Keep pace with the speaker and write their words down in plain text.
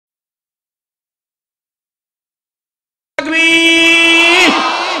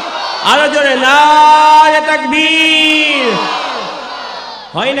আরো জোরে নারে তাকবীর।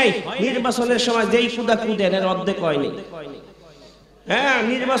 হয় নাই নির্বাচনের সময় যেই কুদা কুদেন এর অর্ধেক হয়নি। হ্যাঁ,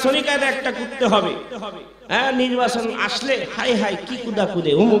 নির্বাচনী কায়দা একটা করতে হবে। হ্যাঁ, নির্বাচন আসলে হাই হাই কি কুদা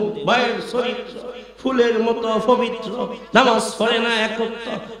কুদে, অমুক ভাইয়ের শরীর ফুলের মতো পবিত্র, নামাজ পড়ে না একত্র,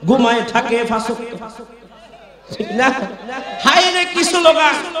 ঘুমায় থাকে ফাঁসক্ত, ঠিক না? হাই রে কি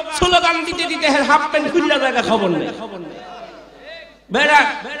স্লোগান দিতে দিতে হাফ প্যান্ট খুললা জায়গা খবর নেই। বেড়া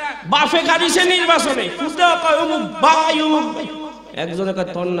বাফে গাড়িছে নির্বাচনে, কুদা কয় অমুক ভাই অমুক ভাই। একজনের কয়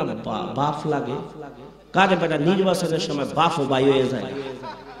তোর না বাপ লাগে, কারে বেটা নির্বাচনের সময় বাপ ও ভাই হয়ে যায়,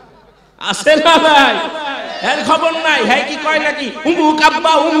 আছে না ভাই? এর খবর নাই। হ্যাঁ কি কয় নাকি উমুক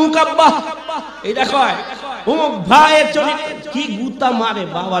আব্বা উমুক আব্বা, এটা কয় উমুক ভাইয়ের চরিত্র কি গুতা মারে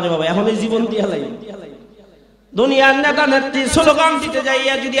বাবারে বাবা। এখন এই জীবন দিয়ে লাই দুনিয়ার নেতা নেত্রী স্লোগান দিতে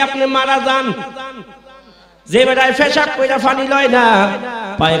যাইয়া যদি আপনি মারা যান, যে বেটায় পেশাব কইরা পানি লয় না,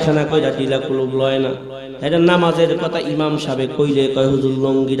 পায়খানা কইরা টিলা কুলুম লয় না, এটা নামাজের কথা ইমাম সাহেব কইলে কয় হুজুর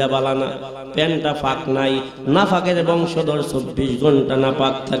লঙ্গিরা বালানা, প্যান্টটা ফাঁক নাই, না ফাঁকের বংশধর 24 ঘন্টা না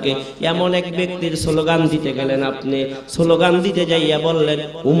পাক থাকে, এমন এক ব্যক্তির স্লোগান দিতে গেলেন আপনি। স্লোগান দিতে যাইয়া বললেন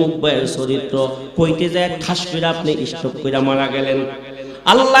উমুক ভাইয়ের চরিত্র, কইতে যায় ঠাস করে আপনি স্টপ কইরা মারা গেলেন।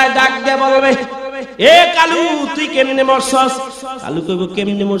 আল্লাহ ডাক দিয়ে বলবে এ কালু তুই কেমনে মরছস? কালু কইব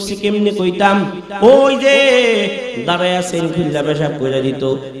কেমনে মরছি কেমনে কইতাম, ওই যে দাঁড়ায় আছেন খুল্লা পেশাব কইরা দিত,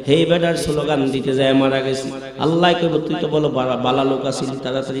 হেই বেটার স্লোগান দিতে যায় মারা গেছি। আল্লাহ কইব তুই তো বলো বালা লোক আছিলি,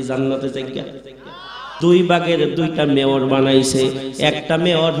 তাড়াতাড়ি জান্নাতে যাইগা। দুই বাগের দুইটা মেয়র বানাইছে, একটা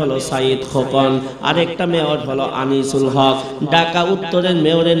মেয়র হলো সাইদ খোকন, আর একটা মেয়র হলো আনিসুল হক। ঢাকা উত্তরের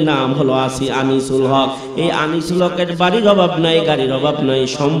মেয়রের নাম হলো আনিসুল হক। এই আনিসুল হকের বাড়ির অভাব নাই, গাড়ির অভাব নাই,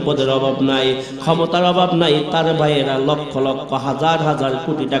 সম্পদের অভাব নাই, ক্ষমতার অভাব নাই। তার ভাইয়েরা লক্ষ লক্ষ হাজার হাজার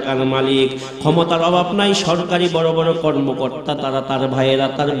কোটি টাকার মালিক। ক্ষমতার অভাব নাই, সরকারি বড় বড় কর্মকর্তা তারা, তার ভাইয়েরা,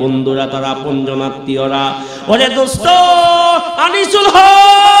 তার বন্ধুরা, তার আপনজন আত্মীয়রা। ওরে দোস্ত, আনিসুল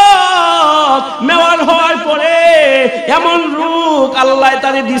হক মেয়র হওয়ার পরে এমন রূপ আল্লাহ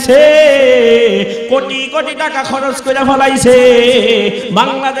তারে দিছে, কোটি কোটি টাকা খরচ করে ফলাইছে,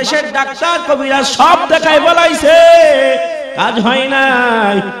 বাংলাদেশের ডাক্তার কবিরাজ সব দেখায় বলাইছে, কাজ হয়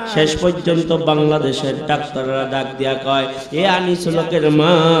নাই। শেষ পর্যন্ত বাংলাদেশের ডাক্তাররা ডাক দিয়া কয় এ আনিসুল হকের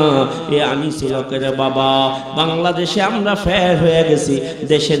মা, এ আনিসুল হকের বাবা, বাংলাদেশে আমরা ফের হয়ে গেছি,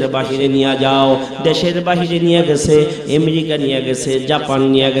 দেশের বাহিরে নিয়ে যাও। দেশের বাহিরে নিয়ে গেছে, আমেরিকা নিয়ে গেছে, জাপান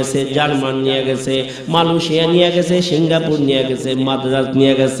নিয়ে গেছে, জার্মান নিয়ে গেছে, মালয়েশিয়া নিয়ে গেছে, সিঙ্গাপুর নিয়ে গেছে, মাদ্রাজ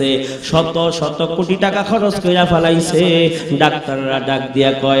নিয়ে গেছে, শত শত কোটি টাকা খরচ কইরা ফেলাইছে। ডাক্তাররা ডাক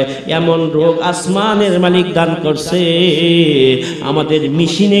দিয়া কয় এমন রোগ আসমানের মালিক দান করছে, আমাদের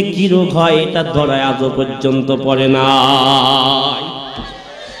মেশিনে কি রোগ হয় এটা ধরায় আজও পর্যন্ত পড়ে না,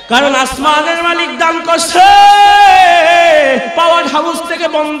 কারণ আসমানের মালিক দান করছে। পাওয়ার হাউস থেকে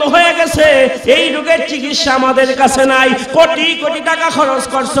বন্ধ হয়ে গেছে, এই রোগের চিকিৎসা আমাদের কাছে নাই, কোটি কোটি টাকা খরচ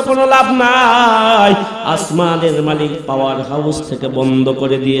করছে, কোনো লাভ নাই। আসমানের মালিক পাওয়ার হাউস থেকে বন্ধ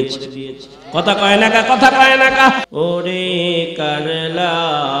করে দিয়েছে। কথা কয় না কা, কথা কয় না কা। ওরে কারলা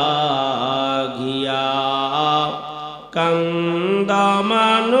গিয়া কান্দা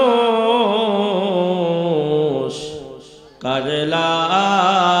মানুষ, কারলা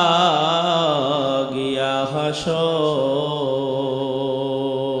গিয়া হাস,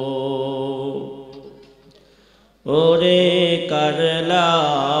 ওরে কারলা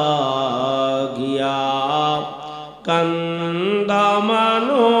গিয়া কান্দা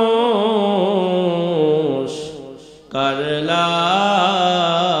মানুষ, কারলা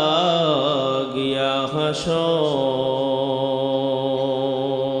গিয়া হাস।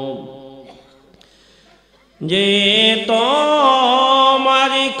 যে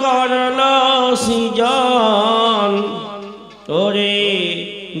তোমারি করল সৃজন, ওরে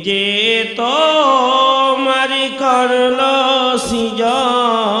যে তোমারি করল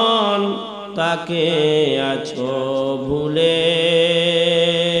সৃজন, তাকে আছো ভুলে,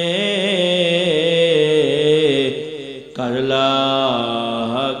 করলা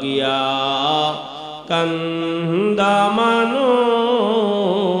গিয়া কান্দা মানুষ,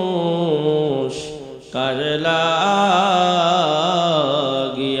 করলা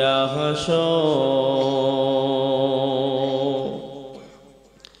গিয়া হাস।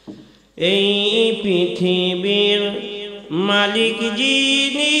 এই পৃথিবীর মালিক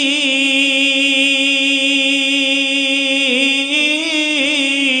যিনি,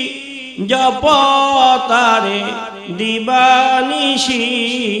 জপ তারে দিবানিশি,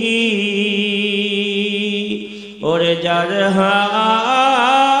 ওরে যার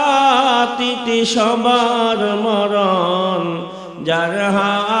হাতিতে সবার মরণ, যার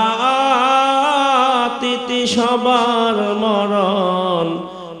হাতিতে সবার মরণ,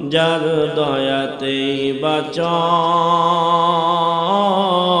 যার দয়াতে বাঁচো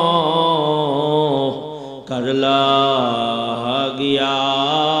করলা গিয়া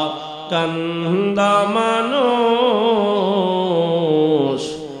কান্দা মানুষ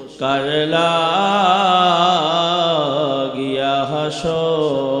করলা গিয়া হাসো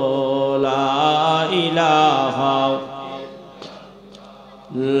লা ইলাহা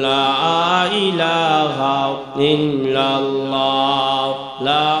ইল্লাল্লাহ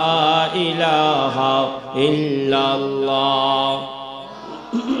লা ইলাহা ইল্লাল্লাহ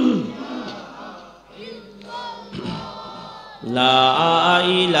লা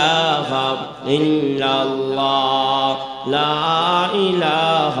ইলাহা ইল্লাল্লাহ লা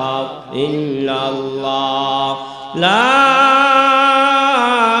ইলাহা ইল্লাল্লাহ লা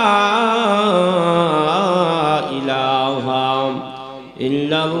ইলাহা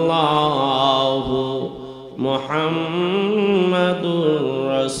ইল্লাল্লাহু মুহাম্মাদুর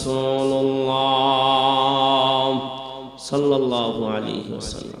রাসূলুল্লাহ সাল্লাল্লাহু আলাইহি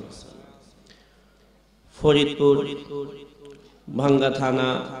ওয়াসাল্লাম। ফরিদপুর ভাঙ্গা থানা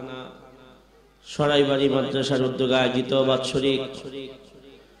সরাইবাড়ি মাদ্রাসার উদ্যোগে আয়োজিত বাৎসরিক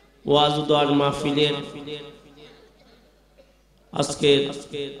ওয়াজ ও দোয়ার মাহফিলের আজকের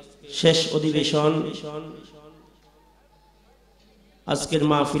শেষ অধিবেশন। আজকের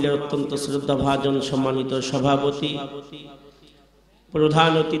মাহফিলের অত্যন্ত শ্রদ্ধাভাজন সম্মানিত সভাপতি,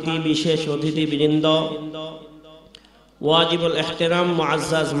 প্রধান অতিথি, বিশেষ অতিথি বৃন্দ, ওয়াজিবুল ইহতিরাম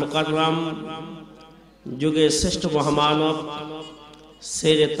মুআজ্জাজ মুকাররম, যুগের শ্রেষ্ঠ মহামানব,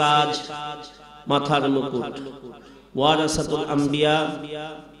 শেরে তাজ, মাথার মুকুট, ওয়ারাসাতুল আম্বিয়া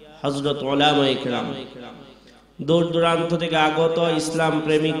হযরত উলামায়ে কেরাম, দূর দূরান্ত থেকে আগত ইসলাম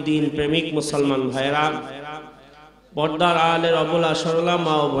প্রেমিক, দিন প্রেমিক মুসলমান ভাইরা, পর্দার আলের অবলা সরলা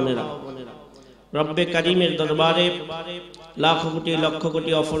মা ও বোনেরা, রব্বে কারিমের দরবারে লাখ কোটি লক্ষ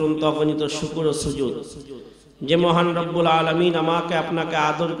কোটি অফুরন্ত অগণিত শুকর ও সুজুদ। যে মহান রব্বুল আলামিন আমাকে আপনাকে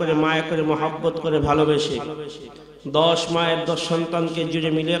আদর করে, মায়া করে, মহব্বত করে, ভালোবেসে 10 মায়ের 10 সন্তানকে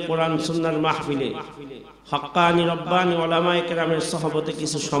জুড়ে মিলে কোরআন সুন্নাহর মাহফিলে হক্কানি রব্বানি উলামায়ে কেরামের সহবতে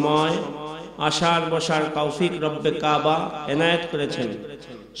কিছু সময় আশার বসার তৌফিক রব্বে কাবা এনায়েত করেছেন।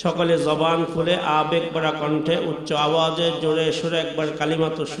 সকলে জবান খুলে আবেগ ভরা কণ্ঠে উচ্চ আওয়াজে জোরে সুরে একবার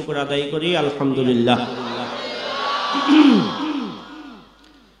কালিমাতুশ শুকর আদায় করি আলহামদুলিল্লাহ।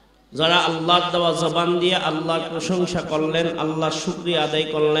 যারা আল্লাহর দেওয়া জবান দিয়ে আল্লাহর প্রশংসা করলেন, আল্লাহর শুকরিয়া আদায়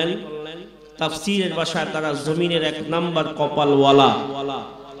করলেন, তাফসীরের ভাষায় তারা জমিনের 1 নাম্বার কপালওয়ালা।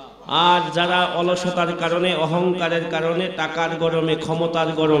 আর যারা অলসতার কারণে, অহংকারের কারণে, টাকার গরমে, ক্ষমতার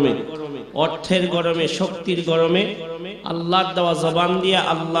গরমে, অর্থের গরমে, শক্তির গরমে আল্লাহর দেওয়া জবান দিয়ে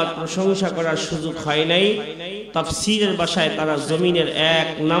আল্লাহর প্রশংসা করার সুযোগ হয় নাই, তাফসীরের ভাষায় তারা জমিনের 1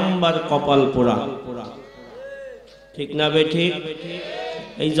 নাম্বার কপাল পোড়া। ঠিক না বে ঠিক?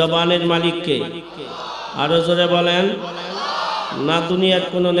 এই জবানের মালিককে আরো জোরে বলেন না। দুনিয়ার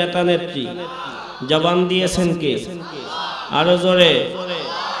কোন নেতা নেত্রী জবান দিয়েছেন কে? আরো জোরে।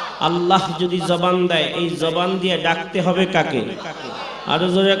 আল্লাহ যদি জবান দেয়, এই জবান দিয়ে ডাকতে হবে কাকে? আরো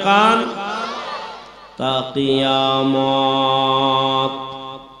জোরে কান। তা কিয়ামত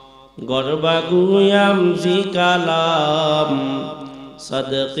গরবাগুয়াম জিকালাম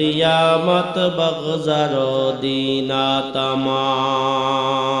সদ কিয়ামত বগজার দিনা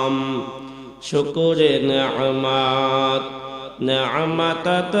তমাম শুকুরে নেআমাত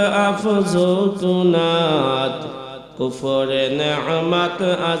নেআমাতাত আফজুকুনাত কুফরে নেআমাত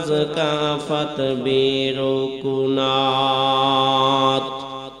আজকা ফাতবিরুকুনাত।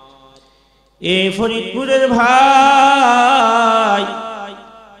 এ ফরিদপুরের ভাই,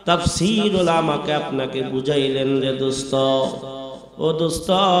 তাফসীর উলামাকে আপনাকে বুঝাইলেন রে দোস্ত। ও দোস্ত,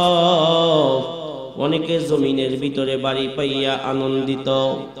 অনেকে জমিনের ভিতরে বাড়ি পাইয়া আনন্দিত,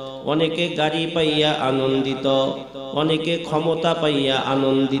 অনেকে গাড়ি পাইয়া আনন্দিত, অনেকে ক্ষমতা পাইয়া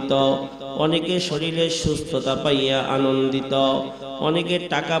আনন্দিত, অনেকে শরীরের সুস্থতা পাইয়া আনন্দিত, অনেকে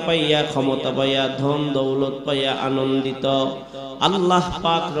টাকা পাইয়া, ক্ষমতা পাইয়া, ধন দৌলত পাইয়া আনন্দিত। আল্লাহ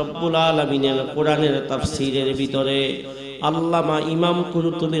পাক রব্বুল আলামিনের কোরআনের তাফসীরের ভিতরে আল্লামা ইমাম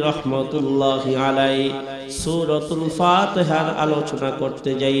কুরতুবী রহমাতুল্লাহি আলাইহি সূরাতুল ফাতিহার আলোচনা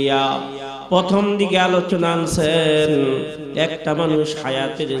করতে যাইয়া প্রথম দিকে আলোচনা আনছেন, একটা মানুষ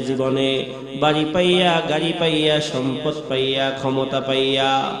হায়াতের জীবনে বাড়ি পাইয়া, গাড়ি পাইয়া, সম্পদ পাইয়া, ক্ষমতা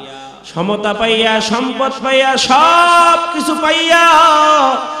পাইয়া, সমতা পাইয়া, সম্পদ পাইয়া, সব কিছু পাইয়া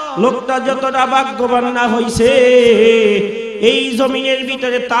লোকটা যতটা ভাগ্যবান না হইছে, এই জমিনের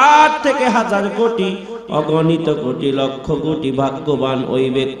ভিতরে তার থেকে হাজার কোটি, অগণিত কোটি, লক্ষ কোটি ভাগ্যবান ওই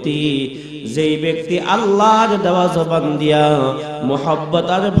ব্যক্তি, যেই ব্যক্তি আল্লাহর দেওয়া জবান দিয়া মুহাব্বত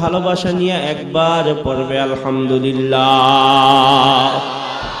আর ভালোবাসা নিয়ে একবার পড়বে আলহামদুলিল্লাহ।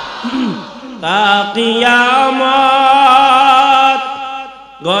 তা কিয়ামত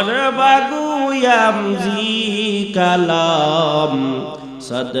গরবাগুয়াম জি কালাম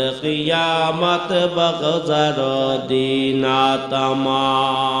সদ কিয়ামত বগজর দিনা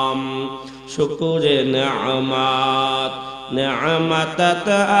তমাম শুকুরে নেয়ামত নেয়ামতত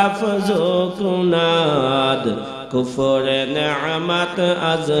আফজো কুনাদ কুফরে নেয়ামত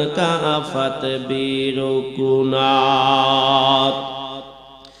আজকা আফত বিরুকুনাদ।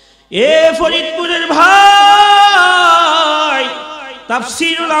 এ ফরিদপুরের ভাই,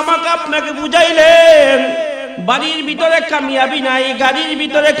 তাফসীরুল আমাকে আপনাকে বুঝাইলেন, বাড়ির ভিতরে কামিয়াবি নাই, গাড়ির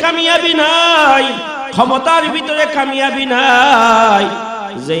ভিতরে কামিয়াবি নাই, ক্ষমতার ভিতরে কামিয়াবি নাই।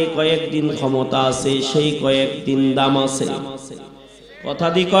 যেই কয়েকদিন ক্ষমতা আছে সেই কয়েকদিন দাম আছে, কথা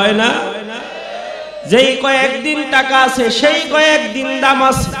দি কয় না? যেই কয়েকদিন টাকা আছে সেই কয়েকদিন দাম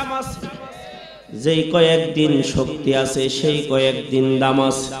আছে, যেই কয়েকদিন শক্তি আছে সেই কয়েকদিন দাম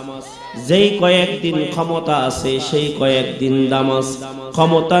আছে, যেই কয়েকদিন ক্ষমতা আছে সেই কয়েকদিন দাম আছে।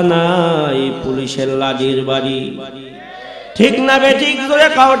 ক্ষমতা নাই পুলিশের লাঠির বাড়ি, ঠিক না বেঠিক? জোরে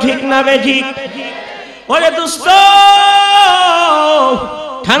কাও ঠিক না বেঠিক? ওরে দুষ্ট,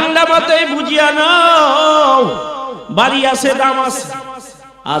 ঠান্ডা মাথায় বুঝিয়া নাও, বাড়ি আছে দাম আছে,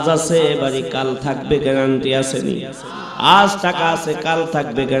 আজ আছে বাড়ি কাল থাকবে গ্যারান্টি আসেনি, আজ টাকা আছে কাল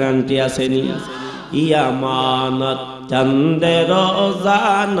থাকবে গ্যারান্টি আসেনি। ইয়ামানত চন্দে রোজা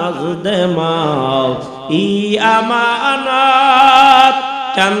নজদে মাও, ইয়ামানত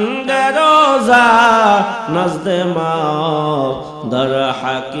চন্দে রোজা নজদে মাও, দর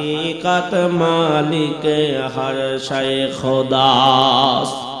হাকিকত মালিক হর শায় খোদাস।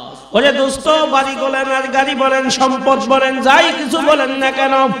 ওরে দোস্ত, বাড়ি বলেন আর গাড়ি বলেন, সম্পদ বলেন, যাই কিছু বলেন না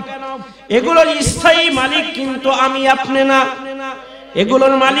কেন, এগুলোর স্থায়ী মালিক কিন্তু আমি আপনি না।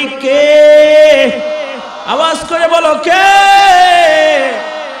 এগুলোর মালিক কে? আওয়াজ করে বলো কে?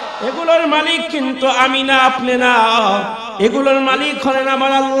 এগুলোর মালিক কিন্তু আমি না, আপনি না। এগুলোর মালিক হলেন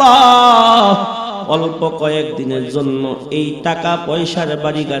আমার আল্লাহ। অল্প কয়েকদিনের জন্য এই টাকা পয়সার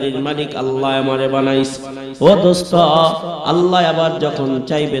বাড়ি গাড়ির মালিক আল্লাহ আমারে বানাইছে। ও দোস্ত, আল্লাহ আবার যখন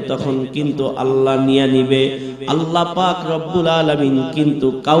চাইবে তখন কিন্তু আল্লাহ নিয়ে নিবে। আল্লাহ পাক রব্বুল আলামিন কিন্তু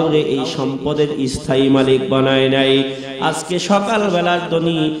কাউরে এই সম্পদের স্থায়ী মালিক বানায় নাই। আজকে সকাল বেলার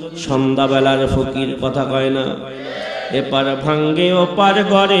ধনী, সন্ধ্যা বেলার ফকির, কথা কয় না? এপার ভাঙ্গে ওপার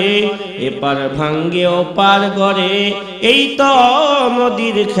গড়ে, এপার ভাঙ্গে ওপার গড়ে, এই তো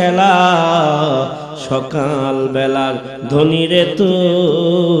নদীর খেলা। সকাল বেলার ধনী রে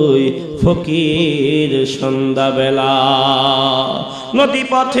তুই, ফকির সন্ধ্যা বেলা। নদী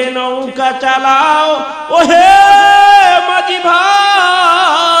পথে নৌকা চালাও ওহে মাঝি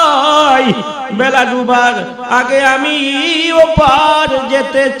ভাই, বেলা ডুবার আগে আমি ওপার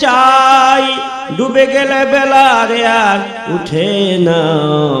যেতে চাই। ডুবে গেলে বেলা রে আর উঠে না,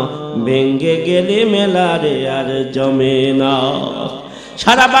 ভেঙ্গে গেলে মেলা রে আর জমে না।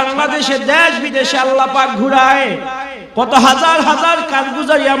 সারা বাংলাদেশে দেশ বিদেশে আল্লাহ পাক ঘুরায়, কত হাজার হাজার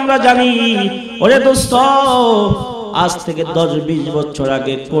কারগুজারি আমরা জানি। ওরে দোস্ত, আজ থেকে 10-20 বছর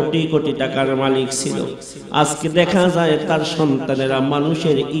আগে কোটি কোটি টাকার মালিক ছিল। আজকে দেখা যায় তার সন্তানেরা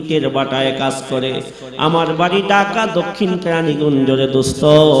মানুষের ইটের বাটায় কাজ করে। আমার বাড়ি ঢাকা দক্ষিণ কেরানীগঞ্জে দোস্ত,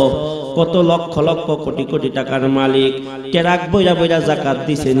 কত লক্ষ লক্ষ কোটি কোটি টাকার মালিক ট্রাক বইরা বইরা যাকাত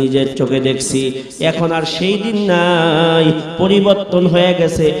দিছে, নিজের চোখে দেখছি। এখন আর সেই দিন নাই, পরিবর্তন হয়ে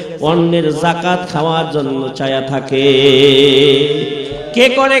গেছে। অন্যের যাকাত খাওয়ার জন্য চায়া থাকে। কে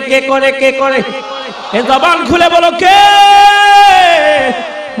করে? কে করে? কে করে? এ জবান খুলে বলো কে?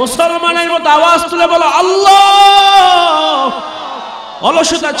 মুসলমানের মতো আওয়াজ তুলে বলো আল্লাহ।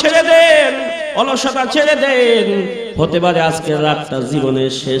 অলসতা ছেড়ে দেন, অলসতা ছেড়ে দেন। হতে পারে আজকের রাতটা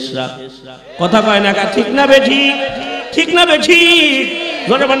জীবনের শেষ রাত, কথা কয় না? ঠিক না বেঠিক? ঠিক না বেঠিক?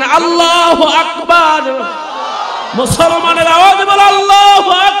 জোরে বলেন আল্লাহু আকবার। মুসলমানের আওয়াজ বলো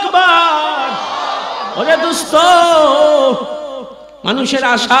আল্লাহু আকবার। ওরে দোস্ত, মানুষের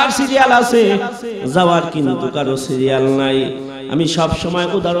আসার সিরিয়াল আছে, যাওয়ার কিন্তু কারো সিরিয়াল নাই। আমি সব সময়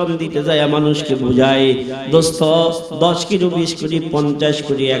উদাহরণ দিতে যাই, মানুষকে বুঝাই, দোস্ত 10 কোটি 20 কোটি 50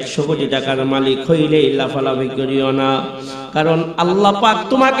 কোটি 100 কোটি টাকার মালিক হইলেই লাফালাফি করিও না। কারণ আল্লাহ পাক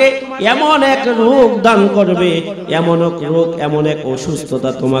তোমাকে এমন এক রোগ দান করবে, এমন এক রোগ, এমন এক অসুস্থতা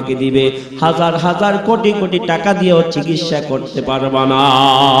তোমাকে দিবে, হাজার হাজার কোটি কোটি টাকা দিয়েও চিকিৎসা করতে পারবা না।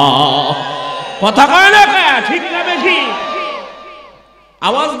 কথা কয় না? ঠিক না বেশি?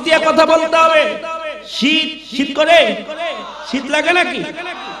 আওয়াজ দিয়ে কথা বলতে হবে। শীত শীত করে, শীত লাগে নাকি?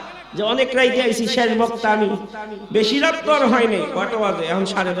 যে অনেক রাইতে আইছি, শেষ বক্তা আমি, বেশি রাত তো আর হয়নি। কটা বাজে এখন?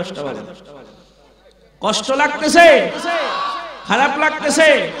 10:30 বাজে। কষ্ট লাগতেছে? খারাপ লাগতেছে?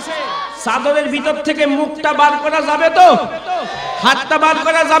 চাদরের ভিতর থেকে মুখটা বার করা যাবে তো, হাতটা বার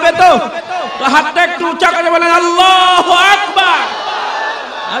করা যাবে তো? তো হাতটা একটু উঁচা করে বলেন আল্লাহু আকবার,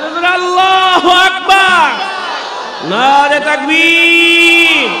 আল্লাহু আকবার, নারে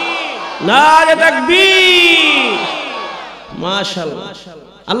তাকবীর, নারে তাকবীর। মাশাআল্লাহ,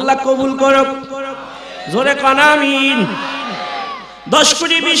 আল্লাহ কবুল করুক। জোরে কোন আমিন। 10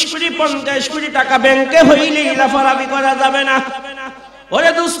 কোটি 20 কোটি 50 কোটি টাকা ব্যাংকে হইলে লাফালাফি করা যাবে না।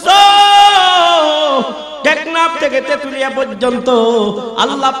 ওরে দোস্ত, টেকনাফ থেকে তেতুলিয়া পর্যন্ত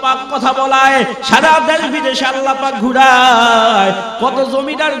আল্লাহ পাক কথা বলায়, সারা দেশ বিদেশে আল্লাহ পাক ঘুরায়। কত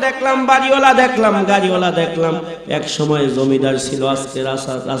জমিদার দেখলাম, বাড়িওয়ালা দেখলাম, গাড়িওয়ালা দেখলাম। এক সময় জমিদার ছিল, আজকে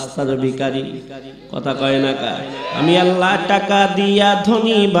রাস্তার ভিখারি। কথা কয় না কা? আমি আল্লাহ টাকা দিয়া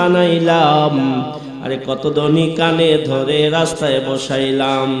ধনী বানাইলাম, আরে কত ধনী কানে ধরে রাস্তায়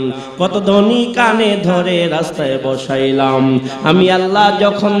বসাইলাম, কত ধনী কানে ধরে রাস্তায় বসাইলাম। আমি আল্লাহ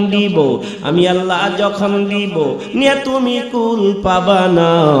যখন দিব, আমি আল্লাহ যখন দিব, নিয়ে তুমি কুল পাবা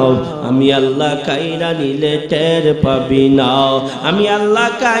না। আমি আল্লাহ কাইরা নিলে টের পাবি না, আমি আল্লাহ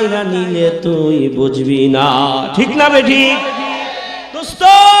কাইরা নিলে তুই বুঝবি না। ঠিক না বেঠিক? দোস্ত,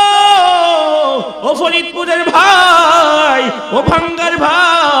 ও ফরিদপুরের ভাই, ও ভাঙ্গার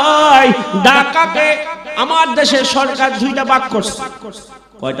ভাই, ঢাকাকে আমার দেশের সরকার 2টা ভাগ করছে।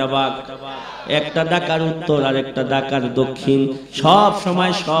 কয়টা ভাগ? একটা ঢাকার উত্তর আর একটা ঢাকার দক্ষিণ। সব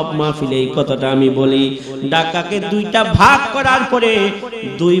সময় সব মাহফিলে এই কথাটা আমি বলি। ঢাকাকে 2টা ভাগ করার পরে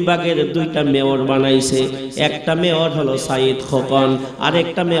 2 ভাগের 2টা মেয়র বানাইছে। একটা মেয়র হলো সাইদ খোকন, আর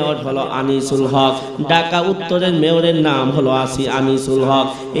একটা মেয়র হলো আনিসুল হক। ঢাকা উত্তরের মেয়রের নাম হলো আনিসুল হক।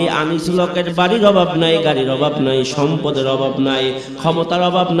 এই আনিসুল হকের বাড়ির অভাব নাই, গাড়ির অভাব নাই, সম্পদের অভাব নাই, ক্ষমতার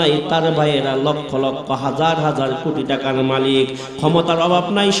অভাব নাই। তার ভাইয়েরা লক্ষ লক্ষ হাজার হাজার কোটি টাকার মালিক। ক্ষমতার অভাব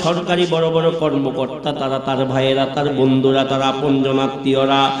নাই, সরকারি বড় বড় কর্মকর্তা তারা, তার ভাইয়েরা, তার বন্ধুরা, তার আপনজন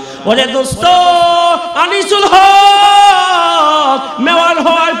আত্মীয়রা। ওরে দোস্ত, আনিসুল হক মেয়র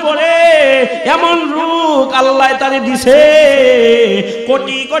হওয়ার পরে এমন রূপ আল্লাহ তারে দিছে,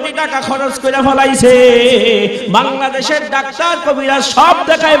 কোটি কোটি টাকা খরচ করে ফলাইছে। বাংলাদেশের ডাক্তার কবিরাজ সব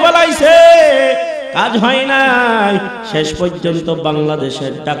দেখায় ফলাইছে, কাজ হয় নাই। শেষ পর্যন্ত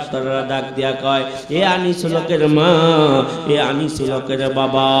বাংলাদেশের ডাক্তাররা ডাক দিয়া কয়, এ আনিসুল হকের মা, এ আনিসুল হকের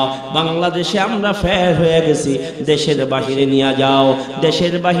বাবা, বাংলাদেশে আমরা ফের হয়ে গেছি, দেশের বাহিরে নিয়ে যাও।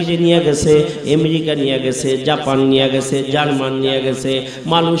 দেশের বাহিরে নিয়ে গেছে, আমেরিকা নিয়ে গেছে, জাপান নিয়ে গেছে, জার্মান নিয়ে গেছে,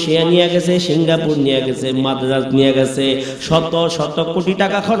 মালয়েশিয়া নিয়ে গেছে, সিঙ্গাপুর নিয়ে গেছে, মাদ্রাজ নিয়ে গেছে। শত শত কোটি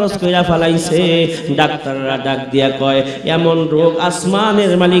টাকা খরচ কইরা ফেলাইছে। ডাক্তাররা ডাক দিয়া কয়, এমন রোগ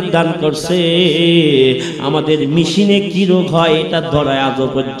আসমানের মালিক দান করছে, আমাদের মেশিনে কি রোগ হয় এটা ধরায় আজও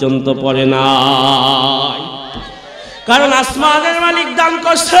পর্যন্ত পড়ে না। কারণ আসমানের মালিক দান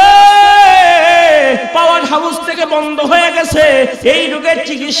করছে, পাওয়ার হাউস থেকে বন্ধ হয়ে গেছে। এই রোগের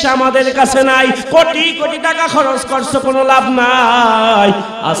চিকিৎসা আমাদের কাছে নাই। কোটি কোটি টাকা খরচ করছে, কোনো লাভ নাই।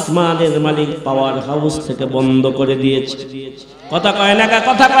 আসমানের মালিক পাওয়ার হাউস থেকে বন্ধ করে দিয়েছে। কথা কয় না কা?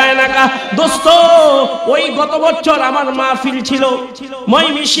 কথা কয় না কা? দোস্ত, ওই গত বছর আমার মাহফিল ছিল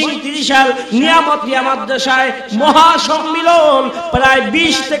ময়মনসিংহ 30 সাল নিয়ামতিয়া মাদ্রাসায় মহা সম্মিলন, প্রায়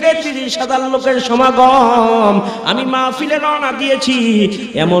 20 থেকে 30 হাজার লোকের সমাগম। আমি মাহফিলে রওনা দিয়েছি,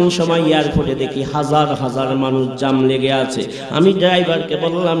 এমন সময় এয়ারপোর্টে দেখি হাজার হাজার মানুষ জাম লেগে আছে। আমি ড্রাইভারকে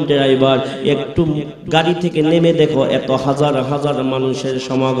বললাম, ড্রাইভার একটু গাড়ি থেকে নেমে দেখো, এত হাজার হাজার মানুষের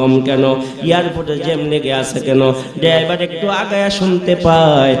সমাগম কেন, এয়ারপোর্টে জ্যাম লেগে আছে কেন? ড্রাইভার একটু আগে শুনতে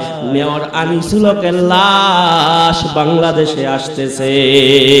পায়, মেয়র আনিসুল হকের লাশ বাংলাদেশে আসতেছে।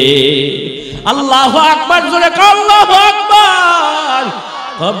 আল্লাহু আকবার, জোরে আল্লাহু আকবার।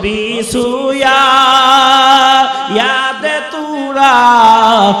 কবি সুয়া ইয়াদ তুরা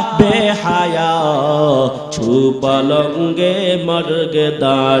বেহায়া ছুপলঙ্গে মর্গে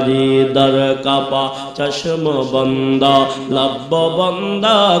দারি দর কাপা চশম বন্দা লব্ব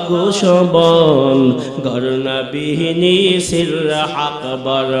বন্দা গুশবন গরনা বিহীনি সির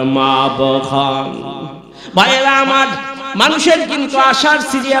আকবর মা বখান। ভাইরা আমার, মানুষের কিন্তু আসার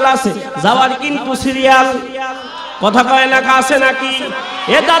সিরিয়াল আছে, যাওয়ার কিন্তু সিরিয়াল। কথা কয় না? আছে নাকি?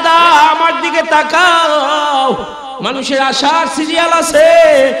 এ দাদা, আমার দিকে তাকাও। মানুষের আসার সিরিয়াল আছে,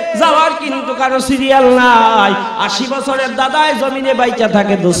 যাওয়ার কিন্তু কারো সিরিয়াল নাই। 80 বছরের দাদাই জমিনে বাইচা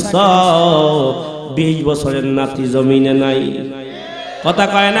থাকে দোস্ত, 20 বছরের নাতি জমিনে নাই। কথা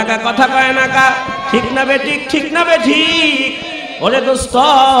কয় না কা? কথা কয় না কা? ঠিক না বেঠিক? ঠিক না বেঠিক? ওরে দোস্ত,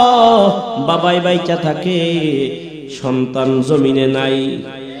 বাবাই বাইচা থাকে, সন্তান জমিনে নাই।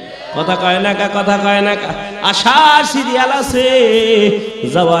 কথা কয় না কা, কথা কয় না কা। আসার সিরিয়াল আছে,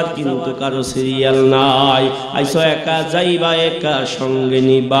 যাওয়ার কিন্তু কারো সিরিয়াল নাই। আইসো একা যাইবা একা, সঙ্গে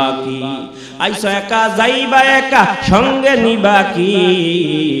নিবা কি? আইসো একা যাইবা একা, সঙ্গে নিবা কি?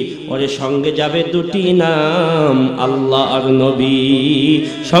 ওরে সঙ্গে যাবে দুটি নাম, আল্লাহ আর নবী।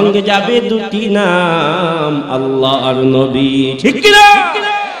 সঙ্গে যাবে দুটি নাম, আল্লাহ আর নবী। ঠিক কি না?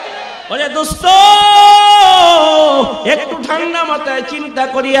 ওরে দোস্ত, একটু ঠান্ডা মাথায় চিন্তা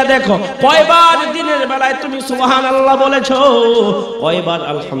করিয়া দেখো, কয়বার দিনের বেলায় তুমি সুবহানাল্লাহ বলেছো, কয়বার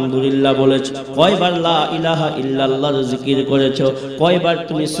আলহামদুলিল্লাহ বলেছো, কয়বার লা ইলাহা ইল্লাল্লাহর জিকির করেছো, কয়বার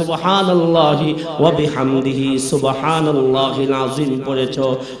তুমি সুবহানাল্লাহি ওয়া বিহামদিহি সুবহানাল্লাহিল আযীম পড়েছো।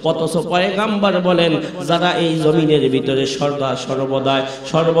 অথচ পয়গম্বর বলেন, যারা এই জমিনের ভিতরে সর্বদা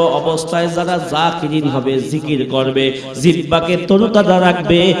সর্ব অবস্থায় যারা জাকিরিন হবে, জিকির করবে, জিহ্বাকে তরুতাজা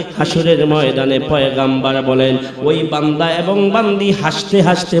রাখবে, হাসরের ময়দানে পয়গম্বর বলেন ওই বান্দা এবং বান্দি হাসতে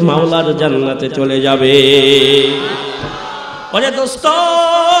হাসতে মাওলার জান্নাতে চলে যাবে। ওরে দোস্ত,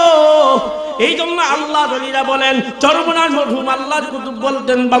 এই জন্য আল্লাহ ওলিরা বলেন, চরমনার মরহুম আল্লাহর কুতুব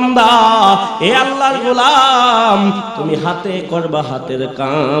বলতেন, বান্দা এ আল্লাহর গোলাম, তুমি হাতে করবা হাতের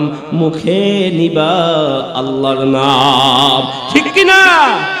কাম, মুখে নিবা আল্লাহর নাম। ঠিক কি না?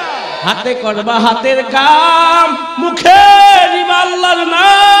 হাতে করবা হাতের কাম, মুখে নিবা আল্লাহর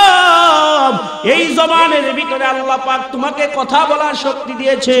নাম। এই জবানের ভিতরে আল্লাহ পাক তোমাকে কথা বলার শক্তি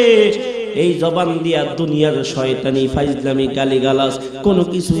দিয়েছে। এই জবান দিয়া দুনিয়ার শয়তানি ফাইজলামি গালিগালাজ কোনো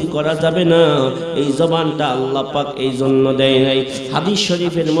কিছুই করা যাবে না। এই জবানটা আল্লাহ পাক এই জন্য দেয় নাই। হাদিস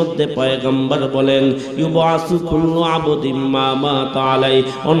শরীফের মধ্যে পয়গম্বর বলেন, ইউবাসু কুল্লু আবদিন মা মাতা আলাই।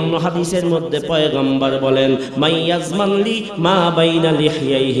 অন্য হাদিসের মধ্যে পয়গম্বর বলেন, মাইয়াজমানলি মা বাইনা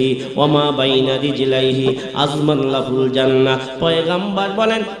লিহিয়াইহি ওয়া মা বাইনা রিজলাইহি আজমান লাহুল জান্নাহ। পয়গম্বর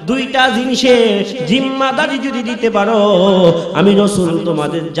বলেন, দুইটা জিনিসের জিম্মাদারি যদি দিতে পারো, আমি রাসূল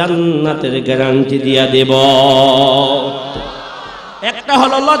তোমাদের জান্নাত গ্যারান্টি দিয়া দেব। একটা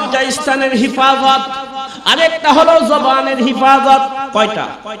হলো লজ্জা স্থানের হিফাজত, আরেকটা হলো জবানের হিফাজত। কয়টা?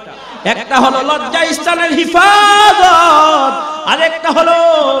 একটা হলো লজ্জা স্থানের হিফাজত, আরেকটা হলো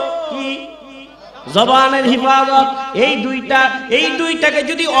কি? জবানের হিফাজত। এই দুইটাকে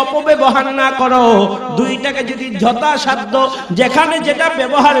যদি অপব্যবহার না করো, দুইটাকে যদি যথাসাধ্য যেখানে যেটা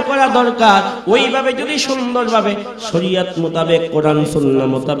ব্যবহার করা দরকার ওইভাবে যদি সুন্দরভাবে শরীয়ত মোতাবেক, কোরআন সুন্নাহ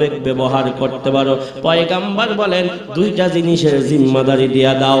মোতাবেক ব্যবহার করতে পারো, পয়গম্বর বলেন দুইটা জিনিসের জিম্মাদারি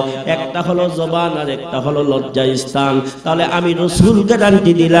দিয়া দাও, একটা হলো জবান আর একটা হলো লজ্জা স্থান। তাহলে আমি রাসূল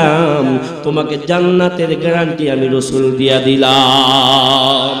গ্যারান্টি দিলাম, তোমাকে জান্নাতের গ্যারান্টি আমি রাসূল দিয়া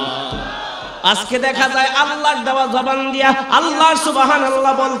দিলাম। আজকে দেখা যায় আল্লাহর দেওয়া জবান দিয়া আল্লাহ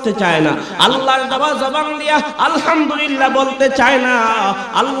সুবহানাল্লাহ বলতে চায় না, আল্লাহর দেওয়া জবান দিয়া আলহামদুলিল্লাহ বলতে চায় না,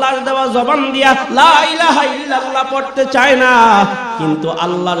 আল্লাহর দেওয়া জবান দিয়া লা ইলাহা ইল্লাল্লাহ পড়তে চায় না, কিন্তু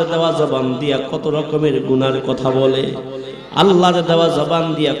আল্লাহর দেওয়া জবান দিয়া কত রকমের গুনার কথা বলে, আল্লাহর দেওয়া জবান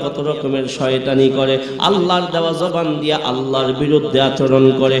দিয়া কত রকমের শয়তানি করে, আল্লাহর দেওয়া জবান দিয়া আল্লাহর বিরুদ্ধে আচরণ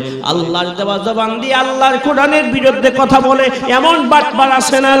করে, আল্লাহর দেওয়া জবান দিয়া আল্লাহর কোরআনের বিরুদ্ধে কথা বলে। এমন বাটপার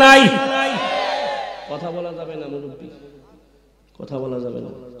আছে না নাই? কথা বলা যাবে না মুরব্বী, কথা বলা যাবে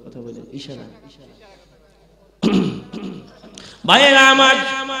না, কথা বলে ইশারা। ভাইয়েরা আমার,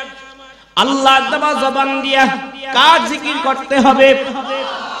 আল্লাহর দেওয়া জবান দিয়া কার জিকির করতে হবে?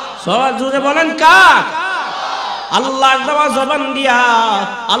 সবাই জোরে বলেন, কার? আল্লাহর দেওয়া জবান দিয়া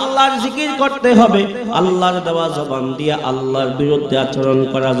আল্লাহর জিকির করতে হবে। আল্লাহর দেওয়া জবান দিয়া আল্লাহর বিরুদ্ধে আচরণ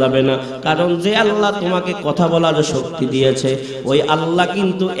করা যাবে না। কারণ যে আল্লাহ তোমাকে কথা বলার শক্তি দিয়েছে, ওই আল্লাহ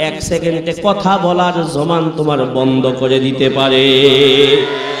কিন্তু এক সেকেন্ডে কথা বলার জবান তোমার বন্ধ করে দিতে পারে।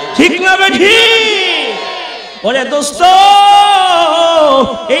 ঠিক না বেঠি? ওরে দোস্ত,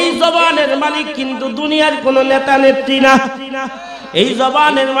 এই জবানের মালিক কিন্তু দুনিয়ার কোন নেতা নেত্রী না, এই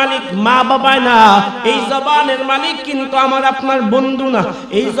জবানের মালিক মা বাবা না, এই জবানের মালিক কিন্তু আমার আপনার বন্ধু না।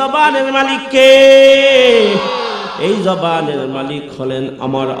 এই জবানের মালিক কে? এই জবানের মালিক হলেন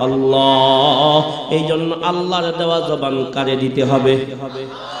আমার আল্লাহ। এই জন্য আল্লাহর দেওয়া জবান কারে দিতে হবে?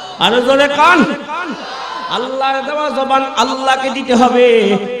 আরো জোরে কান। আল্লাহর দেওয়া জবান আল্লাহকে দিতে হবে।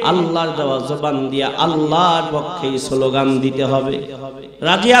 আল্লাহর দেওয়া জবান দিয়া আল্লাহর পক্ষে স্লোগান দিতে হবে।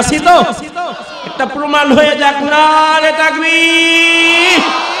 রাজি আছি তো? একটা প্রমাণ হয়ে যাক, নারে তাকবীর।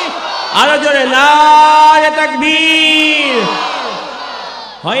 আরো জোরে নারে তাকবীর।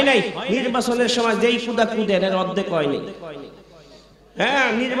 হয় নাই? নির্বাচনের সময় যেই কুদা কুদেন এর অর্ধেক হয়নি। হ্যাঁ,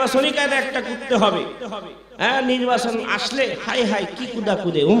 নির্বাচনী কায়দা একটা করতে হবে। হ্যাঁ, নির্বাচন আসলে হাই হাই কি কুদা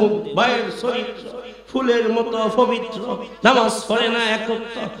কুদে, অমুক ভাইয়ের শরীর ফুলের মতো পবিত্র, নামাজ পড়ে না এক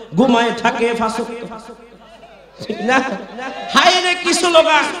ওয়াক্ত, ঘুমায় থাকে পাঁচ ওয়াক্ত। ঠিক না? হাই রে কি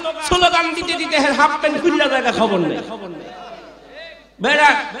স্লোগান দিতে দিতে হাফ প্যান্ট খুললা জায়গা খবর নেই। বেড়া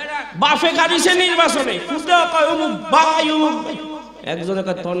বাফে গাড়িছে নির্বাচনে কুদা কয় অমুক ভাই অমুক ভাই। একজনের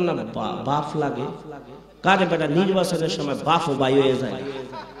কয় তোর না বাপ লাগে, কারে বেটা নির্বাচনের সময় বাপ ও ভাই হয়ে যায়।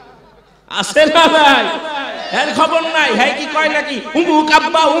 আছে না ভাই? এর খবর নাই। হ্যাঁ কি কয় নাকি অমুক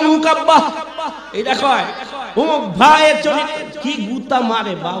আব্বা অমুক আব্বা, এটা কয় অমুক ভাইয়ের চরিত্র কি গুতা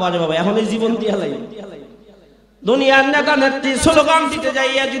মারে বাবারে বাবা। এখন এই জীবন দিয়ে লাই দুনিয়ার নেতা নেত্রী স্লোগান দিতে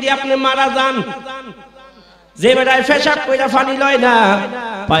যাইয়া যদি আপনি মারা যান, যে বেটায় পেশাব কইরা পানি লয় না,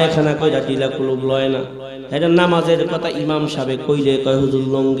 পায়খানা কইরা ডিলা কুলুম লয় না, এটা নামাজের কথা ইমাম সাহেব কইলে কয় হুজুর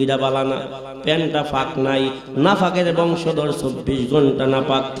লঙ্গিরা বালানা, প্যান্টটা ফাঁক নাই, না ফাঁকের বংশধর 24 ঘন্টা না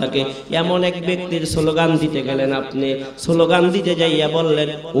পাক থাকে, এমন এক ব্যক্তির স্লোগান দিতে গেলেন আপনি। স্লোগান দিতে যাইয়া বললেন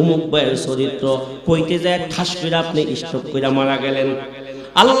অমুক ভাইয়ের চরিত্র, কইতে যায় ঠাস করে আপনি স্ট্রোক কইরা মারা গেলেন।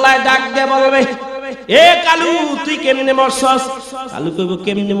 আল্লাহ ডাক দিয়ে বলবে এ কালু তুই কেমনে মরছস? কালু কইব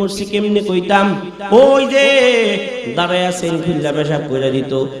কেমনে মরছি কেমনে কইতাম, ওই যে দাঁড়ায় আছেন খুল্লা পেশাব কইরা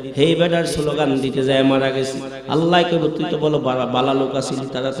দিত, হেই বেটার স্লোগান দিতে যায় মারা গেছি। আল্লাহ কইব তুই তো বলো বালা লোক আছিলি,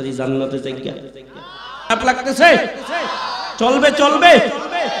 তাড়াতাড়ি জান্নাতে যাইগা। খারাপ লাগতেছে? চলবে চলবে।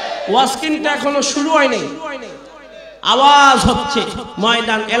 ওয়াজ কিন্তু এখনো শুরু হয়নি, আওয়াজ হচ্ছে,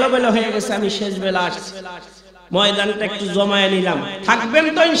 ময়দান এলোমেলো হয়ে গেছে। আমি শেষ বেলা আসছি, ময়দানটা একটু জমায়ে নিলাম। থাকবেন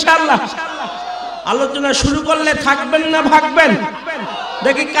তো ইনশাআল্লাহ? আলোচনা শুরু করলে থাকবেন না ভাগবেন?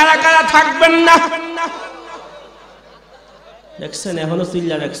 দেখি কারা কারা থাকবেন না। দেখছেন এখনো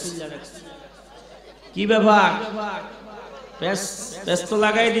চিল্লা রাখছে, কি ব্যাপার? ব্যস্ত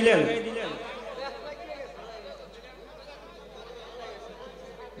লাগাই দিলেন।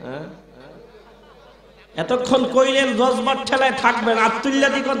 এতক্ষণ কইলেন জজবার ঠেলায় থাকবেন, আত্মুল্লা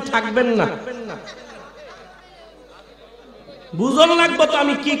দিকন থাকবেন না। বুঝন লাগবো তো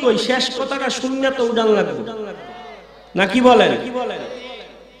আমি কি কই, শেষ কথাটা শুনলে তো উড়ান লাগবে না, কি বলেন?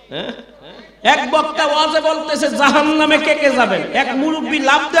 এক বক্তা ওয়াজে বলতেছে জাহান্নামে কে কে যাবেন, এক মুরব্বি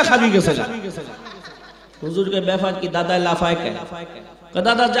লাভ দিয়ে খাবি গেছে। হুজুরকে ব্যাপার কি? দাদায় লাফায় কে?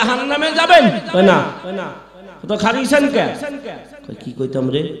 দাদা জাহান্নামে যাবেন না তো খারিছেন কে? কি কইতাম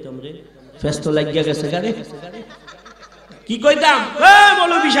রে, ফেস্ত লাগিয়া গেছে গারে, কি কইতাম?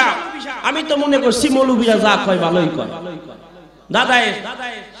 মৌলবি সাহেব, আমি তো মনে করছি মৌলবিরা যা কয় ভালোই কয়। দাদায়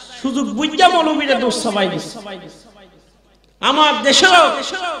সুযোগ বুঝা মৌলবিরা দোষ সবাই দিচ্ছে। আমার দেশেও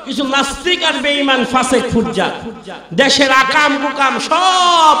কিছু নাস্তিক আর বেঈমান ফাসেক ফুরজাত দেশের আকাম কুকাম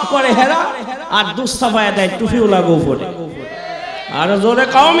সব করে হেরা, আর দুঃসাফায়া দেয় টুপিও লাগো পড়ে। আর জোরে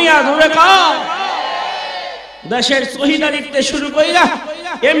কওমিয়া, জোরে কও। দেশের শহীদারিতে শুরু কইরা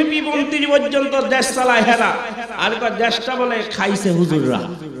এমপি মন্ত্রী পর্যন্ত দেশ চালায় হেরা, আর দেশটা বলে খাইছে হুজুররা।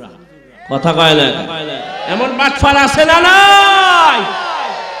 কথা কয় না? এমন বাটফার আছে না নাই?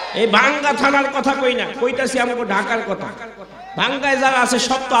 এই ভাঙ্গা থানার কথা কই না, কইতাছি আমাকে ঢাকার কথা। ভাঙ্গায় যারা আছে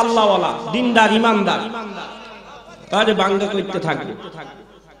সব তো আল্লাহওয়ালা, দিনদার, ইমানদার। তাহলে ভাঙ্গা কইতে থাকবে।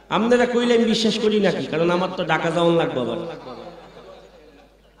 আপনারা কইলে আমি বিশ্বাস করি নাকি? কারণ আমার তো ঢাকা যাওয়ান লাগবে আবার।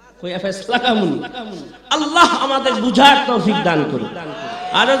 আল্লাহ আমাদের বুঝার তৌফিক দান করুন।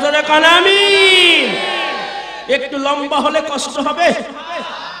 আরো জোরে কান আমিন। একটু লম্বা হলে কষ্ট হবে।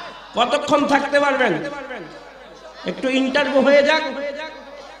 কতক্ষণ থাকতে পারবেন? একটু ইন্টারভিউ হয়ে যাক,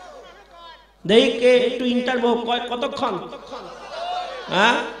 দেখি কে একটু ইন্টারভিউ কতক্ষণ?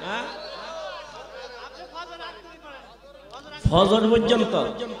 হ্যাঁ, ফজর পর্যন্ত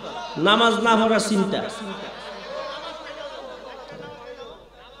নামাজ না পড়ার চিন্তা।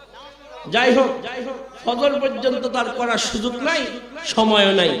 যাই হোক, ফজর পর্যন্ত তার করার সুযোগ নাই,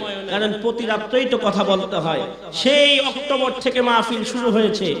 সময়ও নাই, কারণ প্রতি রাত্রেই তো কথা বলতে হয়। সেই অক্টোবর থেকে মাহফিল শুরু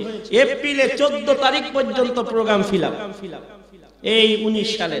হয়েছে, এপ্রিলে 14 তারিখ পর্যন্ত প্রোগ্রাম ফিল আপ। এই 19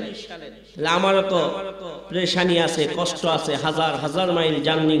 সালের আমারও তো প্রেশানি আছে, কষ্ট আছে, হাজার হাজার মাইল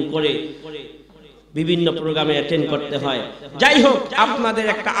জার্নি করে বিভিন্ন প্রোগ্রামে অ্যাটেন্ড করতে হয়। যাই হোক, আপনাদের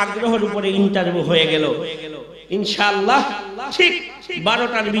একটা আগ্রহের উপরে ইন্টারভিউ হয়ে গেল। ইনশাআল্লাহ ঠিক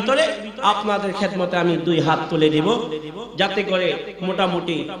 12টার ভিতরে আপনাদের খেদমতে আমি 2 হাত তুলে দিব, যাতে করে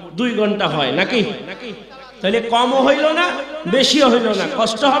মোটামুটি 2 ঘন্টা হয় নাকি? তাহলে কমও হইল না, বেশিও হইল না,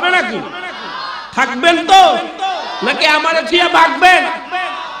 কষ্ট হবে নাকি? থাকবেন তো নাকি আমারে থিয়া ভাগবেন?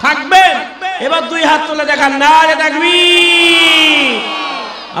 থাকবেন। এবার 2 হাত তুলে দেখান, নারে তাকবীর।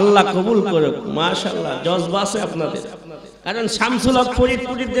 আল্লাহ কবুল করুক। মাশাআল্লাহ, জজবা আছে আপনাদের, কারণ শামসুল হক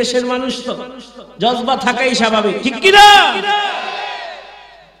ফরিদপুরের দেশের মানুষ তো, জজবা থাকাই স্বাভাবিক, ঠিক কি না?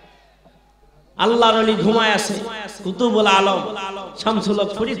 আল্লাহর ওলি ঘুমায় আছে, কুতুবুল আলম শামসুল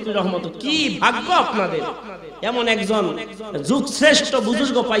হক ফরিদপুর রহমত। কি ভাগ্য আপনাদের, এমন একজন যুগ শ্রেষ্ঠ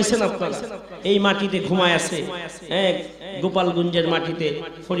বুজুর্গ পাইছেন আপনারা। এই মাটিতে ঘুমায় আছে, গোপালগঞ্জের মাটিতে,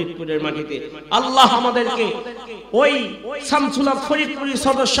 ফরিদপুরের মাটিতে। আল্লাহ আমাদেরকে ওই শামসুল হক ফরিদপুরের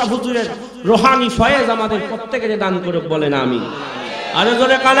সদস্য হুজুরের রোহানি ফয়েজ আমাদের প্রত্যেকের দান করে, বলেন আমিন। আরো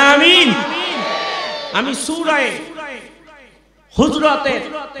জোরে কানা আমিন। আমি সূরা হুজরাতের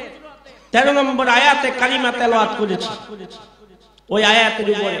 13 নম্বর আয়াতে কালিমা তেলাওয়াত করেছি। ওই আয়াতের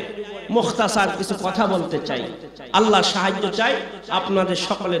উপরে মুখতাসার কিছু কথা বলতে চাই। আল্লাহ সাহায্য চাই, আপনাদের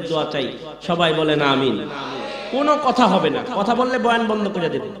সকলের দোয়া চাই। সবাই বলেন আমিন। কোনো কথা হবে না, কথা বললে বয়ান বন্ধ করে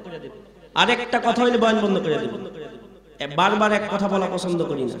দেব। আরেকটা কথা হইলে বয়ান বন্ধ করে দেব। বারবার এক কথা বলা পছন্দ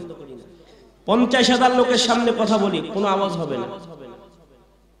করি না। 50,000 লোকের সামনে কথা বলি, কোনো আওয়াজ হবে না।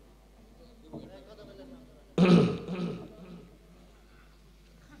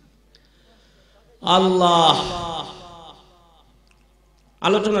 আল্লাহ,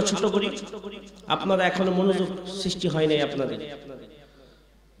 আলোচনা ছোট করি, আপনারা এখনো মনোযোগ সৃষ্টি হয় নাই আপনাদের,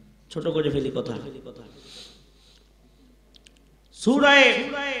 ছোট করে ফেলি কথা। সূরা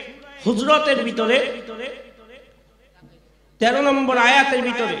হুজরাতের ভিতরে 13 নম্বর আয়াতের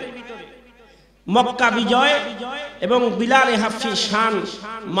ভিতরে মক্কা বিজয় এবং বিলাল হাফসির শান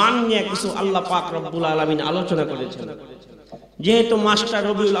মান নিয়ে কিছু আল্লাহ পাক রব্বুল আলামিন আলোচনা করেছেন। যেহেতু মাসটা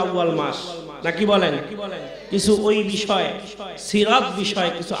রবিউল আউয়াল মাস, নাকি বলেন, কিছু ওই বিষয় সিরাত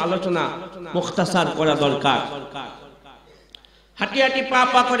বিষয়ে কিছু আলোচনা মুখতাসার করা দরকার। হাঁটি হাঁটি পা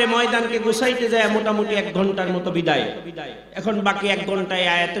পা করে ময়দানকে গুছাইতে যায় মোটামুটি 1 ঘন্টার মতো বিদায়। এখন বাকি 1 ঘন্টায়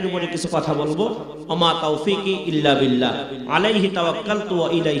আয়াতের উপরে কিছু কথা বলবো। ওমা তাওফিকি ইল্লা বিল্লাহ আলাইহি তাওয়াক্কালতু ওয়া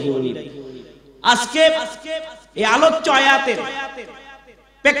ইলাইহি উনীব। আজকে এই আলোচ্য আয়াতের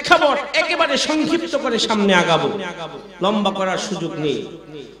প্রেক্ষাপট একেবারে সংক্ষিপ্ত করে সামনে আগাবো, লম্বা করার সুযোগ নেই।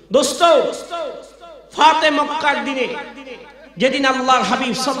 দোস্ত, ফাতে মক্কার দিনে যেদিন আল্লাহর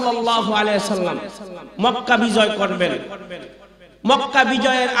হাবিব সাল্লাল্লাহু আলাইহি সাল্লাম মক্কা বিজয় করবেন, মক্কা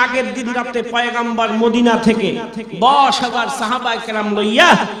বিজয়ের আগের দিন রাতে পয়গম্বর মদিনা থেকে 10,000 সাহাবায়ে কেরাম লইয়া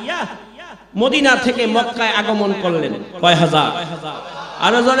মদিনা থেকে মক্কায় আগমন করলেন। কয় হাজার?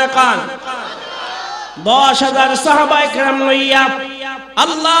 আরো জোরে কান। 10,000 সাহাবায়ে কেরাম লইয়া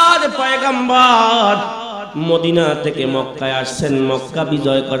আল্লাহর পয়গম্বর মদিনা থেকে মক্কায় আসছেন মক্কা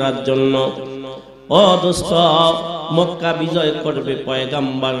বিজয় করার জন্য। ও দোস্ত, মক্কা বিজয় করবে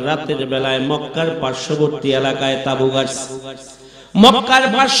পয়গম্বর রাতের বেলায় মক্কার পার্শ্ববর্তী এলাকায় তাবু গাড়ছে। মক্কার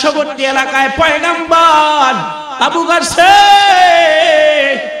পার্শ্ববর্তী এলাকায় পয়গম্বর তাবু গাড়ছে।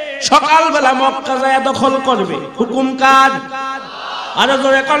 সকালবেলা মক্কা যায় দখল করবে। হুকুম কার? আরো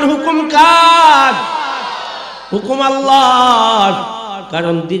জোরে কোন হুকুম কার? হুকুম আল্লাহর।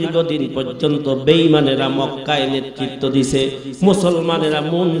 কারণ দীর্ঘদিন পর্যন্ত বেঈমানেরা মক্কায় নেতৃত্ব দিছে, মুসলমানেরা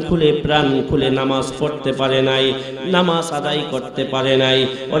মন খুলে প্রাণ খুলে নামাজ পড়তে পারে নাই, নামাজ আদায় করতে পারে নাই।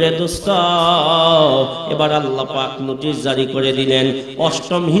 ওরে দোস্ত, এবার আল্লাহ পাক নোটিশ জারি করে দিলেন।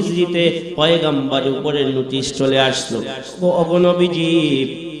 8ম হিজরিতে পয়গম্বরের উপরে নোটিশ চলে আসলো। ও নবীজি,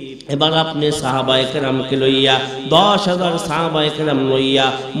 এবার আপনি সাহাবায়ে কেরামকে লইয়া 10,000 সাহাবায়ে কেরাম লইয়া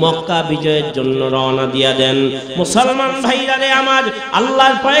মক্কা বিজয়ের জন্য রওনা দিয়া দেন। মুসলমান ভাইরা রে আমার,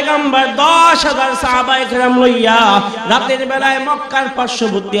 আল্লাহর পয়গম্বর 10,000 সাহাবায়ে কেরাম লইয়া রাতের বেলায় মক্কার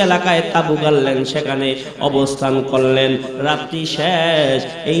পার্শ্ববর্তী এলাকায় তাবু গাড়লেন, সেখানে অবস্থান করলেন। রাত্রি শেষ,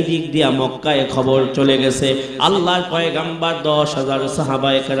 এই দিক দিয়া মক্কায় খবর চলে গেছে আল্লাহর পয়গম্বর 10,000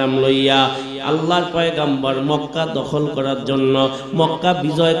 সাহাবায়ে কেরাম লইয়া আল্লাহর পয়গম্বর মক্কা দখল করার জন্য, মক্কা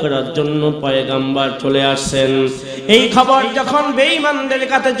বিজয় করার জন্য পয়গম্বর চলে আসছেন। এই খবর যখন বেঈমানদের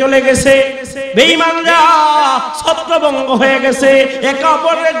কাছে চলে গেছে, বেঈমানরা ছত্রভঙ্গ হয়ে গেছে। একে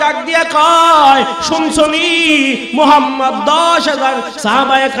অপরের ডাক দিয়া কয়, শুনছনি মুহাম্মদ 10,000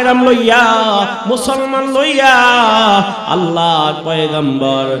 সাহাবায়ে কেরাম লইয়া, মুসলমান লইয়া আল্লাহর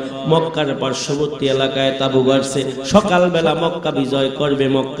পয়গম্বর মক্কার পার্শ্ববর্তী এলাকায় তাবু গাড়ছে। সকালবেলা মক্কা বিজয় করবে,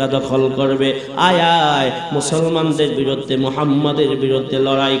 মক্কা দখল করবে। আয় আয়, মুসলমানদের বিরুদ্ধে, মুহাম্মাদের বিরুদ্ধে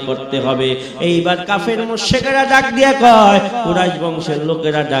লড়াই করতে হবে। এইবার কাফের মুশরিকরা ডাক দিয়া কয়, কুরাইশ বংশের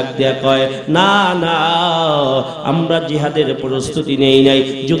লোকেরা ডাক দিয়া কয়, না না, আমরা জিহাদের প্রস্তুতি নেই নাই,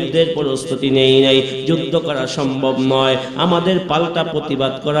 যুদ্ধের প্রস্তুতি নেই নাই, যুদ্ধ করা সম্ভব নয়, আমাদের পাল্টা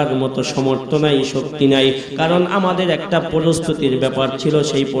প্রতিবাদ করার মতো সামর্থ্য নাই, শক্তি নাই, কারণ আমাদের একটা প্রস্তুতির ব্যাপার ছিল,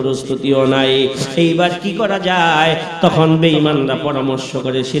 সেই প্রস্তুতিও নাই। এইবার কি করা যায়? তখন বেঈমানরা পরামর্শ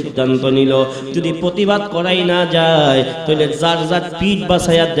করে সিদ্ধান্ত নিল, যদি প্রতিবাদ করাই না যায় তাহলে যার যার পিঠ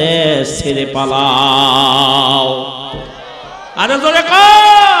বাছাইয়া দেশ ছেড়ে পালাও। আরো জোরে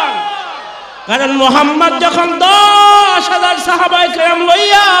কর। কারণ মুহাম্মদ যখন 10,000 সাহাবায়ে কেরাম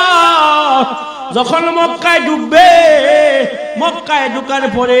লইয়া যখন মক্কায় ঢুকবে, মক্কায় ঢুকার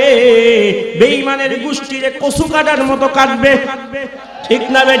পরে বেঈমানের গোষ্ঠীরে কচু কাটার মতো কাটবে। ঠিক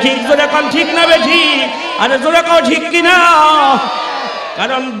না বে ঠিক? জোরে কোন ঠিক না বে ঠিক? আরে জোরে কও ঠিক কিনা?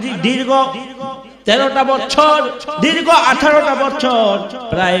 কারণ দীর্ঘ 13টা বছর, দীর্ঘ 18টা বছর,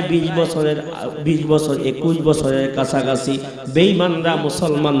 প্রায় 20 বছর 21 বছরের কাছাকাছি বেঈমানরা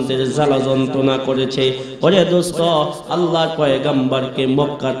মুসলমানদের জ্বালা যন্ত্রণা করেছে। ওরে দোস্ত, আল্লাহর পয়গম্বরকে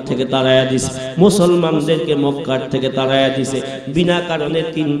মক্কার থেকে তাড়ায়া দিছে, মুসলমানদেরকে মক্কার থেকে তাড়ায়া দিছে, বিনা কারণে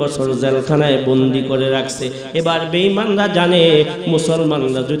 3 বছর জেলখানায় বন্দী করে রাখছে। এবার বেঈমানরা জানে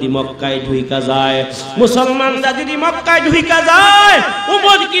মুসলমানরা যদি মক্কায় ঢুইকা যায়,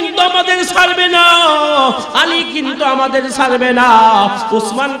 উমর কিন্তু আমাদের ছাড়বে না, আলী কিন্তু আমাদের ছাড়বে না,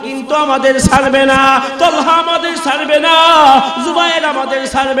 উসমান কিন্তু আমাদের ছাড়বে না, তালহা আমাদের ছাড়বে না, জুবায়ের আমাদের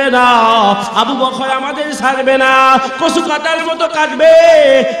ছাড়বে না, আবু বকর আমাদের ছাড়বে না, কচু কাটার মতো কাটবে।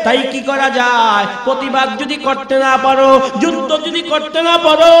 তাই কি করা যায়? প্রতিবাদ যদি করতে না পারো, যুদ্ধ যদি করতে না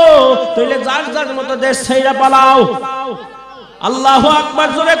পারো, তাহলে যার যার মতো দেশ ছেড়ে পালাও। আল্লাহু আকবার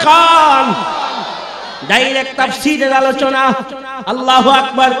জোরে খান। ডাইরেক্ট তাফসীরের আলোচনা। আল্লাহু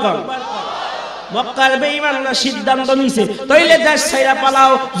আকবার কোন। মক্কার বেঈমানরা সিদ্ধান্ত নিছে, তাইলে দেশ ছেড়ে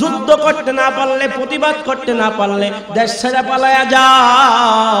পালাও, যুদ্ধ করতে না পারলে, প্রতিবাদ করতে না পারলে দেশ ছেড়ে পালায়া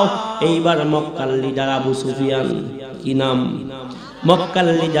যাও। এইবার মক্কার লিডার আবু সুফিয়ান, কি নাম? মক্কার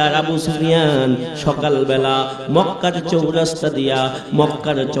লিডার আবু সুফিয়ান সকালবেলা মক্কার চৌরাস্তা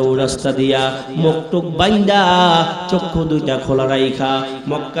দিয়া মুখটুক বাইন্দা চক্ষু দুইটা খোলা রাইখা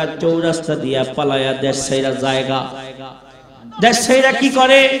মক্কার চৌরাস্তা দিয়া পালায়া দেশ ছেড়ে দেশ ছেড়ে কি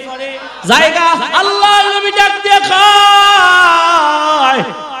করে? জায়গা। আল্লাহর নবী ডাক দিয়ে কয়,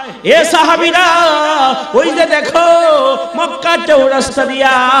 এ সাহাবীরা, ওই যে দেখো মক্কা চৌরাস্তা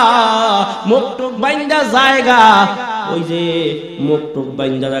দিয়া মুখটুক বাইন্দা জায়গা, ওই যে মুখটুক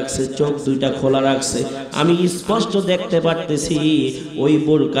বাইন্দা রাখছে, চোখ দুইটা খোলা রাখছে, আমি স্পষ্ট দেখতে পারতেছি ওই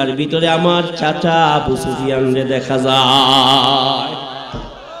বোরকার ভিতরে আমার চাচা আবু সুফিয়ানরে দেখা যায়।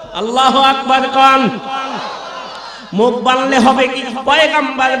 আল্লাহু আকবার কোন। মুখ বানলে হবে কি?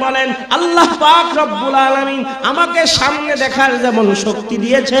 পয়গম্বর বলেন, আল্লাহ পাক রব্বুল আলামিন আমাকে সামনে দেখার যেমন শক্তি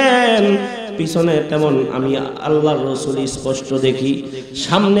দিয়েছেন, পিছনে তেমন আমি আল্লাহর রাসূল স্পষ্ট দেখি।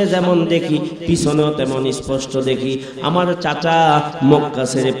 সামনে যেমন দেখি, পিছনেও তেমন স্পষ্ট দেখি। আমার চাচা মক্কা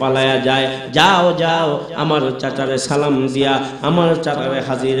ছেড়ে পালায়া যায়, যাও যাও আমার চাচারে সালাম দিয়া আমার চাচারে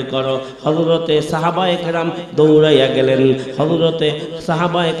হাজির করো। হযরতে সাহাবায়ে কেরাম দৌড়াইয়া গেলেন। হযরতে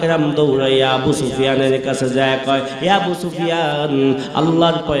সাহাবায়ে কেরাম দৌড়াইয়া আবু সুফিয়ানের কাছে যায়, কয়, এ আবু সুফিয়ান,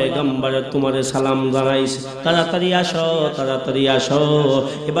 আল্লাহর পয়গম্বর তোমারে সালাম জানাইছে, তাড়াতাড়ি আসো, তাড়াতাড়ি আসো।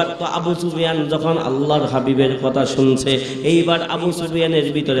 এবার তো আবু সুফিয়ান যখন আল্লাহর হাবিবের কথা শুনছে, এইবার আবু সুফিয়ানের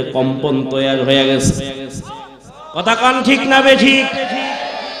ভিতরে কম্পন তৈরি হয়ে গেছে। কথা কান ঠিক না বে ঠিক?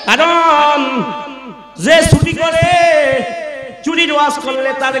 কারণ যে ছুটি করে, চুরির ওয়াজ করলে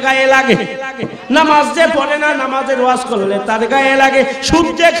তার গায়ে লাগে, নামাজ যে পড়ে না, নামাজের ওয়াজ করলে তার গায়ে লাগে, সুদ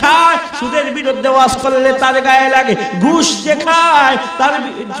যে খায়, সুদের বিরুদ্ধে ওয়াজ করলে তার গায়ে লাগে, ঘুষ যে খায়, তার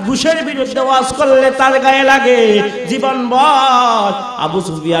ঘুষের বিরুদ্ধে ওয়াজ করলে তার গায়ে লাগে। জীবনভর আবু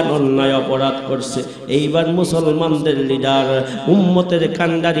সুফিয়ান অন্যায় অপরাধ করছে। এইবার মুসলমানদের লিডার, উম্মতের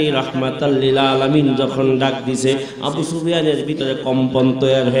কান্ডারি রাহমাতাল লিল আলামিন যখন ডাক দিছে, আবু সুফিয়ানের ভিতরে কম্পন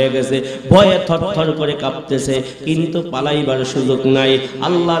তৈরি হয়ে গেছে, ভয়ে থরথর করে কাঁপতেছে, কিন্তু পালাইবার সুযোগ নাই।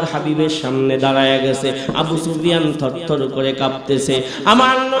 আল্লাহর হাবিবের সামনে দাঁড়ায় গেছে, আবু সুফিয়ান থরথর করে কাঁপতেছে।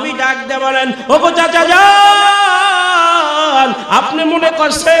 আমার নবী ডাক দিয়ে বলেন, ওগো চাচা যান, আপনি মনে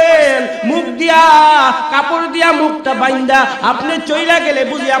করছেন মুখ দিয়া কাপড় দিয়া মুখটা বাইন্দা আপনি চইলা গেলে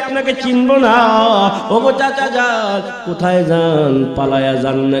বুঝি আপনাকে চিনবো না? ওগো চাচা যান, কোথায় যান? পালায়া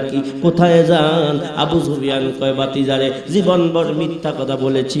যান নাকি? কোথায় যান? আবু সুফিয়ান কয়, বাতিজারে, জীবনভর মিথ্যা কথা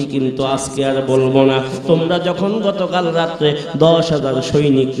বলেছি, কিন্তু আজকে আর বলবো না। তোমরা যখন গতকাল রাত্রে 10,000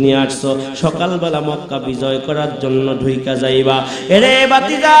 সৈনিক নিয়ে আসছো, সকালবেলা মক্কা বিজয় করার জন্য ঢুইকা যাইবা, এরে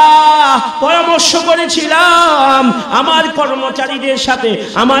বাতিজা, পরামর্শ করেছিলাম আমার কর্মচারীদের সাথে,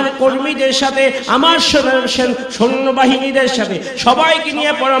 আমার কর্মীদের সাথে, আমার সৈন্যবাহিনীদের সাথে, সবাইকে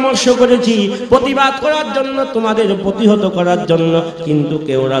নিয়ে পরামর্শ করেছি প্রতিবাদ করার জন্য, তোমাদের প্রতিহত করার জন্য, কিন্তু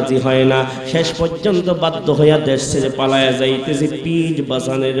কেউ রাজি হয় না। শেষ পর্যন্ত বাধ্য হইয়া দেশ ছেড়ে পালায়া যাইতেছি পিঠ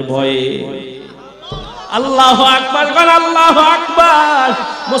বাঁচানোর ভয়ে। আল্লাহু আকবার বল, আল্লাহু আকবার।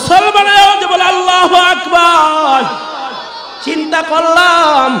 মুসলমানেরাও যে বলে আল্লাহু আকবার। চিন্তা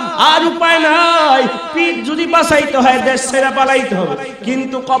করলাম আর উপায় নাই, পিঠ যদি বাঁচাইতে হয় দেশ ছেড়ে পালাইতে হবে,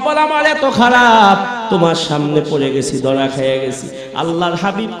 কিন্তু কপাল আমার এত খারাপ, তোমার সামনে পড়ে গেছি, ধরা খেয়ে গেছি। আল্লাহর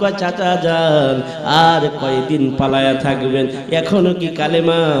হাবিব কয়, চাচা যান, আর কয়দিন পালায়া থাকবেন? এখনো কি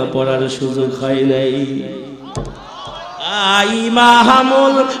কালেমা পড়ার সুযোগ হয় নাই?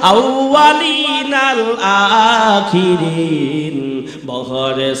 ইমামুল আউয়ালিন আল আখিরিন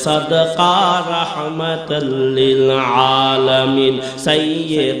বহরে সদকা রহমাতাল লিল আলামিন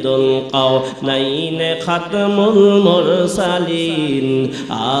সাইয়্যিদুল কাওনাইন খাতমুল মুরসালিন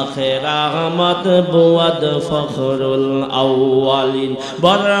আখির রহমত বুয়াদ ফখরুল আউয়ালিন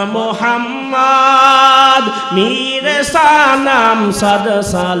বর মুহাম্মদ মীর সানাম সাদ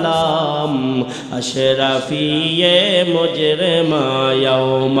সালাম আশরাফিয়ে মুজরিমা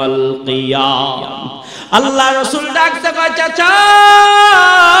ইয়াউমাল কিয়াম। আল্লাহ রাসূল ডাকতে কয় চাচা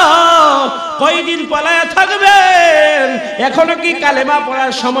কয়দিন পলায়া থাকবেন? এখনো কি কালেমা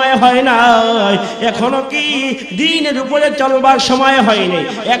পড়ার সময় হয় নাই? এখনো কি দ্বীনের উপরে চলবার সময় হয়নি?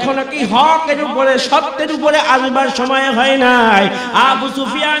 এখনো কি হকের উপরে সত্যের উপরে আসবার সময় হয় নাই? আবু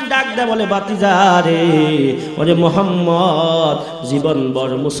সুফিয়ান ডাকতে বলে বাতিজা রে, ওরে মুহাম্মদ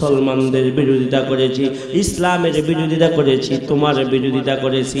জীবনভর মুসলমানদের বিরোধিতা করেছি, ইসলামের বিরোধিতা করেছি, তোমার বিরোধিতা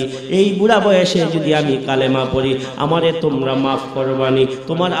করেছি। এই বুড়া বয়সে যদি আমি কালেমা পড়ি আমারে তোমরা মাফ করবানি?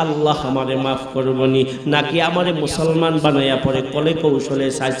 তোমার আল্লাহ আমারে মাফ করবনি? নাকি আমারে মুসলমান বানাইয়া পরে কলে কৌশলে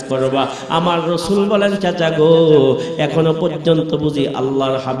সাইজ করবা? আমার রসুল বলেন চাচা গো এখনো পর্যন্ত বুঝি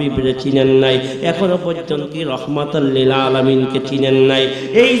আল্লাহর হাবিবরে চিনেন নাই? এখনো পর্যন্ত কি রহমাতাল লিল আলামিনকে চিনেন নাই?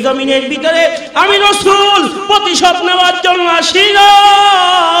 এই জমিনের ভিতরে আমি রসুল প্রতিশোধ নেওয়ার জন্য আসি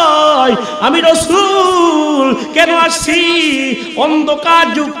নাই। আমি রসুল কেন আসছি? অন্ধকার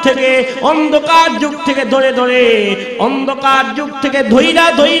যুগ থেকে ধরে ধরে অন্ধকার যুগ থেকে ধইরা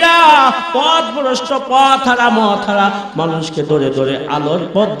ধইরা পথ ভ্রষ্ট পথ হারা মত হারা মানুষকে ধরে ধরে আলোর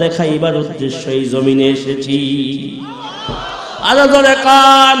পথ দেখাইবার উদ্দেশ্য এই জমিনে এসেছি। আরো ধরে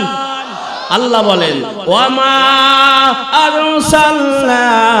কান আল্লাহ বলেন ওয়ামা আরসালনাকা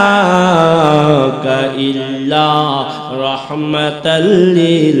ইল্লা রাহমাতাল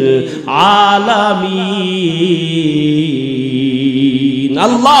লিল আলামিন।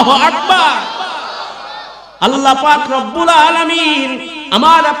 আল্লাহু আকবার। আল্লাহ পাক রব্বুল আলামিন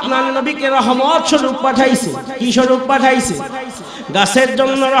আমার আপনার নবীকে রহমত স্বরূপ পাঠাইছে। কি স্বরূপ পাঠাইছে? গাছের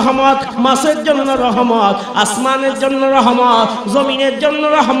জন্য রহমত, মাছের জন্য রহমত, আসমানের জন্য রহমত, জমিনের জন্য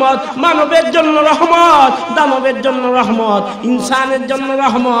রহমত, মানবের জন্য রহমত, দানবের জন্য রহমত, ইনসানের জন্য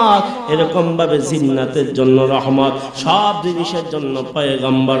রহমত, এরকম ভাবে জিন্নাতের জন্য রহমত, সব জিনিসের জন্য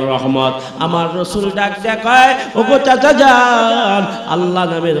পয়গম্বর রহমত। আমার রসুল ডাক দেখায় ওগো চাচা যান আল্লাহ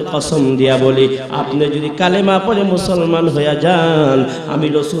নামের কসম দিয়া বলি আপনি যদি কালেমা পড়ে মুসলমান হইয়া যান আমি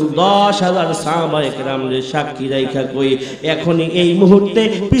রসুল 10,000 সাহাবায়ে কেরামদের সাক্ষী রাইখা কই এখনই এই মুহূর্তে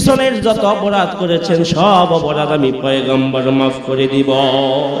পিছনের যত অপরাধ করেছেন সব অপরাধ আমি পয়গম্বর মাফ করে দিব।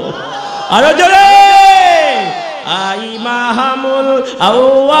 আরো জোরে ইমামুল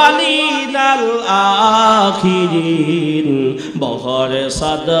আউয়ালিন আল আখিরিন বহরে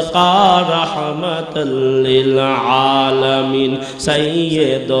সাদকা রাহমাতাল লিল আলামিন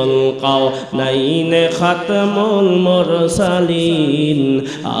সাইয়্যিদুল কাওনাইন খাতমুল মুরসালিন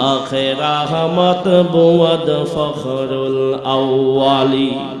আখির রহমত বুয়াদ ফখরুল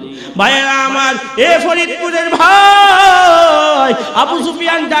আউয়ালিন। ভাইরা আমার এ ফরিদপুরের ভাই আবু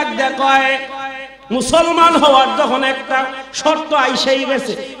সুফিয়ান ডাক দেয় মুসলমান হওয়ার যখন একটা শর্ত আইসেই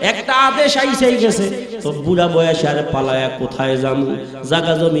গেছে, একটা আদেশ আইসেই গেছে, তো বুড়া বয়সে আর পালায়া কোথায় যাবো?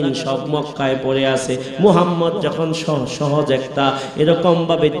 জায়গা জমিন সব মক্কায় পড়ে আছে। মুহাম্মদ যখন সহজ একটা এরকম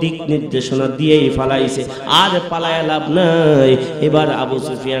ভাবে দিক নির্দেশনা দিয়েই ফালাইছে, আর পালায়া লাভ নাই। এবার আবু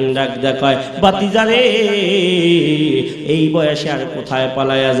সুফিয়ান ডাক দেখায় বাতিজারে এই বয়সে আর কোথায়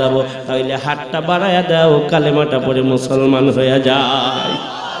পালায়া যাব? তাইলে হাতটা বাড়ায়া দাও, কালেমাটা পড়ে মুসলমান হয়ে যায়।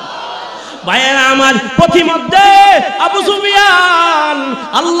 ভাইয়েরা আমার পথিমধ্যে আবু সুফিয়ান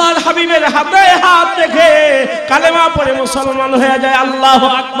আল্লাহর হাবিবের হাতে হাত রেখে কালেমা পড়ে মুসলমান হয়ে যায়। আল্লাহু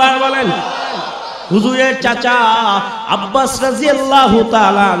আকবার বলেন। হুজুরের চাচা আব্বাস রাদিয়াল্লাহু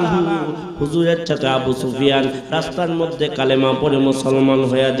তাআলা আনহু, হুজুরের চাচা আবু সুফিয়ান রাস্তার মধ্যে কালেমা পড়ে মুসলমান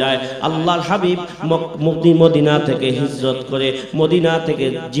হয়ে যায়। আল্লাহর হাবিব মদিনা থেকে হিজরত করে মদিনা থেকে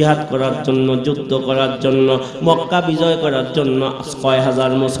জিহাদ করার জন্য, যুদ্ধ করার জন্য, মক্কা বিজয় করার জন্য কয়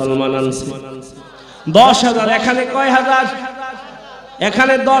হাজার মুসলমান আনছে? 10,000। এখানে কয় হাজার?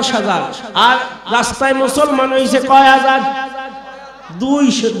 এখানে 10,000। আর রাস্তায় মুসলমান হইছে কয় হাজার?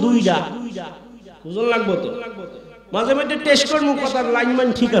 202টা। বুঝন লাগবো তো, মাঝে মাঝে টেস্ট করবো কথার লাইনম্যান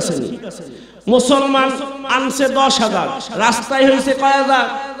ঠিক আছে। মুসলমান আনছে 10,000, রাস্তায় হয়েছে কয় হাজার?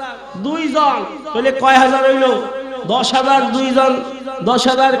 2 জন। তাহলে কয় হাজার হইল? 10,000 2 জন,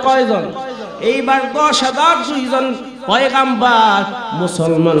 10,000 কয়জন? এইবার 10,000 2 জন পয়গাম্বার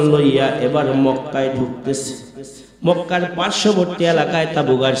মুসলমান লইয়া এবার মক্কায় ঢুকতেছে। মক্কার পার্শ্ববর্তী এলাকায়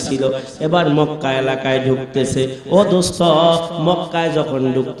তাবুগার ছিল, এবার মক্কা এলাকায় ঢুকতেছে। ও দোস্ত, মক্কায় যখন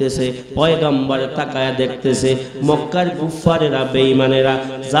ঢুকতেছে পয়গম্বর তাকায়া দেখতেছে মক্কার কুফারেরা বেঈমানেরা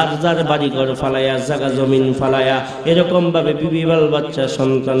যার যার বাড়িঘর ফালায়া, জায়গা জমিন ফালায়া, এরকম ভাবে বিবি বাল বাচ্চা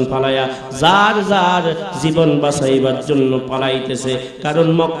সন্তান ফালায়া যার যার জীবন বাঁচাইবার জন্য পালাইতেছে। কারণ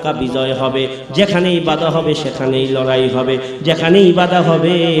মক্কা বিজয় হবে, যেখানেই বাধা হবে সেখানেই লড়াই হবে, যেখানেই বাধা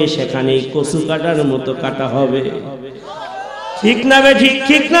হবে সেখানেই কচু কাটার মতো কাটা হবে। ঠিক না বে ঠিক?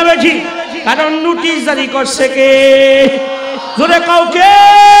 ঠিক না বে ঠিক? কারণ নোটিশ জারি করছে কে? জোরে কাউকে?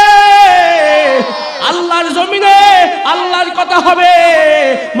 আল্লাহর জমিনে আল্লাহর কথা হবে,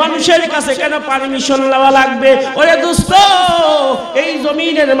 মানুষের কাছে কেন পারমিশন নেওয়া লাগবে? ওরে দোস্ত, এই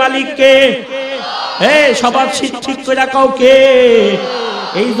জমিনের মালিক কে? সবার ঠিক করে কাউকে?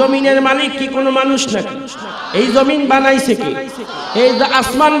 এই জমিনের মালিক কি কোনো মানুষ নাকি? এই জমিন বানাইছে কে? এই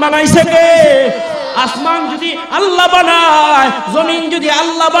আসমান বানাইছে কে? আসমান যদি আল্লাহ বানায়, জমিন যদি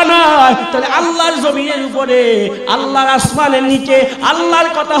আল্লাহ বানায়, তাহলে আল্লাহর জমিনের উপরে, আল্লাহর আসমানের নিচে আল্লাহর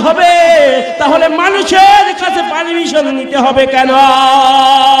কথা হবে, তাহলে মানুষের কাছে পারমিশন নিতে হবে কেন?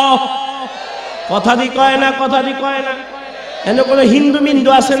 কথা দি কয় না, কথা দি কয় না। এন কোনো হিন্দু মিন্দু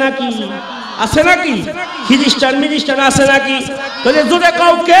আছে নাকি? আছে নাকি? খ্রিস্টান মিনিস্টান আছে নাকি? তাহলে জোরে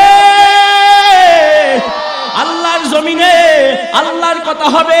কাউকে? আল্লাহর জমিনে আল্লাহর কথা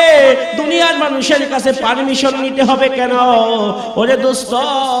হবে, দুনিয়ার মানুষের কাছে পারমিশন নিতে হবে কেন? ওরে দোস্ত,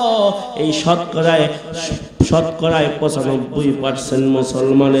 এই শতকরায় 95%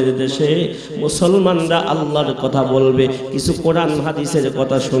 মুসলমানের দেশে মুসলমানরা আল্লাহর কথা বলবে, কিছু কোরআন হাদিসের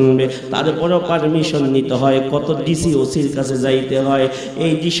কথা শুনবে, তারপরও পারমিশন নিতে হয়। কত ডিসি ওসির কাছে যাইতে হয়।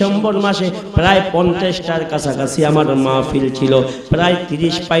 এই ডিসেম্বর মাসে প্রায় 50টার কাছাকাছি আমার মাহফিল ছিল, প্রায়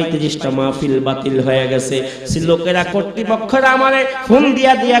 30-35টা মাহফিল বাতিল হয়ে গেছে। লোকেরা, কর্তৃপক্ষরা আমারে ফোন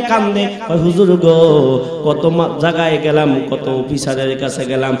দিয়া দিয়া কান্দে, হুজুর গো, কত জায়গায় গেলাম, কত অফিসারের কাছে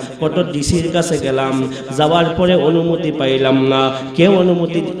গেলাম, কত ডিসির কাছে গেলাম, যাওয়ার পরে অনুমতি পাইলাম না। কেউ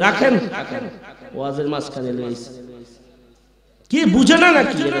অনুমতি রাখেন? ওয়াজের মাঝখানে লইছে কি বুঝে না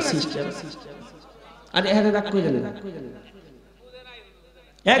নাকি এটা সিস্টেম? আরে এখানে রাখ কইলেন না,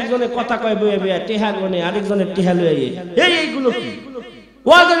 একজনে কথা কয় বইয়ে বইয়া টেহা গনে, আরেকজনের টেহা লইয়ে, এইগুলো কি?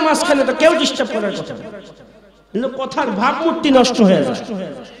 ওয়াজের মাঝখানে তো কেউ ডিস্টার্ব করার কথা না, কিন্তু কথার ভাবমূর্তি নষ্ট হয়ে যায়।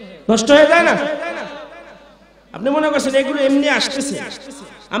 নষ্ট হয়ে যায় না? আপনি মনে করছেন এগুলো এমনি আসতেছে?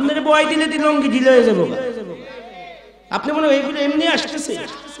 আপনার বয় দিলে দিলে লঙ্গি ঢিলে হয়ে যাবো। আপনি মনে হয় এগুলো এমনি আসতেছে?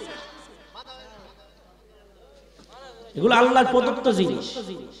 এগুলো আল্লাহর প্রদত্ত জিনিস।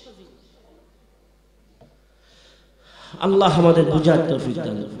 আল্লাহ আমাদের বুঝার তৌফিক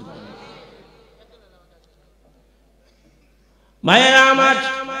দান করুন। ভাইয়েরা আমার,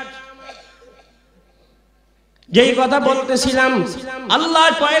 যেই কথা বলতেছিলাম,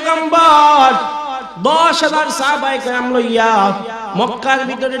 আল্লাহর পয়গম্বর 10,000 সাহাবায়ে কেরাম লইয়া মক্কার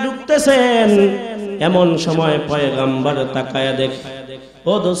ভিতরে ঢুকতেছেন। এমন সময় পয়গম্বর তাকায়া দেখে,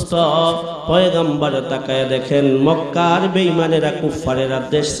 ও দোস্ত, পয়গম্বর তাকায়া দেখেন মক্কার বেঈমানেরা, কুফারেরা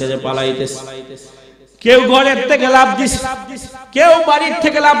দেশ ছেড়ে পালাইতেছে। কেউ ঘরের থেকে লাফ দিছে, কেউ বাড়ির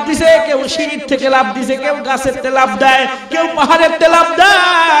থেকে লাফ দিছে, কেউ সিঁড়ির থেকে লাফ দিছে, কেউ গাছের থেকে লাফ দেয়, কেউ পাহাড়ের থেকে লাফ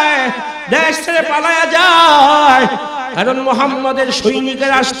দেয়, দেশ ছেড়ে পালায়া যায়। কারণ মুহাম্মদের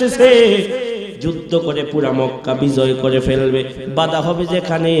সৈনিকেরা আসতেছে, যুদ্ধ করে পুরা মক্কা বিজয় করে ফেলবে। বাধা হবে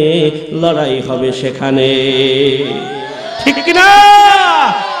যেখানে, লড়াই হবে সেখানে। ঠিক কিনা?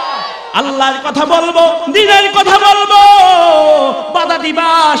 আল্লাহর কথা বলবো, দ্বীনের কথা বলবো, বাধা দিবা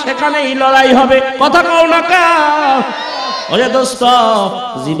সেখানেই লড়াই হবে। কথা কও না কা? ওরে দোস্ত,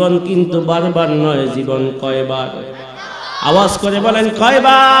 জীবন কিন্তু বারবার নয়, জীবন কয়বার? আওয়াজ করে বলেন,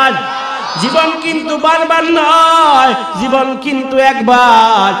 কয়বার? জীবন কিন্তু বারবার নয়, জীবন কিন্তু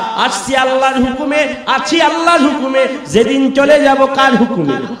একবার। আসছি আল্লাহর হুকুমে, আছি আল্লাহর হুকুমে, যেদিন চলে যাব কার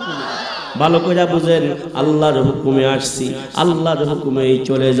হুকুমে? ভালো করে বুঝেন, আল্লাহর হুকুমে আসছি, আল্লাহর হুকুমেই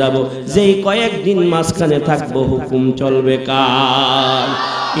চলে যাব। যেই কয়েকদিন মাঝখানে থাকবো, হুকুম চলবে কার?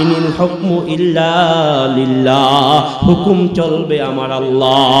 ইনিল হুকমু ইল্লা লিল্লাহ, হুকুম চলবে আমার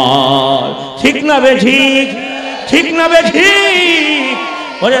আল্লাহর। ঠিক না বে ঠিক? ঠিক না বে ঠিক?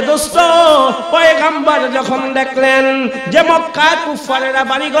 ওরে দোস্ত, পয়গম্বর যখন দেখলেন যে মক্কার কুফারেরা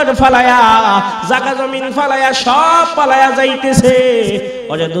বাড়িঘর ফালায়া, জায়গা জমিন ফালায়া, সব পালায়া যাইতেছে, ও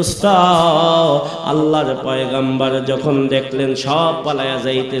ওরে দোস্ত, আল্লাহর পয়গম্বর যখন দেখলেন সব পালায়া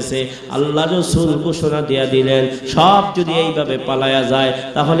যাইতেছে, আল্লাহ রাসূল ঘোষণা দিয়া দিলেন সব যদি এইভাবে পালায়া যায়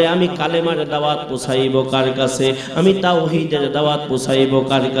তাহলে আমি কালেমার দাওয়াত পৌঁছাইব কার কাছে, আমি তাওহীদের দাওয়াত পৌঁছাইব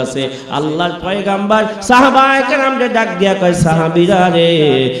কার কাছে। আল্লাহর পয়গম্বর সাহাবায়ে কেরামকে ডাক দিয়া কয়, সাহাবীরা রে,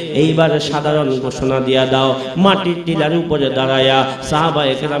 এইবার সাধারণ ঘোষণা দিয়া দাও। মাটির টিলার উপরে দাঁড়ায়া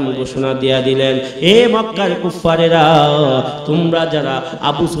সাহাবায়ে কেরাম ঘোষণা দিয়া দিলেন, এ মক্কার কুফারেরা, তোমরা যারা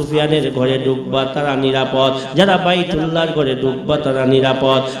আবু সুফিয়ানের ঘরে ঢুকবা তারা নিরাপদ, যারা বাইতুল্লাহর ঘরে ঢুকবা তারা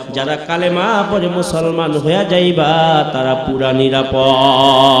নিরাপদ, যারা কালেমা পড়ে মুসলমান হয়ে যাইবা তারা পুরা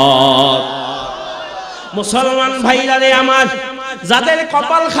নিরাপদ। মুসলমান ভাইরা রে আমার, যাদের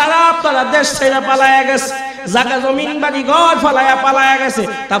কপাল খারাপ তারা দেশ ছেড়ে পালায়া গেছে, জায়গা জমিন বাড়ি ঘর ফালায়া পালায়া গেছে।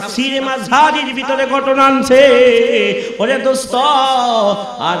 তাফসীরে মাযহারির ভিতরে ঘটনা আছে। ওরে দোস্ত,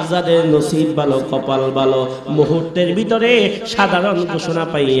 আর যাদের নসিব ভালো, কপাল ভালো, মুহূর্তের ভিতরে সাধারণ ঘোষণা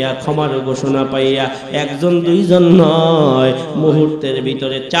পাইয়া, ক্ষমার ঘোষণা পাইয়া, একজন দুইজন নয়, মুহূর্তের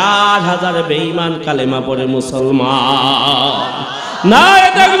ভিতরে 4000 বেঈমান কালেমা পড়ে মুসলমান। নারে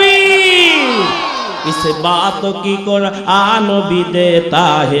তাকবীর। इस बात की कुरान भी देता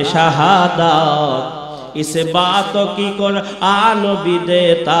है शहादत, इस बात की कुरान भी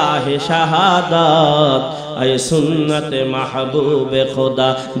देता है शहादत, ऐ सुन्नत महबूब खुदा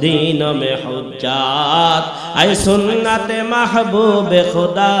दीन में हुज्जत, ऐ सुन्नत महबूब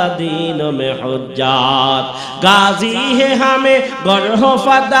खुदा दीन में हुज्जत, गाजी है हमें गरह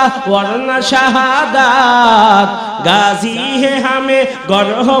फदा वरना शहादत, गाजी है हमें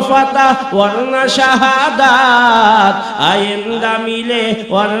गरह फदा वरना शहादत, आइंदा मिले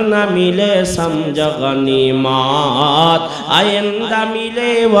वरना मिले समझ गनीमत, आइंदा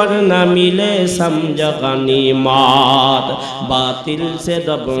मिले वरना मिले समझ गनीमत, बातिल से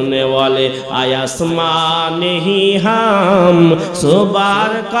दबने वाले आसमान ही हम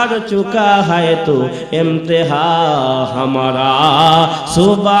सुबार कर चुका है तो इम्तिहा हमारा,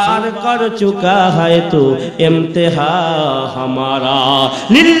 सुबार कर चुका है तो इम्तिहा हमारा।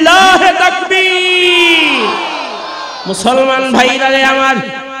 लिल्लाह ताकबीर। मुसलमान भाईरा रे আমার,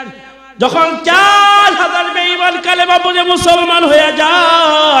 যখন 4000 বেঈমান কালেমা পড়ে মুসলমান হয়ে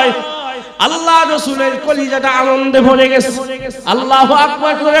যায়, আল্লাহ রাসূলের কলিজাটা আনন্দে ভরে গেছে। আল্লাহু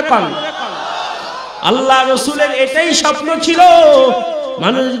আকবার করে কোন। আল্লাহ রাসূলের এটাই স্বপ্ন ছিল,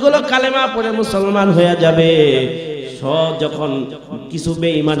 মানুষগুলো কালেমা পড়ে মুসলমান হয়ে যাবে। যখন কিছু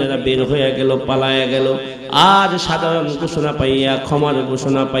বেঈমানেরা বের হয়ে গেল, পালায়া গেল, আর সাধারণ ঘোষণা পাইয়া, ক্ষমার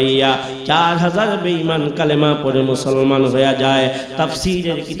ঘোষণা পাইয়া 4000 বেঈমান কালেমা পড়ে মুসলমান হয়ে যায়।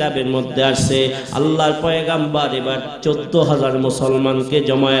 তাফসীরের কিতাবের মধ্যে আছে আল্লাহর পয়গম্বর এবার 14000 মুসলমানকে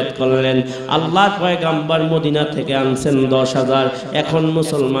জমায়েত করলেন। আল্লাহর পয়গম্বর মদিনা থেকে আনছেন 10000, এখন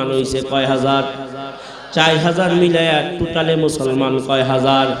মুসলমান হইছে কয় হাজার? 4000 মিলায়া টোটালে মুসলমান কয়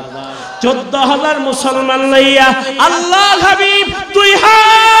হাজার? 14000 মুসলমান লইয়া আল্লাহর হাবিব দুই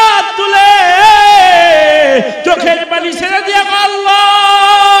হাত তুলে চোখের পানি ছেড়ে দিয়া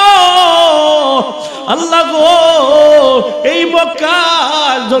আল্লাহ, আল্লাহ গো, এই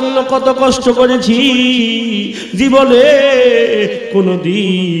মক্কার জন্য কত কষ্ট করেছি, জীবনে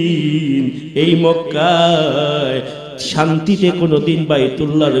কোনদিন এই মক্কায় শান্তিতে কোনদিন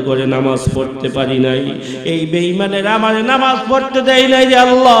বাইতুল্লাহর ঘরে নামাজ পড়তে পারি নাই, এই বেঈমানের আমার নামাজ পড়তে দেয় নাই রে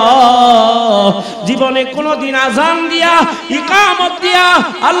আল্লাহ। জীবনে কোনদিন আযান দিয়া, ইকামত দিয়া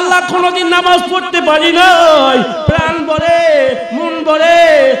আল্লাহ কোনদিন নামাজ পড়তে পারি নাই, প্রাণ ভরে মন ভরে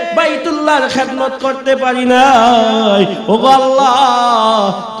বাইতুল্লাহর খেদমত করতে পারি নাই। ওগো আল্লাহ,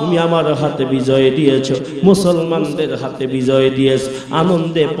 তুমি আমার হাতে বিজয় দিয়েছো, মুসলমানদের হাতে বিজয় দিয়েছ।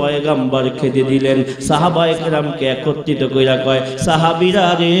 আনন্দে পয়গম্বর খেতে দিলেন। সাহাবায়ে কেরামকে একত্রিত কইরা কয়, সাহাবীরা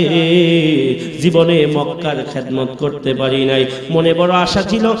রে, জীবনে মক্কার খেদমত করতে পারি নাই, মনে বড় আশা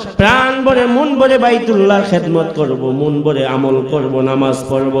ছিল, প্রাণ ভরে মন ভরে বাইতুল্লাহর খেদমত করব, মন ভরে আমল করব, নামাজ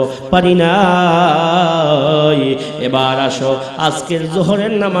পড়ব, পারি নাই। এবার আসো, আজকের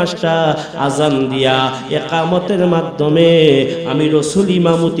যোহরের নামাজটা আজান দিয়া ইকামতের মাধ্যমে আমি রাসূল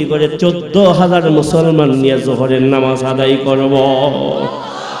ইমামতি করে 14000 মুসলমান নিয়ে যোহরের নামাজ আদায় করব।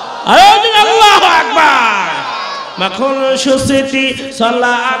 আল্লাহু আকবার। मखुन शुसती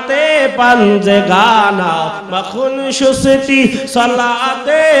सलाते पंजे गाना, मखुन शुसती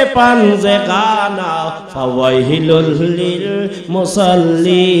सलाते पंजे गाना, फवैहिलुल लिल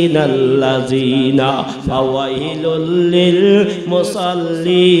मुसल्लीन अल्लज़ीना, फवैहिलुल लिल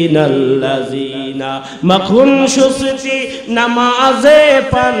मुसल्लीन अल्लज़ीना, मखुन शुसती नमाज़े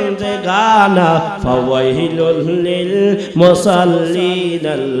पंजे गाना, फवैहिलुल लिल मुसल्लीन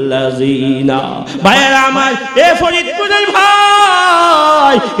अल्लज़ीना। भाईरा আমার, এ ফরিদপুরের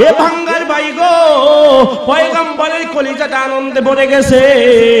ভাই, এ ভাঙ্গার ভাই ভাই গো, পয়গম্বরের কলিজাটা আনন্দে ভরে গেছে।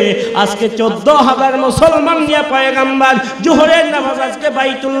 আজকে 14,000 মুসলমান নিয়ে পয়গম্বর জোহরের নামাজ আজকে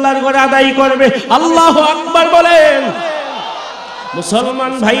বাইতুল্লাহর ঘরে আদায় করবে। আল্লাহু আকবার বলেন।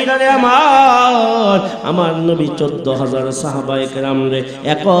 মুসলমান ভাইরা রে আমার নবী 14,000 সাহাবায়ে কেরামরে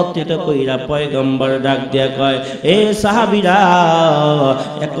একত্রিত কইরা পয়গম্বর ডাক দিয়া কয়, এ সাহাবীরা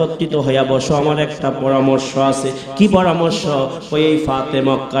একত্রিত হইয়া বসো, আমার একটা পরামর্শ আছে। কি পরামর্শ? ওই এই ফাতে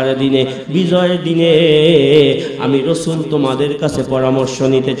মক্কার দিনে, বিজয়ের দিনে আমি রাসূল তোমাদের কাছে পরামর্শ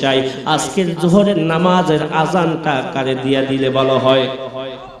নিতে চাই। আজকের জোহরের নামাজের আজানটা কারে দিয়া দিলে ভালো হয়?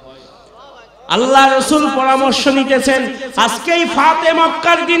 আল্লাহ রাসূল পরামর্শ নিতেছেন, আজকেই ফাতে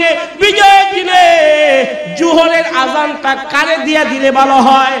মক্কার দিনে, বিজয়ের দিনে জোহরের আজানটা কারে দিয়া দিলে ভালো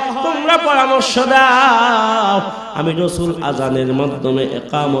হয়? তোমরা পরামর্শ দাও। আমি রাসূল আজানের মাধ্যমে,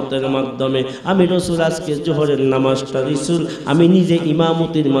 ইকামতের মাধ্যমে, আমি রাসূল আজকে জোহরের নামাজটা রাসূল আমি নিজে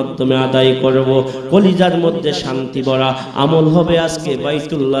ইমামতির মাধ্যমে আদায় করব। কলিজার মধ্যে শান্তি ভরা আমল হবে। আজকে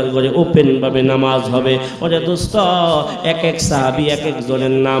বাইতুল্লাহর ঘরে ওপেন ভাবে নামাজ হবে। ওরে দোস্ত, এক এক সাহাবী এক এক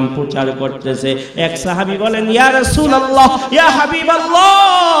জনের নাম প্রচার করতেছে। এক সাহাবী বলেন, ইয়া রাসূলুল্লাহ, ইয়া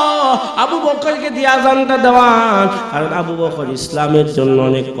হাবিবাল্লাহ, আবু বকরকে দিয়ে আজানটা দেওয়ান। কারণ আবু বকর ইসলামের জন্য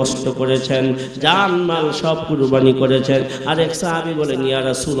অনেক কষ্ট করেছেন, জান মাল সব কুরবানি করেছেন। আরেক সাহাবী বলেন, ইয়া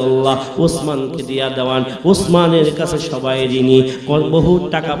রাসূলুল্লাহ, ওসমানকে দিয়া দেওয়ান। ওসমানের কাছে সবাই ঋণী, বহু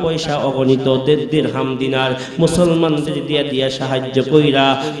টাকা পয়সা অগণিত দিরহাম দিনার মুসলমানদের দিয়া দিয়া সাহায্য কইরা,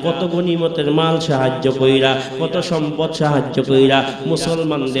 কত গনিমতের মাল সাহায্য কইরা, কত সম্পদ সাহায্য কইরা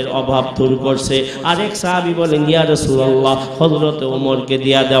মুসলমানদের অভাব দূর করছে। আরেক সাহাবী বলেন, ইয়া রাসূলুল্লাহ, হযরত ওমরকে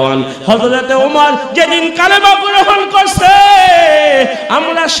দিয়া দেওয়ান। হযরত ওমর যেদিন কালেমা গ্রহণ করছে,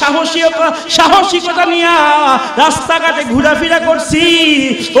 আমরা সাহসিকতা নিয়ে রাস্তাঘাটে ঘোরাফেরা করছি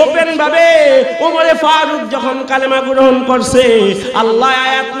ওপেন ভাবে। ওমরে ফারুক যখন কালেমা গ্রহণ করছে, আল্লাহ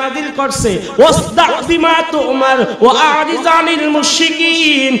আয়াত নাযিল করছে, ওয়াসদা' বিমা তু'মার ওয়া আ'রিজ আনিল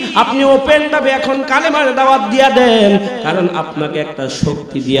মুশরিকিন। আপনি ওপেন ভাবে এখন কালেমার দাওয়াত দিয়া দেন, কারণ আপনাকে একটা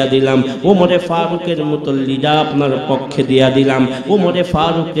শক্তি দিয়া দিলাম। ওমরে ফারুকের মতো লিডার আপনার পক্ষে দিয়া দিলাম। ওমরে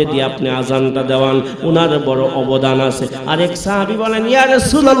ফারুককে দিয়ে আপনি আজানটা দেওয়ান, ওনার বড় অবদান আছে। আরেক সাহাবী বলেন, ইয়া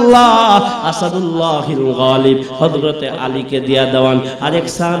রাসূলুল্লাহ, আসাদুল্লাহিল গালিব, হযরতে আলীকে দিয়া দেওয়ান। আরেক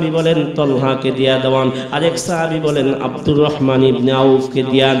সাহাবী বলেন, তলহাকে দিয়া দেওয়ান। আরেক সাহাবী বলেন, আব্দুর রহমান ইবনে আউফকে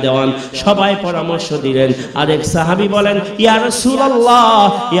দিয়া দেওয়ান। সবাই পরামর্শ দিলেন। আরেক সাহাবী বলেন, ইয়া রাসূলুল্লাহ,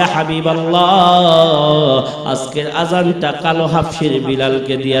 ইয়া হাবিবাল্লাহ, আজকের আজানটা কালো হাফসির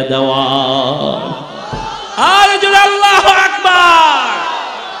বিলালকে দিয়া দেওয়ান। আর জোরে আল্লাহু আকবার।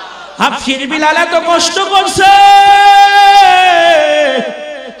 হাফসির বিলাল এত কষ্ট করছে,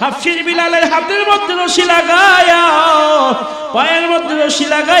 হাফসির বিলালের হাতের মধ্যে রশি লাগায়া, পায়ের মধ্যে রশি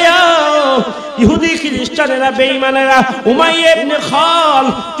লাগায়া ইহুদি খ্রিস্টানেরা, বেঈমানেরা, উমাইয়া ইবনে খাল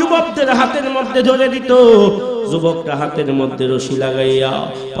যুবকদের হাতের মধ্যে ধরে দিত। যুবকরা হাতের মধ্যে রশি লাগাইয়া,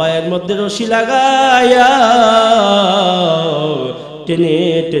 পায়ের মধ্যে রশি লাগাইয়া টেনে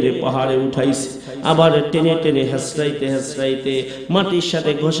টেনে পাহাড়ে উঠাইছে। আবার টেনে টেনে হেসরাইতে হেসরাইতে মাটির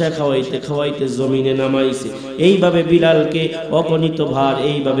সাথে ঘষা খাওয়াইতে খাওয়াইতে জমিনে নামাইছে। এইভাবে বিলালকে অগণিত ভার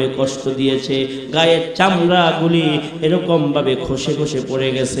এইভাবে কষ্ট দিয়েছে। গায়ের চামড়াগুলি এরকম ভাবে খসে খসে পড়ে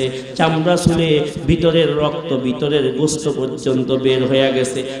গেছে, চামড়া ছুলে ভিতরের রক্ত, ভিতরের গোস্ত পর্যন্ত বের হয়ে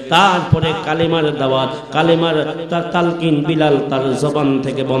গেছে। তারপরে কালেমার দাওয়াত, কালেমার তার তালকিন বিলাল তার জবান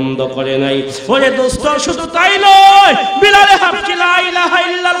থেকে বন্ধ করে নাই। ওরে দোস্ত, শুধু তাই নয়, বিলালে হাফসি লা ইলাহা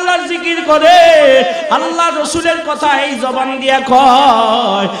ইল্লাল্লাহর জিকির করে, আল্লাহ রসুলের কথা এই জবান দিয়া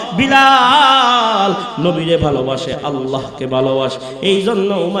কয়। বিলাল নবীরে ভালোবাসে, আল্লাহকে ভালোবাসে। এই জন্য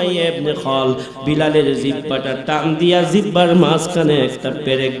উমাইয়া ইবনে খাল বিলালের জিহ্বাটা টান দিয়া জিহ্বার মাঝখানে একটা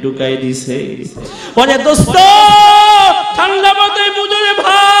পেরেক ঢুকাই দিছে। ওরে দোস্ত, ঠান্ডা মাথায় বুঝো রে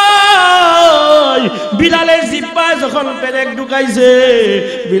ভাই, বিলালের জিহ্বায় যখন পেরেক ঢুকাইছে,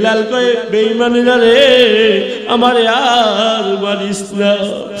 বিলাল কয়, বেঈমানেরা রে, আমারে আর মারিস না,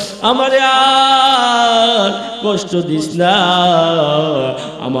 আমারে আর কষ্ট দিস না।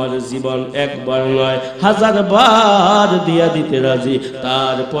 আমার জীবন একবার নয়, 1000 বার দিয়া দিতে রাজি।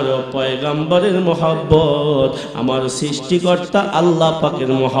 তারপরেও পয়গম্বরের মহব্বত, আমার সৃষ্টিকর্তা আল্লাহ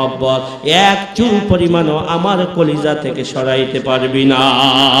পাকের মহব্বত এক চুল পরিমাণও আমার কলিজা থেকে সরাইতে পারবি না।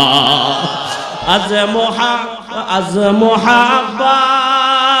 আজ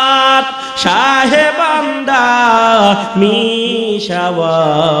মোহাব্বত শাহে বান্দা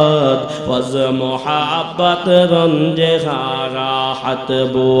মিশাওয়াত, ওয়াজ মোহাব্বত রঞ্জে হারা راحت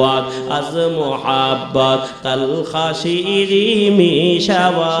بود از محبت تلخ شیری می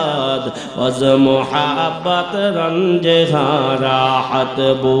شود از محبت رنج راحت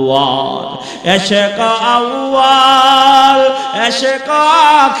بود عشق اول عشق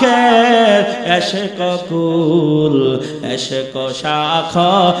آخر عشق کل عشق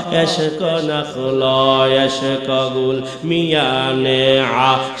شاخه عشق نخلا عشق گل میان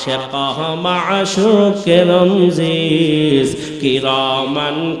عاشق معشوق رمزیز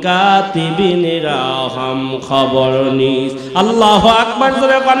কিরামান কাতিবিনরা হাম খবর নিস আল্লাহু আকবার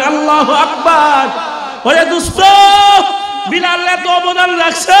জোরে বল আল্লাহু আকবার ওরে দোস্ত বিলাল এত অবদান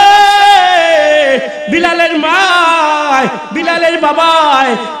রাখছে বিলালের মা বিলালের বাবা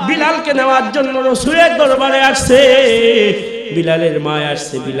বিলালকে নেওয়ার জন্য রাসূলের দরবারে আসছে বিলালের মা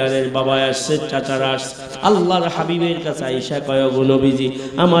আসছে বিলালের বাবা আসছে চাচারা আসছে আল্লাহর হাবিবের কাছে আয়েশা কয় গো নবীজি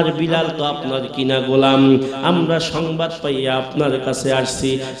আমার বিলাল তো আপনার কিনা গোলাম আমরা সংবাদ পাইয়া আপনার কাছে আসছি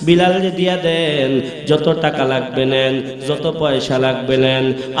বিলালকে দিয়া দেন যত টাকা লাগবে নেন যত পয়সা লাগবে নেন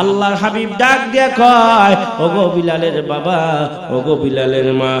আল্লাহর হাবিব ডাক দিয়া কয় ওগো বিলালের বাবা ওগো বিলালের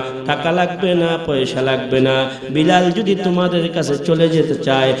মা টাকা লাগবে না পয়সা লাগবে না বিলাল যদি তোমাদের কাছে চলে যেতে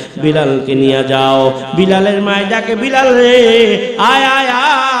চায় বিলালকে নিয়ে যাও বিলালের মা ডাকে বিলাল রে আয় আয়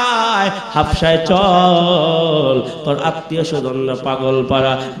আয় হাফসায় চল তোর আত্মীয় স্বজনরা পাগল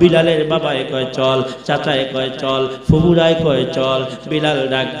পাড়া বিলালের বাবায় কয় চল চাচায় কয় চল ফুবুরায় কয় চল বিলাল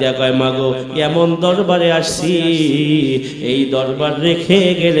ডাক দিয়া কয় মাগো এমন দরবারে আসছি এই দরবার রেখে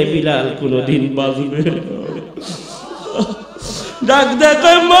গেলে বিলাল কোনোদিন বাজবে ডাক দিয়া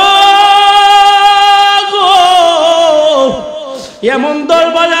কয় মাগো এমন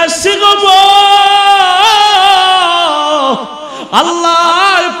দরবারে আসছি গো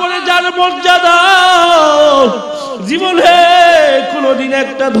আল্লাহর পরে যার মর্যাদা জীবনে কোনদিন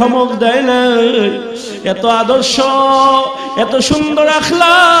একটা ধমক দেয় না এত আদর্শ এত সুন্দর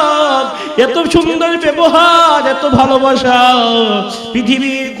আখলাক এত সুন্দর ব্যবহার এত ভালোবাসা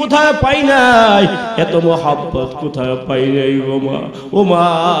পৃথিবীর কোথায় পাই নাই এত মহব্বত কোথায় পাই নাই ও মা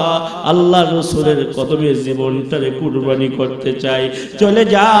আল্লাহ রাসূলের কদমে জীবনটারে কুরবানি করতে চাই চলে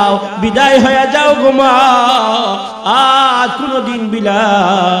যাও বিদায় হয়ে যাও গো মা আর কোনদিন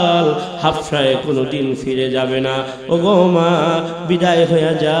বিলাল হাফসায় কোনদিন ফিরে যাবে না ও গো মা বিদায়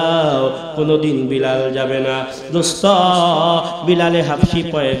হয়ে যাও কোনদিন বিলাল যাবে না দোস্ত বিলালে হাফসি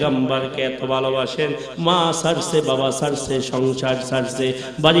পয়গম্বরকে এত ভালোবাসেন মা ছাড়ছে বাবা ছাড়ছে সংসার ছাড়ছে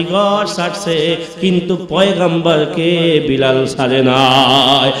বাড়িঘর ছাড়ছে কিন্তু পয়গম্বরকে বিলাল ছাড়ে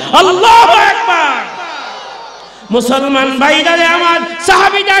নাই আল্লাহু আকবার মুসলমান ভাইরা আমার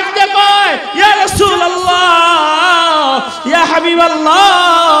সাহাবী ডাকতে কয় ইয়া রাসূলুল্লাহ ইয়া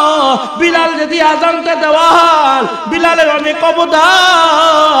হাবিবাল্লাহ বিলাল যদি আযানটা দেওয়া হয় বিলালের অনেক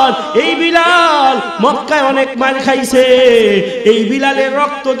অবদান এই বিলাল মক্কায় অনেক মার খাইছে এই বিলালের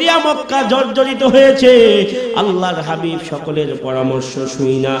রক্ত দিয়া মক্কা জর্জরিত হয়েছে আল্লাহর হাবিব সকলের পরামর্শ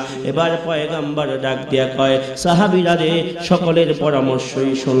শুই না এবার পয়গম্বর ডাক দিয়া কয় সাহাবীরা রে সকলের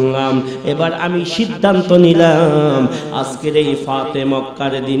পরামর্শই শুনলাম এবার আমি সিদ্ধান্ত নিলাম আজকের এই ফাতে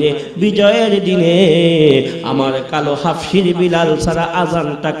মক্কার দিনে বিজয়ের দিনে আমার কালো হাফসির বিলাল ছাড়া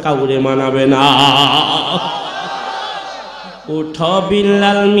আযানটা কাউরে মানাবে না উঠো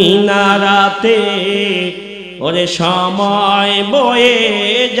বিলাল মিনারাতে ওরে সময় বয়ে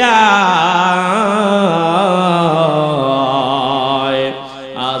যায়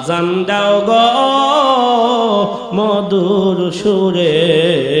আযান দাও গো মধুর সুরে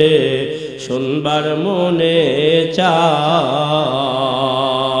শুনবার মনে চায়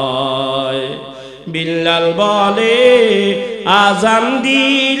বিলাল বলে আযান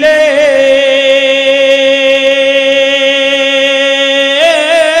দিলে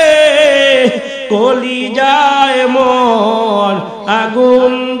কলিজায় মোর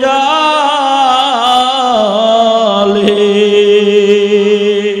আগুন জ্বলে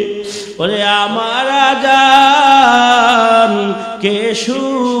ওরে আমার আযান কে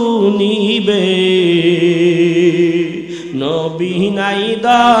শুনিবে নবী নাই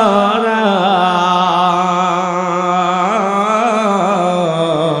দারা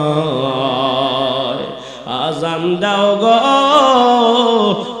আযান দাও গো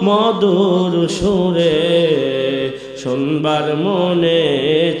মধুর সুরে শুনবার মনে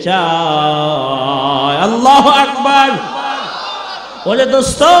চায় আল্লাহু আকবার ওরে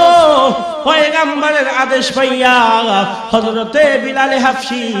দোস্ত পয়গম্বরের আদেশ পাইয়া হযরতে বিলাল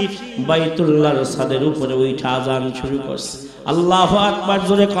হাফসি বাইতুল্লাহর ছাদের উপরে উঠা আযান শুরু করছে আল্লাহু আকবার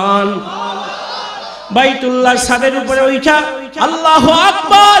জোরে কান বাইতুল্লাহর ছাদের উপরে উঠা আল্লাহু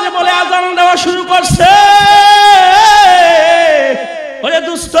আকবার বলে আযান দেওয়া শুরু করছে ওরে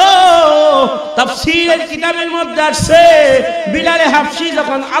দোস্ত, তাফসীরের কিতাবের মধ্যে আছে বিলাল হাবশী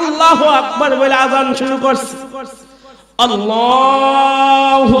যখন আল্লাহু আকবার বলে আযান শুরু করছে,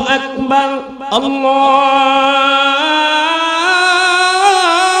 আল্লাহু আকবার আল্লাহু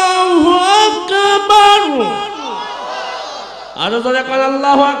আকবার, আরো জোরে কোন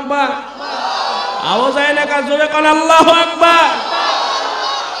আল্লাহু আকবার, আওয়াজ হয় না কার জোরে কোন আল্লাহু আকবার,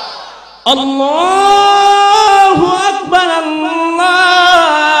 আল্লাহু আকবার, আল্লাহু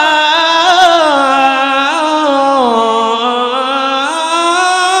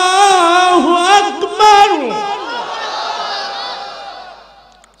আকবার,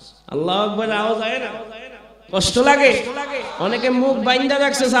 আল্লাহু আকবার আওয়াজ হয় না, কষ্ট লাগে। অনেকে মুখ বাইন্ধা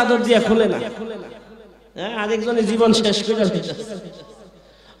রাখছে চাদর দিয়ে, খুলে না, হ্যাঁ, আরেকজনের জীবন শেষ করে দিচ্ছে।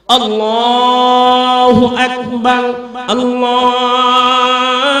 আল্লাহু আকবার আল্লাহু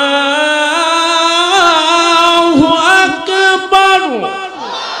আকবার,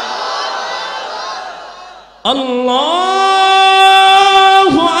 আল্লাহু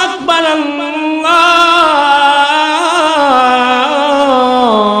আকবার,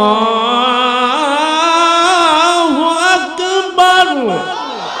 আল্লাহু আকবার,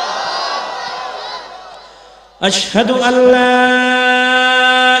 আশহাদু আল্লা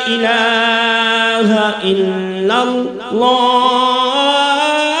ইলাহা ইল্লাল্লাহ,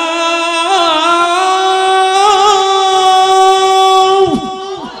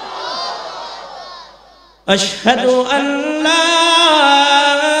 আশহাদু আল্লা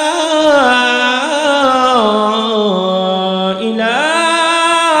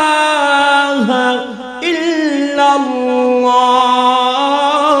ইলাহা ইল্লাল্লাহ।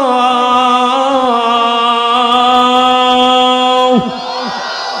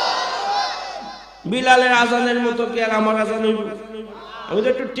 বিলালের আজানের মতো কি আর আমার আজান হইব? আমি তো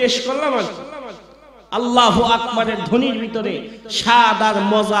একটু টেস্ট করলাম আর আল্লাহু আকবারের ধ্বনির ভিতরে স্বাদ আর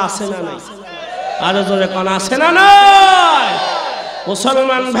মজা আছে না নাই? আরো জোরে কোন আছে না নাই?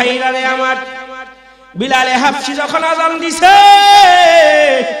 মুসলমান ভাইরা রে আমার, বিলালে হাবশী যখন আজান দিছে,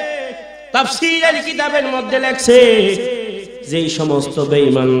 তাফসীরের কিতাবের মধ্যে লেখছে যেই সমস্ত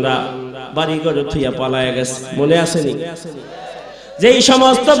বেঈমানরা বাড়ি ঘর থুইয়া পালায়া গেছে, মনে আছে নি? যেই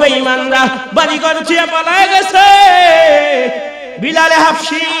সমস্ত বেঈমানরা বাড়ি ঘর থুইয়া পালায়া গেছে, বিলালে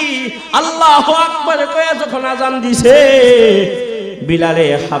হাবশী আল্লাহু আকবার কয়ে যখন আজান দিছে, বিলালে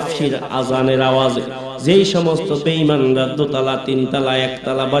হাবশীর আজানের আওয়াজে যেই সমস্ত বেঈমানরা দোতলা তিনতলা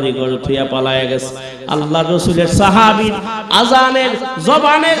একতলা বাড়ি ঘর থুইয়া পালায়া গেছে, আল্লাহ রাসূলের সাহাবীর আজানের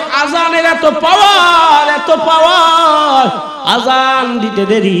জবানের আজানের এত পাওয়ার, এত পাওয়ার, আজান দিতে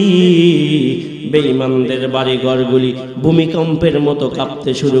দেরি বেঈমানদের বাড়ি ঘরগুলি ভূমিকম্পের মতো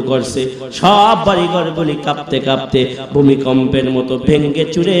কাঁপতে শুরু করছে। সব বাড়ি ঘরগুলি কাঁপতে কাঁপতে ভূমিকম্পের মতো ভেঙ্গে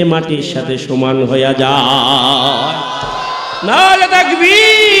চুরে মাটির সাথে সমান হয়ে যায়। নারে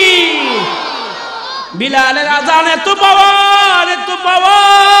তাকবীর! বিলালের আজান এত পাওয়ার, এত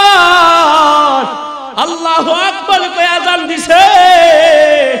পাওয়ার, আল্লাহু আকবার কয়ে আজান দিছে,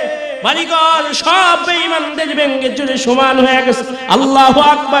 বাড়িঘর সব বেঈমানদের ভেঙ্গে চুরে সমান হয়ে গেছে। আল্লাহু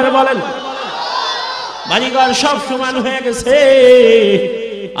আকবার বলেন। বাড়িঘর সব সমান হয়ে গেছে।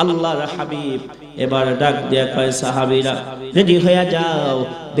 আল্লাহর হাবিব এবার ডাক দিয়া কয়, সাহাবীরা রেডি হয়ে যাও,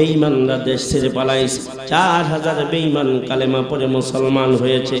 বেঈমানরা দেশ ছেড়ে পালাইছে। 4000 বেঈমান কালেমা পড়ে মুসলমান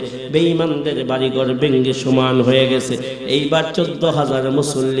হয়েছে, বেঈমানদের বাড়িঘর ভেঙ্গে সমান হয়ে গেছে। এইবার 14000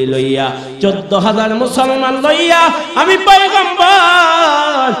 মুসল্লি লইয়া, 14000 মুসলমান লইয়া আমি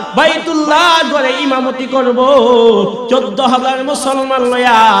পয়গম্বর বাইতুল্লাহ ঘরে ইমামতি করব। 14000 মুসলমান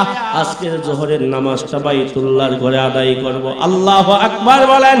লইয়া আজকের জোহরের নামাজটা বাইতুল্লাহর ঘরে আদায় করব। আল্লাহু আকবার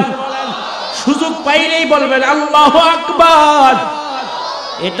বলেন। সুযোগ পাইলেই বলবেন আল্লাহু আকবার।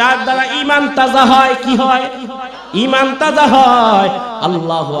 এটার দ্বারা ঈমান তাজা হয়। কি হয়? ঈমান তাজা হয়।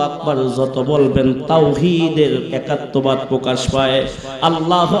 আল্লাহু আকবার যত বলবেন তাওহীদের একাত্মবাদ প্রকাশ পায়।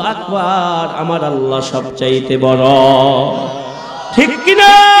 আল্লাহু আকবার, আমার আল্লাহ সবচাইতে বড়। ঠিক কি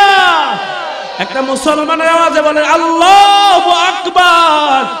না? একটা মুসলমানের আওয়াজে বলেন আল্লাহু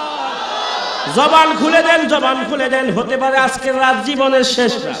আকবার। জবান খুলে দেন, জবান খুলে দেন। হতে পারে আজকের রাত জীবনের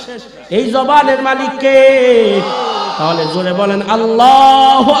শেষ রাত। এই জবানের মালিক কে? তাহলে জোরে বলেন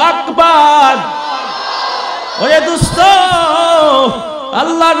আল্লাহু আকবার। ওরে দোস্ত,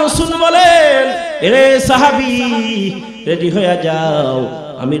 আল্লাহ রাসূল বলেন, এরে সাহাবী রেডি হয়ে যাও,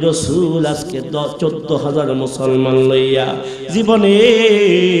 আমি রাসূল আজকে 14,000 মুসলমান লইয়া জীবনে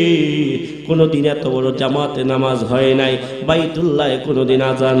কোনদিন এত বড় জামাতে নামাজ হয় নাই, বাইতুল্লাহে কোনদিন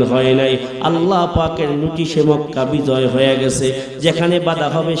আজান হয় নাই। আল্লাহ পাকের নোটিশে মক্কা বিজয় হয়ে গেছে। যেখানে বাধা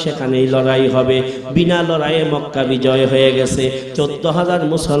হবে সেখানেই লড়াই হবে। বিনা লড়াইয়ে মক্কা বিজয় হয়ে গেছে। 14,000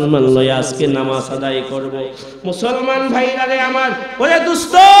 মুসলমান লইয়া আজকে নামাজ আদায় করব। মুসলমান ভাইরা রে আমার, ওরে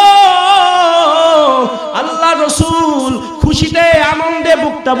দোস্ত, আল্লাহ রাসূল খুশিতে আনন্দে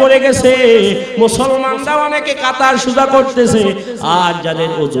বুকটা ভরে গেছে। মুসলমানরা অনেকে কাতার সোজা করতেছে, আর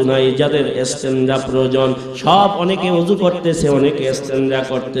যাদের ওযু নাই, যাদের ইস্তেনজা প্রয়োজন, সব অনেকে ওযু করতেছে, অনেকে ইস্তেনজা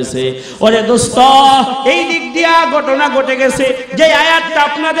করতেছে। ওরে দোস্ত, এই দিক দিয়া ঘটনা ঘটে গেছে। যে আয়াতটা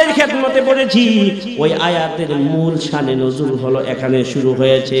আপনাদের খেদমতে পড়েছি, ওই আয়াতের মূল শানে নজুল হলো এখানে শুরু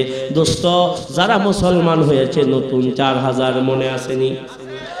হয়েছে। দোস্ত, যারা মুসলমান হয়েছে নতুন 4,000 মনে আসেনি?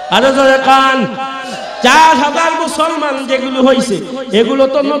 আরো জোরে কান। 4,000 মুসলমান যেগুলো হয়েছে, এগুলো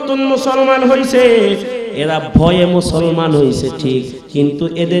তো নতুন মুসলমান হয়েছে। এরা ভয়ে মুসলমান হয়েছে ঠিক, কিন্তু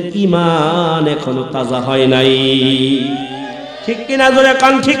এদের ঈমান এখনো তাজা হয় নাই। ঠিক কিনা? জোরে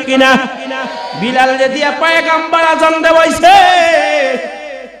কান, ঠিক কিনা? বিলাল যে দিয়া পয়গম্বর আযান দেওয়াইছে,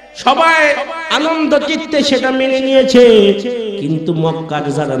 সবাই আনন্দ চিত্তে সেটা মেনে নিয়েছে। কিন্তু মক্কার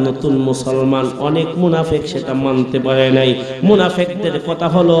যারা নতুন মুসলমান, অনেক মুনাফিক সেটা মানতে পারে নাই। মুনাফিকদের কথা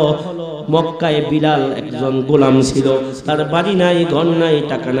হলো, মক্কায় বিলাল একজন গোলাম ছিল। তার বাড়ি নাই, ঘর নাই,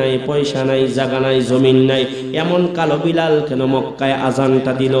 টাকা নাই, পয়সা নাই, জায়গা নাই, জমিন নাই। এমন কালো বিলাল কেন মক্কায়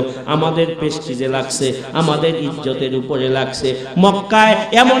আজানটা দিল? আমাদের প্রেস্টিজে লাগছে, আমাদের ইজ্জতের উপরে লাগছে। মক্কায়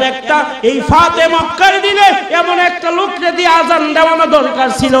এমন একটা, এই ফাতে মক্কার দিনে এমন একটা লোককে দিয়ে আজান দেওয়ানো দরকার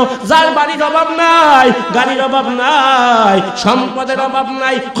ছিল, যার বাড়ির অভাব নাই, গাড়ির অভাব নাই, সম্পদের অভাব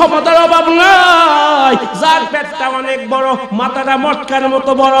নাই, ক্ষমতার অভাব নাই, যার পেটটা অনেক বড়, মাথাটা মটকার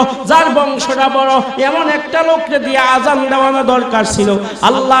মতো বড়, যার বংশটা বড়, এমন একটা লোককে দিয়ে আজান দেওয়ানো দরকার ছিল।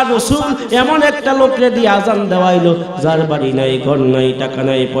 আল্লাহ রাসূল এমন একটা লোককে দিয়ে আজান দেওয়াইলো, যার বাড়ি নাই, ঘর নাই, টাকা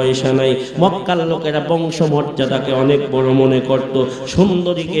নাই, পয়সা নাই। মক্কার লোকেরা বংশ মর্যাদাকে অনেক বড় মনে করত,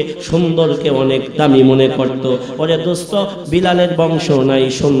 সুন্দরকে অনেক দামি মনে করত। ওরে দোস্ত, বিলালের বংশ নাই,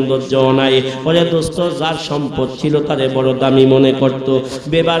 সৌন্দর্য নাই। ওরে দোস্ত, যার সম্পদ ছিল তারে বড় দামি মনে করত।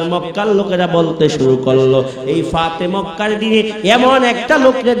 বেবার মক্কার লোকেরা বলতে শুরু করলো, এই ফাতে মক্কার দিনে এমন একটা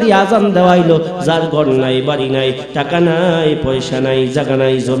লোককে দিয়ে আজান দেওয়াইলো, যার ঘর নাই, বাড়ি নাই, টাকা নাই, পয়সা নাই, জায়গা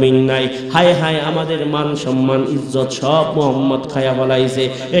নাই, জমিন নাই। হায় হায়, আমাদের মান সম্মান ইজ্জত সব মোহাম্মদ খায়া বলাইছে।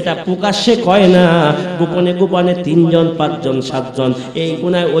 এটা প্রকাশ্যে কয় না, গোপনে গোপনে 3 জন 5 জন 7 জন এই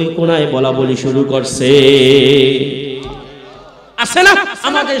কোনায় ওই কোনায় বলা বলি শুরু করছে। আছে না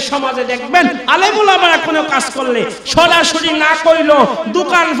আমাদের সমাজে? দেখবেন আলেম ওলামারা কোনো কাজ করলে সরাসরি না কইলো,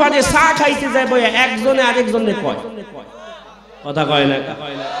 দোকান পাটে চা খাইতে যাইব, একজনে আরেকজনে কয়, কথা কয় না?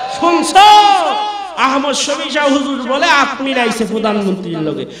 শুনছো? আহমদ শফি শাহ হুজুর বলে আত মিলাইছে প্রধানমন্ত্রীর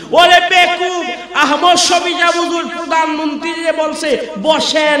লগে। ওরে বেকুব, আহমদ শফি শাহ হুজুর প্রধানমন্ত্রীরে বলছে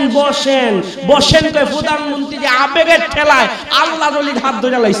বসেন বসেন বসেন, কয় প্রধানমন্ত্রী আবেগের ঠেলায় আল্লাহর ওলির হাত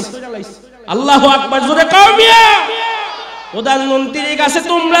ধরে লাইছে। আল্লাহু আকবার, জোরে কও মিয়া। প্রধানমন্ত্রীর কাছে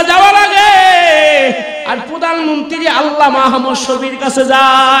তোমরা যাওয়ার আগে, আর প্রধানমন্ত্রী আল্লাহ আহমদ শফির কাছে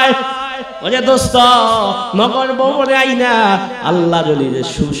যায়। ওরে দোস্ত, নগর ভবনে আইনা আল্লাহর ওলির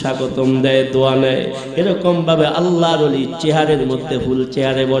সুস্বাগতম দেয়, দোয়া নেয়। এরকম ভাবে আল্লাহর ওলির চেহারের মধ্যে ফুল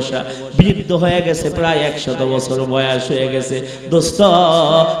চেহারে বসা, বৃদ্ধ হয়ে গেছে, প্রায় 100 বছর বয়স হয়ে গেছে। দোস্ত,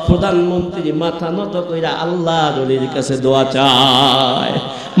 প্রধানমন্ত্রী মাথা নত কইরা আল্লাহর ওলির কাছে দোয়া চায়।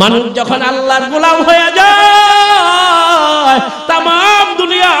 মানুষ যখন আল্লাহর গোলাম হয়ে যায়, তাম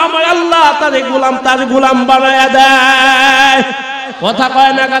দুনিয়া আমার আল্লাহ তার গোলাম বানায়া দেয়। কথা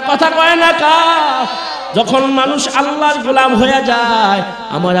কয় না, কথা কয় না কা? যখন মানুষ আল্লাহর গোলাম হয়ে যায়,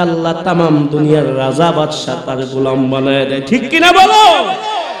 আমার আল্লাহ তামাম দুনিয়ার রাজা বাদশা তার গোলাম বানায় দেয়। ঠিক কিনা বলো?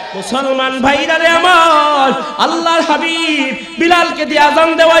 মুসলমান ভাইরা রে আমার, আল্লাহর হাবিব বিলালকে দিয়ে আযান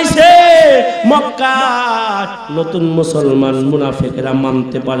দেওয়াইছে। মক্কা নতুন মুসলমান মুনাফিকরা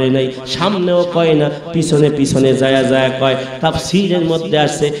মানতে পারে নাই, সামনেও কয় না, পিছনে পিছনে যায় যায় কয়। তাফসীরের মধ্যে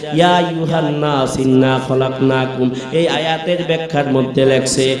আছে ইয়া আইয়ুহান নাস ইন্না খলাকনাকুম, এই আয়াতের ব্যাখ্যার মধ্যে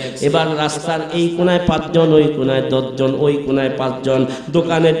লেখছে, এবার রাস্তার এই কোনায় 5 জন, ওই কোনায় 10 জন, ওই কোনায় 5 জন,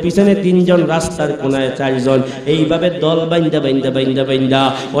 দোকানের পিছনে 3 জন, রাস্তার কোনায় 4 জন, এইভাবে দল বাইন্দা বাইন্দা বাইন্দা বাইন্দা।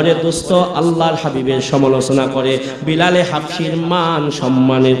 ওরে দোস্ত, আল্লাহর হাবিবের সমালোচনা করে, বিলালে হাবশির মান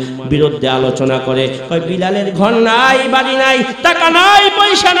সম্মানের বিরুদ্ধে আলোচনা করে। কয় বিলালের ঘর নাই, বাড়ি নাই, টাকা নাই,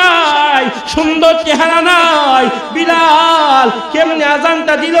 পয়সা নাই, সুন্দর চেহারা নাই, বিলাল কেমনে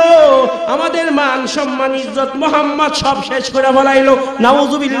আযানটা দিল? আমাদের মান সম্মান ইজ্জত মুহাম্মদ সব শেষ করে বলাইলো।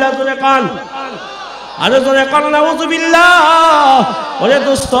 নাউজুবিল্লাহ, জোরে কান। আরে জোরে কর নাউযুবিল্লাহ। ওরে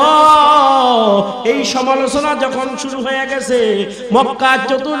দোস্ত, এই সমালোচনা যখন শুরু হয়ে গেছে, মক্কার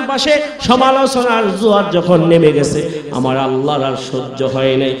চতুর্পাশে সমালোচনার জোয়ার যখন নেমে গেছে, আমার আল্লাহর আর সহ্য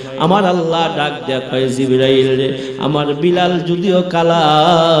হয় নাই। আমার আল্লাহ ডাক দেয়া কয়, জিবরাইল রে, আমার বিলাল যদিও কালা,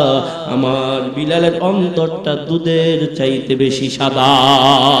 আমার বিলালের অন্তরটা দুধের চাইতে বেশি সাদা।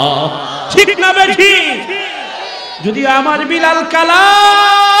 ঠিক না বেঠি? যদি আমার বিলাল কালা,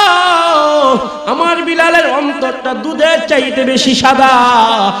 আমার বিলালের অন্তরটা দুধের চাইতে বেশি সাদা,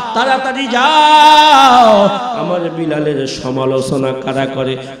 তাড়াতাড়ি যাও। আমার বিলালের সমালোচনা কারা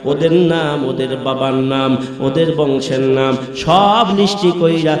করে, ওদের নাম, ওদের বাবার নাম, ওদের বংশের নাম সব লিস্টি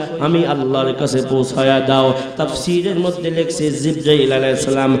কইরা আমি আল্লাহর কাছে পৌঁছায়া দাও। তাফসীরের মধ্যে লেখছে, জিবরাইল আলাইহিস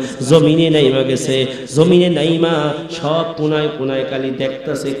সালাম জমিনে নাইমা গেছে, জমিনে নাইমা সব কোনায় কোনায় খালি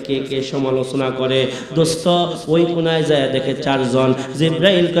দেখতেছে কে কে সমালোচনা করে। দোস্ত, ওই কোনায় যায় দেখে চারজন।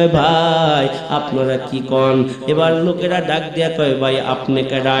 জিবরাইল কয়, ভাই আপনারা কি কন? এবার লোকেরা ডাক দিয়া কয়, ভাই আপনি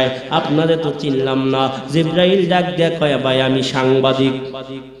কেডায়? আপনারে তো চিনলাম না। জিবরাইল ডাক দিয়া কয়, ভাই আমি সাংবাদিক।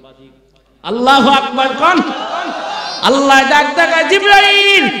 আল্লাহু আকবার কন। আল্লাহ ডাক দেয়,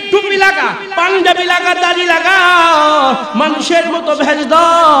 জিবরাইল টুপি লাগা, পাঞ্জাবি লাগা, দাড়ি লাগা, মানুষের মতো ভেজ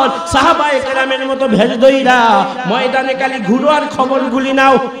ধর, সাহাবায়ে কেরামের মতো ভেজ দইরা ময়দানে খালি ঘুরো আর খবরগুলি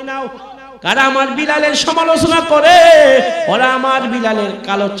নাও। কারা আমার বিলালের সমালোচনা করে? ওরা আমার বিলালের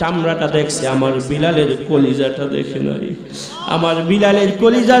কালো চামড়াটা দেখছে, আমার বিলালের কলিজাটা দেখে নাই। আমার বিলালের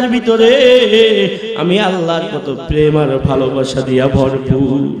কলিজার ভিতরে আমি আল্লাহর কত প্রেম আর ভালোবাসা দিয়া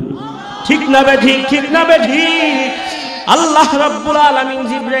ভরপুর। ঠিক না বে ঠিক? ঠিক না বে ঠিক? আল্লাহ রাব্বুল আলামিন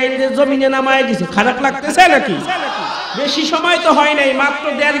জিবরাইলের জমিনে নামায় দিয়েছে। খারাপ লাগতেছে নাকি? বেশি সময় তো হয় নাই, মাত্র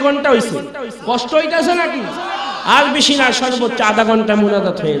 1.5 ঘন্টা হইছে। কষ্ট হইতাছে নাকি? আর বেশি না, সর্বোচ্চ আধা ঘন্টা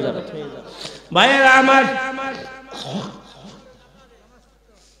মুনাজাত হয়ে যাবে। ভাইয়েরা আমার,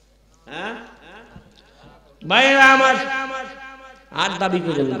 ভাইয়েরা আমার, আর দাবি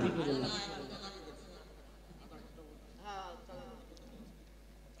করেন না।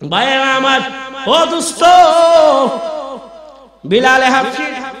 ভাইয়েরা আমার, ও দুষ্ট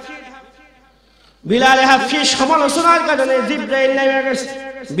বিলালে হাফসির সমালোচনার কারণে জিবরাইল নেমে গেছে।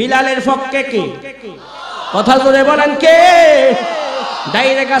 বিলালের পক্ষে কে? কথা জোরে বলেন কে?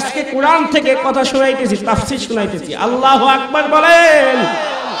 ডাইরেক্ট আজকে কোরআন থেকে কথা শোনাইতেছি, তাফসীর শোনাইতেছি। আল্লাহু আকবার বলেন।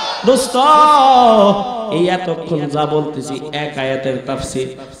 দোস্ত, এই এতক্ষণ যা বলতেছি এক আয়াতের তাফসীর।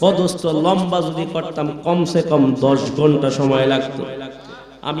 ও দোস্ত, লম্বা যদি করতাম কমসে কম 10 ঘন্টা সময় লাগতো।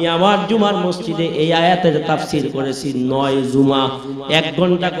 আমি আমার জুমার মসজিদে এই আয়াতের তাফসীর করেছি 9 জুমা। 1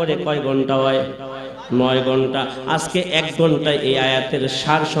 ঘন্টা করে কয় ঘন্টা হয়? 9 ঘন্টা। আজকে 1 ঘন্টায় এই আয়াতের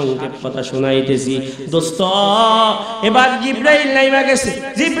সার সংক্ষেপ কথা শোনাইতেছি। দোস্ত, এবার জিবরাইল নাইমা গেছে।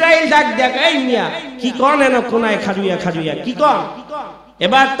 জিবরাইল ডাক দেয়, এই মিয়া কি কোন এন কোনায় খাড়ুইয়া খাড়ুইয়া কি কোন?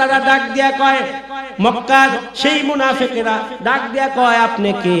 এবার তারা ডাক দিয়া কয়, মক্কার সেই মুনাফিকেরা ডাক দিয়া কয়, আপনি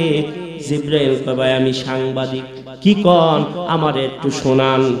কে? জিবরাইল কয়, ভাই আমি সাংবাদিক। কি কোন? আমার একটু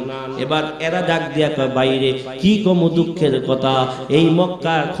শোনান। এবার এরা ডাক দিয়া কয়, বাইরে কি কম দুঃখের কথা, এই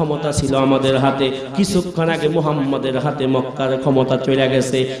মক্কার ক্ষমতা ছিল আমাদের হাতে, কিছুক্ষণ আগে মুহাম্মাদের হাতে মক্কার ক্ষমতা চলে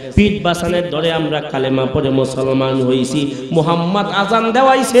গেছে। পিঠ বাসানের ধরে আমরা কালেমা পড়ে মুসলমান হইছি। মুহাম্মদ আজান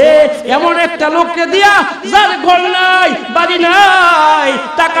দেওয়াইছে এমন একটা লোককে দিয়া, যার ঘর নাই, বাড়ি নাই,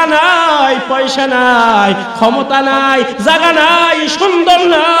 টাকা নাই, পয়সা নাই, ক্ষমতা নাই, জায়গা নাই, সুন্দর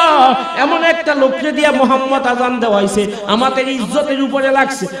না, এমন একটা লোককে দিয়া মুহাম্মদ আজান দেওয়াইছে। আমাদের ইজ্জতের উপরে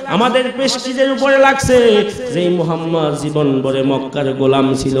লাগছে, আমাদের প্রেস্টিজের উপরে লাগছে। যেই মুহাম্মদ জীবন ভরে মক্কার গোলাম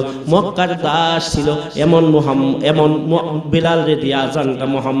ছিল, মক্কার দাস ছিল, এমন বিলাল রে দিয়ে আজানটা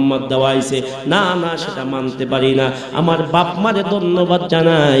মুহাম্মদ দেওয়াইছে। না না, সেটা মানতে পারি না। আমার বাপ মারে ধন্যবাদ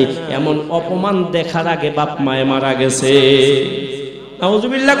জানাই, এমন অপমান দেখার আগে বাপ মায়ে মারা গেছে।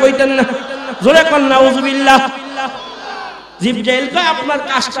 নাউজুবিল্লাহ কইতেন না? জোরে কোন নাউজুবিল্লাহ। জিবরাইল কয়, আপনার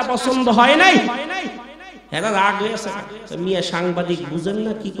কাজটা পছন্দ হয় নাই? এরা রাগ হয়েছে। মিয়া সাংবাদিক, বুঝেন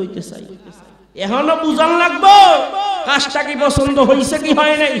না কি কইতে চাই? এখনো বুঝান লাগবো কাজটা কি পছন্দ হইছে কি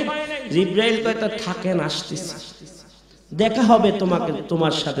হয় নাই। জিবরাইল কয়, তা থাকেন, আসতেছি, দেখা হবে তোমাকে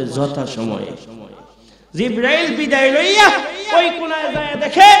তোমার সাথে যথা সময়ে। জিবরাইল বিদায় লইয়া ওই কোনায় যায়,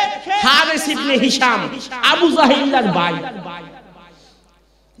 দেখে হারিস ইবনে হিশাম, আবু জাহিলার ভাই,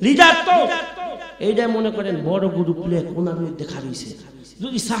 লিডার তো। এইটা মনে করেন বড় গুরু প্লে কোনার মধ্যে খাড়িয়েছে।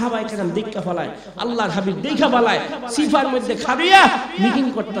 যদি সাহাবায়ে কেরাম দেখা ফলায়, আল্লাহর হাবিব দেখা ফলায়, সিফার মধ্যে খাড়িয়া মিটিং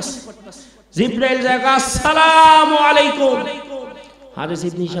করতেছে। জিবরাইল যায়, আসসালামু আলাইকুম। হারিস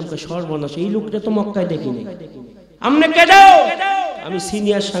ইবনে হিশামকে, সর্বনাশ, এই লোকটা তো মক্কায় দেখিনি। আপনি কেডা? আমি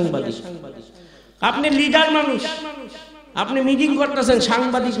সিনিয়র সাংবাদিক। আপনি লিডার মানুষ, আপনি মিটিং করতেছেন,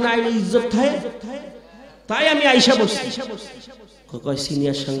 সাংবাদিক না আইলে ইজ্জত থাকে, তাই আমি আইসা বসছি। কয়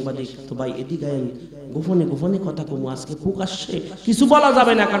সিনিয়র সাংবাদিক তো ভাই এদিকে আইন, গোপনে গোপনে কথা কমু, আজকে প্রকাশ্যে কিছু বলা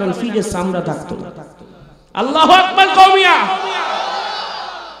যাবে না, কারণ ফিরে চামড়া থাকতো না। আল্লাহু আকবার কওমিয়া।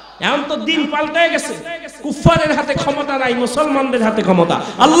 এখন তো দিন পাল্টে গেছে, কুফফারের হাতে ক্ষমতা নাই, মুসলমানদের হাতে ক্ষমতা।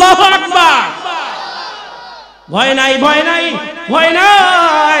 আল্লাহু আকবার। ভয় নাই, ভয় নাই, ভয়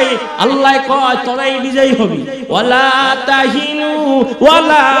নাই। আল্লাহ কয় তোরাই বিজয়ী হবি। ওয়ালা তাহিনু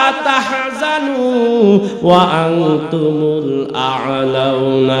ওয়ালা তাহজানু ওয়া আনতুমুল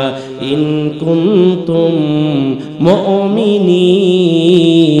আ'লাউনা ইন কুনতুম মুমিনিন।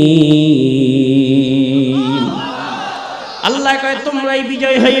 আল্লাহ কয় তোমরাই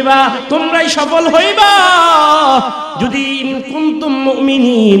বিজয় হইবা, তোমরাই সফল হইবা যদি ইন কুনতুম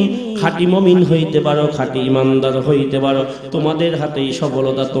মুমিনিন, খাঁটি মুমিন হইতে পারো, খাঁটি ইমানদার হইতে পারো, তোমাদের হাতেই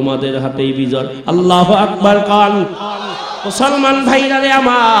সফলতা, তোমাদের হাতেই বিজয়। আল্লাহু আকবার কান। মুসলমান ভাইরা রে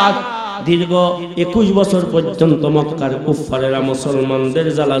আমার, দীর্ঘ 21 বছর পর্যন্ত মক্কার কুফফারেরা মুসলমানদের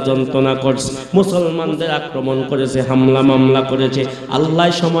জ্বালা যন্ত্রণা করছে, মুসলমানদের আক্রমণ করেছে, হামলা মামলা করেছে। আল্লাহ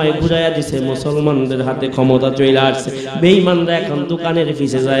সময় ঘুরাইয়া দিছে, মুসলমানদের হাতে ক্ষমতা চলে আসছে। বেঈমানরা এখন দোকানের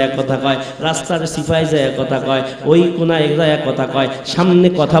পিছে যায় কথা কয়, রাস্তার সিফায় যায় কথা কয়, ওই কোনায় যায় কথা কয়, সামনে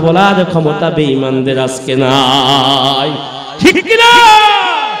কথা বলার ক্ষমতা বেঈমানদের আজকে নাই। ঠিক কিনা?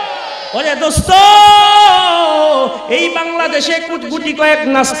 ওরে দোস্ত, এই বাংলাদেশে কুটকুটি কয়েক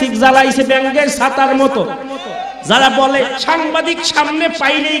নাস্তিক জ্বালাইছে ব্যাঙের ছাতার মতো, যারা বলে সাংবাদিক সামনে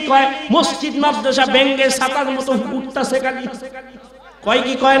পাইলেই কয় মসজিদ মাদ্রাসা ব্যাঙের ছাতার মতো উঠতাছে খালি। কয়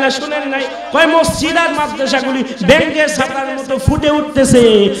কি কয় না শুনেন নাই? কয় মসজিদ আর মাদ্রাসাগুলি ব্যাঙের ছাতার মতো ফুটে উঠতেছে।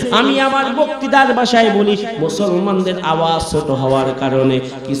 আমি আমার বক্তৃতার ভাষায় বলি, মুসলমানদের আওয়াজ ছোট হওয়ার কারণে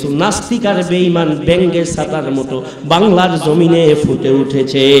কিছু নাস্তিক আর বেঈমান ব্যাঙের ছাতার মতো বাংলার জমিনে ফুটে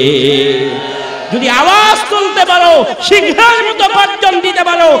উঠেছে। যদি আওয়াজ তুলতে পারো, সিংহের মতো গর্জন দিতে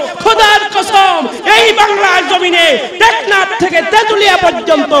পারো, খোদার কসম এই বাংলার জমিনে টেকনাফ থেকে তেতুলিয়া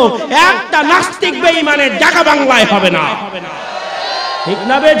পর্যন্ত একটা নাস্তিক বেঈমানের জায়গা বাংলায় হবে না। ঠিক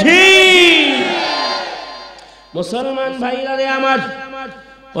না বেঠি? মুসলমান ভাইরা রে আমার,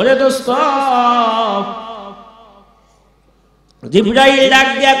 ওরে দোস্ত, জিবরাইল ডাক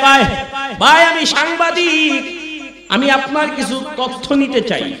দিয়া কয়, ভাই আমি সাংবাদিক, আমি আপনার কিছু তথ্য নিতে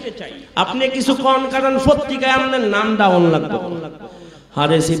চাই, আপনি কিছু কোন কারণ পত্রিকায় আপনার নাম ডাউন লাগবে।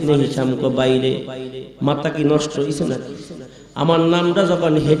 হারেস ইবনে হিশাম কো বাইরে মাথা কি নষ্ট হইছে না? আমার নামটা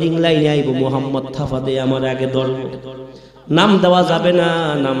যখন হেডিং লাইনে আইব, মোহাম্মদ থাফাদে আমার আগে ধরবো। নাম দেওয়া যাবে না,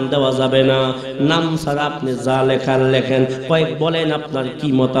 নাম দেওয়া যাবে না, নাম ছাড়া আপনি যা লেখার লেখেন। কয় বলেন আপনার কি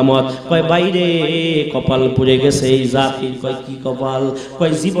মতামত? কয় বাইরে কপাল পুড়ে গেছে এই জাতির। কয় কি কপাল?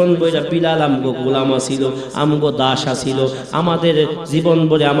 কয় জীবন বইরা বিলাল আমগো গোলাম আসিল, আমগো দাস আসিল, আমাদের জীবন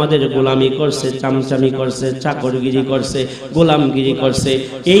বলে আমাদের গোলামি করছে, চামচামি করছে, চাকরগিরি করছে, গোলামগিরি করছে।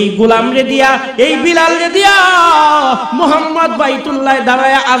 এই গোলাম রে দিয়া, এই বিলাল রে দিয়া মুহাম্মদ বাইতুল্লাহ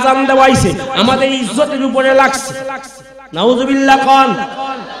দাঁড়ায় আজান দেওয়াইছে, আমাদের ইজ্জতের উপরে লাগছে। নাউজুবিল্লাহ কোন?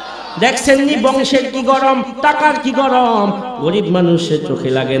 দেখছেন নি বংশের কি গরম, টাকার কি গরম, গরিব মানুষের চোখে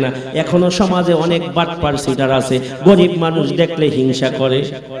লাগে না। এখনো সমাজে অনেক বাটপার সিটার আছে, গরিব মানুষ দেখলে হিংসা করে।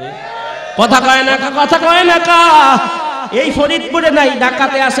 কথা কয় না, কথা কয় না কা? এই ফরিদপুরে নাই,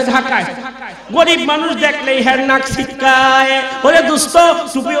 ঢাকাতে আছে, ঢাকায় গরিব মানুষ দেখলেই হ্যার নাক ছিটকায়। ওরে দুস্থ,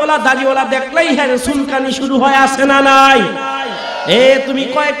 টুপিওয়ালা দাড়িওয়ালা দেখলেই হ্যার চুলকানি শুরু হয়, আছে না নাই? তুমি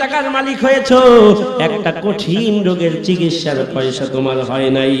কয় টাকার মালিক হয়েছো, একটা কঠিন রোগের চিকিৎসার পয়সা তোমার হয়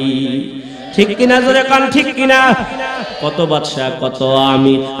নাই। ঠিক কিনা? জোরে কান ঠিক কিনা? কত বাদশা কত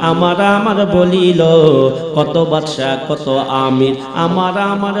আমির আমার আমার বলিল, কত বাদশা কত আমির আমার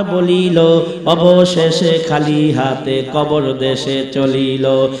আমার বলিল, অবশেষে খালি হাতে কবর দেশে চলিল,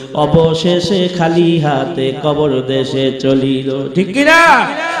 অবশেষে খালি হাতে কবর দেশে চলিল। ঠিক কিনা?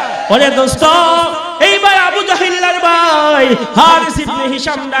 ওরে দোস্ত, এইবার আবু জাহিল্লার ভাই হারিস ইবনে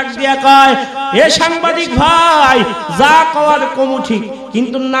হিশাম ডাক দিয়া কয়, এ সাংবাদিক ভাই, যা কওয়ার কমু ঠিক,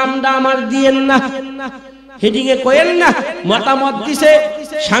 কিন্তু নামটা আমার দিয়েন না, হেডিং এ কয়েন না। মতামত দিছে,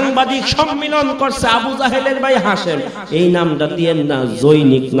 সাংবাদিক সম্মেলন করছে, আবু জাহেলের ভাই হাসেম, এই নামটা দিয়েন না,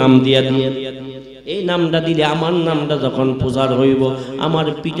 জৈনিক নাম দিয়া দিয়েন। এই নামটা দিলে আমার নামটা যখন পূজার হইব, আমার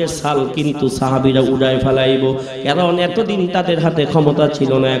পিঠের ছাল কিন্তু সাহাবীরা উড়াই ফেলাইব। কারণ এতদিন তাদের হাতে ক্ষমতা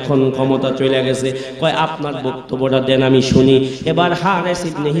ছিল না, এখন ক্ষমতা চলে গেছে। কয় আপনার বক্তব্যটা দেন, আমি শুনি। এবার হারিস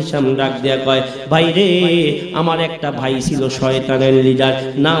ইবনে হিশাম ডাক দেয়া কয়, ভাই রে, আমার একটা ভাই ছিল শয়তানের লিডার,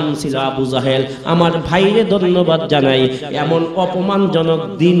 নাম ছিল আবু জাহেল। আমার ভাইরে ধন্যবাদ জানাই, এমন অপমানজনক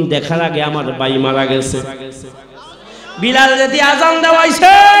দিন দেখার আগে আমার ভাই মারা গেছে। বিলাল যদি আজান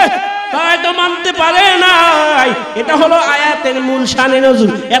দেওয়াইছে, তাই তো মানতে পারে নাই। এটা হলো আয়াতের মূল শানে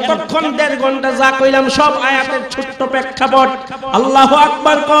নজুল। এতক্ষণ 1.5 ঘন্টা যা কইলাম সব আয়াতের ছোট্ট প্রেক্ষাপট। আল্লাহু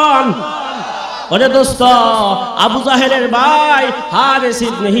আকবার কোন? ওরে দোস্ত, আবু জাহেলের ভাই হারেস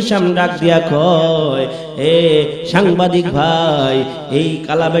ইবনে হিশাম ডাক দিয়া কয়, এ সাংবাদিক ভাই, এই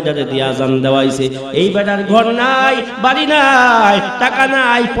কালা বেটারে দিয়া আজান দেওয়াইছে, এই বেটার ঘর নাই, বাড়ি নাই, টাকা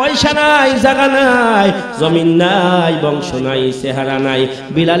নাই, পয়সা নাই, জায়গা নাই, জমিন নাই, বংশ নাই, চেহারা নাই।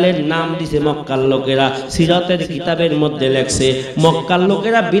 বিলালের নাম দিছে মক্কার লোকেরা, সিরাতের কিতাবের মধ্যে লেখছে মক্কার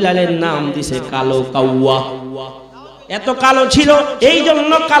লোকেরা বিলালের নাম দিছে কালো কাউয়া। এত কালো ছিল এই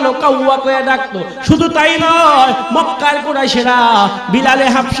জন্য কালো কাউয়া কয়ে ডাকতো। শুধু তাই নয়, মক্কার কুরাইশেরা বিলালে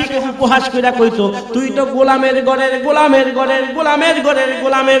হাবশিকে উপহাস কইরা কইতো, তুই তো গোলামের ঘরের গোলামের ঘরের গোলামের ঘরের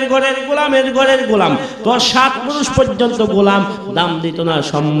গোলামের ঘরের গোলামের ঘরের গোলাম, তোর 7 পুরুষ পর্যন্ত গোলাম। দাম দিত না,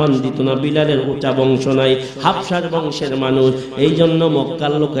 সম্মান দিত না। বিলালের উঁচা বংশ নাই, হাবশার বংশের মানুষ, এই জন্য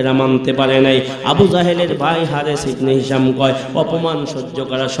মক্কার লোকেরা মানতে পারে নাই। আবু জাহেলের ভাই হারেস ইবনে হিশাম কয়, অপমান সহ্য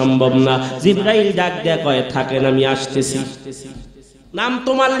করা সম্ভব না। জিবরাইল ডাক দেয়া কয়, থাকেন আমি আসতে। নাম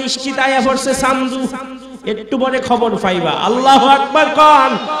তোমার লিস্টিত আয়া পড়ছে সামদু, একটু পরে খবর পাইবা। আল্লাহু আকবার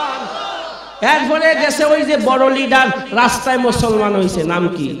কোন। এরপরে গেছে ওই যে বড় লিডার, রাস্তায় মুসলমান হইছে, নাম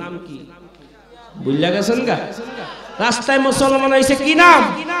কি বুঝলা গেছেন গা? রাস্তায় মুসলমান হইছে, কি নাম?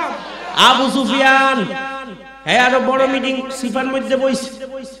 আবু সুফিয়ান। হ্যাঁ, আরো বড় মিটিং সিফার মধ্যে বইছে।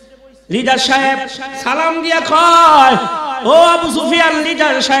 লিডার সাহেব সালাম দিয়া কয়, ও আবু সুফিয়ান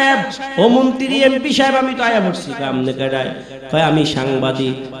লিডার সাহেব, ও মন্ত্রী এমপি সাহেব, আমি তো আয়া পড়ছি। কামনে কাটায় কয়, আমি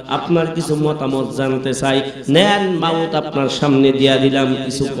সাংবাদিক, আপনার কিছু মতামত জানতে চাই। নেন মাউত আপনার সামনে দিয়া দিলাম,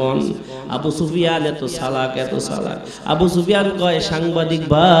 কিছু কোন। আবু সুফিয়ান এত চালাক, এত চালাক। আবু সুফিয়ান কয়, সাংবাদিক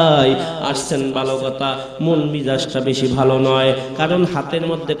ভাই আসছেন ভালো কথা, মন মিজাজটা বেশি ভালো নয়, কারণ হাতের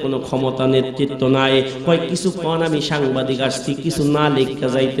মধ্যে কোনো ক্ষমতা নেতৃত্ব নাই। কয়, কিছু কোন, আমি সাংবাদিক আসছি, কিছু না লিখতে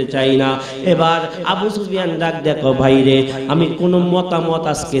যাইতে চাই না। এবার আবু সুফিয়ান ডাক দেখো, ভাই রে, আমি কোনো মতামত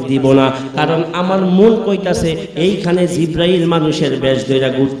আজকে দিব না, কারণ আমার মন কইতাছে এইখানে জিবরাইল মানুষের বেশ ধইরা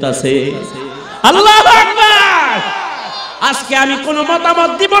ঘুরতাছে। আল্লাহু আকবার। আজকে আমি কোনো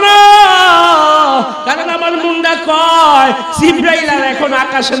মতামত দিব না, কারণ আমার মুন্ডা কয় জিবরাইল আর এখন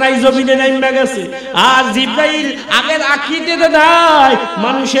আকাশে নাই, জমিনে নাইমা গেছে। আর জিবরাইল আগের আকৃতিতে নাই,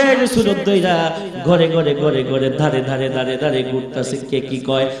 মানুষের সুরত দইরা ঘরে ঘরে ঘরে ঘরে ধারে ধারে ধারে ধারে ঘুরতেছে। কে কি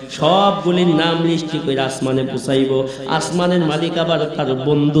কয় সবগুলির নাম লিস্টি কইরা আসমানে পৌঁছাইব। আসমানের মালিক আবার তার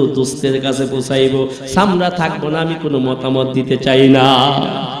বন্ধু দোস্তের কাছে পৌঁছাইব। সামরা থাকবো না, আমি কোনো মতামত দিতে চাই না।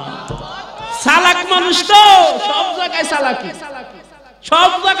 চালাক মানুষ তো, সব জায়গায় চালাকি, সব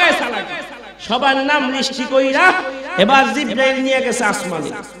জায়গায় চালাকি। সবার নাম লিস্টি কইরা এবার জিবরাইল নিয়ে গেছে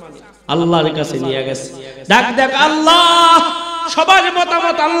আসমানে, আল্লাহর কাছে নিয়ে গেছে। ডাক দেখ, আল্লাহ, সবার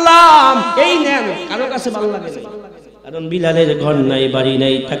মতামত আল্লাহ, এই নেন। কারো কাছে ভালো লাগে না, কারণ বিলালের ঘর নাই, বাড়ি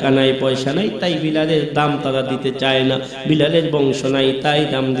নাই, টাকা নাই, পয়সা নাই, তাই বিলালের দাম তারা দিতে চায় না। বিলালের বংশ নাই, তাই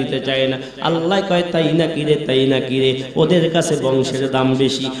দাম দিতে চায় না। আল্লাহ কয়, তাই না কিরে, তাই না কিরে, ওদের কাছে বংশের দাম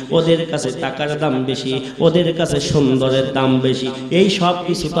বেশি, ওদের কাছে টাকার দাম বেশি, ওদের কাছে সুন্দরের দাম বেশি। এই সব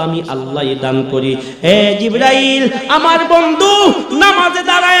কিছু তো আমি আল্লাহ দান করি। হে জিবরাইল, আমার বন্ধু নামাজে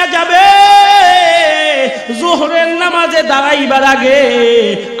দাঁড়ায়া যাবে, যোহরের নামাজে দাঁড়াইবার আগে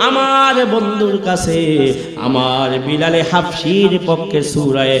আমার বন্ধুর কাছে আমার বিলালে হাবশির পক্ষে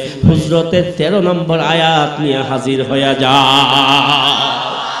সূরা হুজরাতের 13 নম্বর আয়াত নিয়ে হাজির হয়ে যা।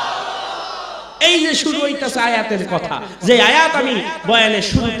 এই যে শুরু হইতাছে আয়াতের কথা, যে আয়াত আমি বয়ানের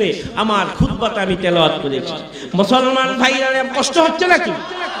শুরুতে আমার খুতবাতে আমি তেলাওয়াত করেছি। মুসলমান ভাইরা, কষ্ট হচ্ছে নাকি?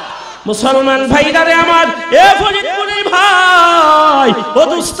 মুসলমান ভাইরারে আমার, এ ফরিদপুরের ভাই, ও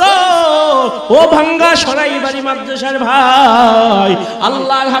দোস্ত, ও ভাঙ্গা সরাই বাড়ি মাদ্রাসার ভাই,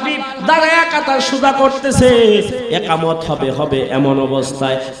 আল্লাহর হাবিব দাঁড়ায়া কাতার সুদা করতেছে, একামত হবে হবে এমন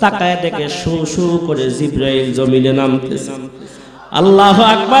অবস্থায় তাকায় দেখে শু শু করে জিবরাইল জমিনে নামতেছে। আল্লাহু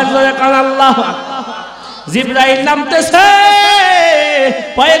আকবার, জোরে কান আল্লাহু আকবার। জিবরাইল নামতেছে,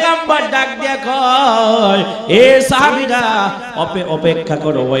 পয়গম্বর ডাক দিয়া কয়, এ সাহাবীরা অপেক্ষা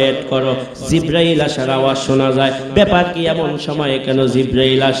করো, ওয়েট করো, জিবরাইল আসার আওয়াজ শোনা যায়। ব্যাপার কি, এমন সময়ে কেন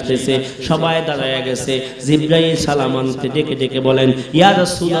জিবরাইল আসতেছে? সবাই দাঁড়ায় গেছে। জিবরাইল সালাম আনতে ডেকে ডেকে বলেন, ইয়া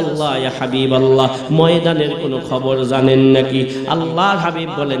রাসূলুল্লাহ, ইয়া হাবিবাল্লাহ, ময়দানের কোনো খবর জানেন নাকি? আল্লাহর হাবিব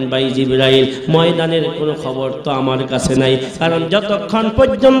বলেন, ভাই জিবরাইল, ময়দানের কোনো খবর তো আমার কাছে নাই, কারণ যতক্ষণ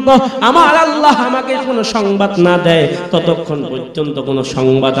পর্যন্ত আমার আল্লাহ আমাকে কোনো সংবাদ না দেয় ততক্ষণ পর্যন্ত কোনো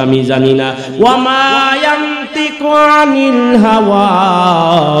সংবাদ আমি জানি না। ওয়ামা ইয়ানতিকু আনিল হাওয়া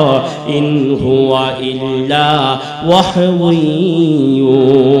ইন হুয়া ইল্লা ওয়াহয়ুন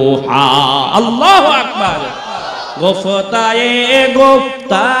ইউহা। আল্লাহু আকবার। গোফতায়ে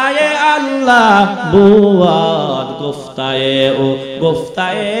গোফতায়ে আল্লাহ বুয়াদ গুফতায়ে ও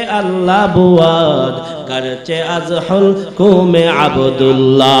গুফতায়ে আল্লাহ বুয়াদ করছে আজহুল কুমে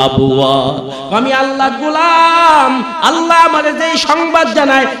আব্দুল্লাহ বুয়াদ। আমি আল্লাহ গোলাম, আল্লাহ আমারে যেই সংবাদ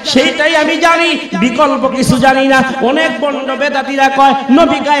জানায় সেইটাই আমি জানি, বিকল্প কিছু জানি না। অনেক বন্ড বেদাতীরা কয়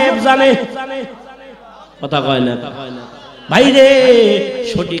নবী গায়েব জানে, কথা কয় না ভাইরে,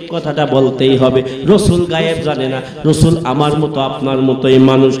 সঠিক কথাটা বলতেই হবে। রসুল গায়েব জানে না, রসুল আমার মতো আপনার মতোই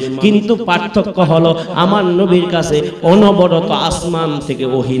মানুষ, কিন্তু পার্থক্য হলো আমার নবীর কাছে অনবরত আসমান থেকে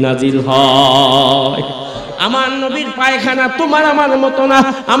ওহী নাজিল হয়। আমার নবীর পায়খানা তোমার আমার মতো না।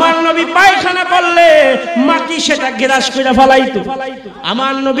 আমার নবী পায়খানা করলে মাটি সেটা গ্রাস করে ফেলাইতো।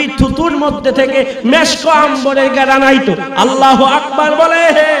 আমার নবী থুতুর মধ্যে থেকে মেশক আম্বরের গেরা নাইতো। আল্লাহু আকবার বলে।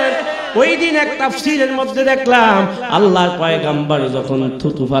 ওই দিন এক তাফসীরের মধ্যে দেখলাম আল্লাহর পয়গম্বর যখন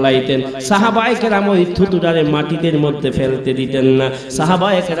থুতু ফলাইতেন, সাহাবায়ে কেরাম ওই থুতুটারে মাটির মধ্যে ফেলতে দিতেন না।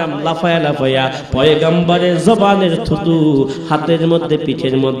 সাহাবায়ে কেরাম লাফায়া লাফায়া পয়গম্বরের জবানের থুতু হাতের মধ্যে,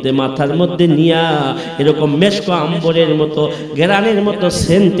 পিঠের মধ্যে, মাথার মধ্যে নিয়া এরকম মেশক আম্বরের মতো, গেরানের মতো,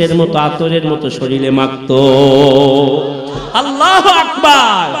 সেন্টের মতো, আতরের মতো শরীরে মাখতো। আল্লাহু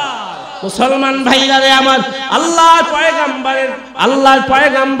আকবার। মুসলমান ভাইরা রে আমার, আল্লাহর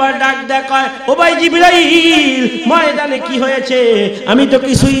পয়গম্বর ডাক দেয়, ও ভাই জিবরাইল, ময়দানে কি হয়েছে? আমি তো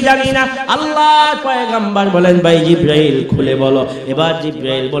কিছুই জানি না। আল্লাহর পয়গম্বর বলেন, ভাই জিবরাইল খুলে বলো। এবার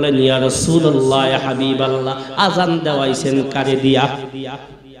জিবরাইল বলেন, ইয়া রাসূলুল্লাহ, ইয়া হাবিবাল্লাহ, আযান দেওয়াইছেন কারে দিয়া?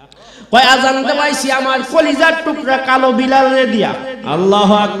 কয় আযান দেওয়াইছি আমার কলিজার টুকরা কালো বিলালে দিয়া।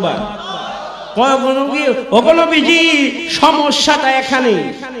 আল্লাহু আকবার। কয় নবীজি সমস্যাটা এখানে।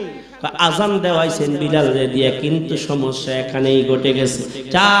 আজান দেওয়াইছেন বিলাল রে দিয়া, কিন্তু সমস্যা এখানেই ঘটে গেছে।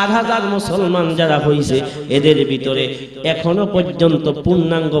 4000 মুসলমান যারা হইছে এদের ভিতরে এখনো পর্যন্ত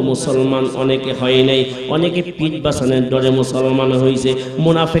পূর্ণাঙ্গ মুসলমান অনেকে হয় নাই, অনেকে পিঠ বাঁচানোর ডরে মুসলমান হইছে।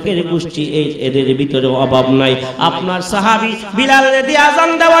 মুনাফিকের গোষ্ঠী এদের ভিতরে অভাব নাই। আপনার সাহাবী বিলাল রে দিয়া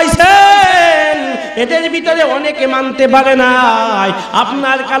আজান দেওয়াইছেন, এদের ভিতরে অনেকে মানতে পারে নাই।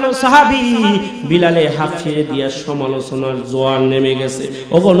 আপনার কালো সাহাবী বিলালে হাফিয়ে দিয়া সমালোচনার জোয়ার নেমে গেছে।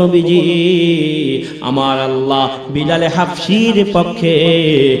 ওগো নবীজি, আমার আল্লাহ বিলালে হাফসির পক্ষে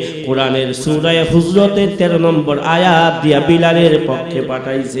কোরআনের সূরা হুজরাতের 13 নম্বর আয়াত দিয়া বিলালের পক্ষে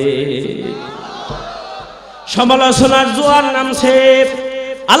পাঠাইছে। সমালোচনার জোয়ার নামছে।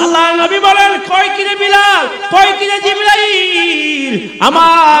 আল্লাহ নবী বলেন, কয় কিরে বিলাল, কয় কিরে জিবরাইল,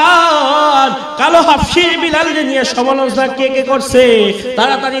 আমার কালো হাফসির বিলাল নিয়ে সমালোচনা কে কে করছে?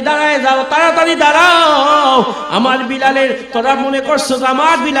 তাড়াতাড়ি দাঁড়ায় যাও, তাড়াতাড়ি দাঁড়াও। আমার বিলালের, তোরা মনে করছো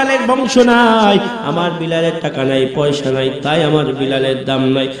আমার বিলালের বংশ নাই, আমার বিলালের টাকা নাই, পয়সা নাই, তাই আমার বিলালের দাম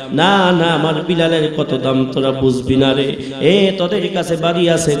নাই। না না, আমার বিলালের কত দাম তোরা বুঝবি না রে। তোদের কাছে বাড়ি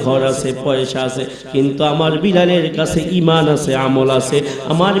আছে, ঘর আছে, পয়সা আছে, কিন্তু আমার বিলালের কাছে ঈমান আছে, আমল আছে।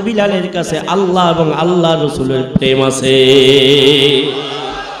 আমার বিলালের কাছে আল্লাহ এবং আল্লাহ রাসূলের প্রেম আছে।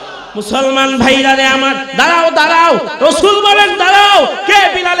 মুসলমান ভাইরা রে আমার, দাঁড়াও দাঁড়াও, রাসূল বলেন দাঁড়াও। কে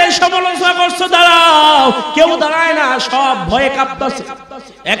বিলালের সমালোচনা করছো? দাঁড়াও। কেউ দাঁড়ায় না, সব ভয়ে কাঁপতাছে।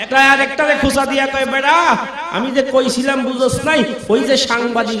 একটা আর একটারে খোঁচা দিয়া কয়, বেটা আমি যে কইছিলাম বুঝছ নাই, ওই যে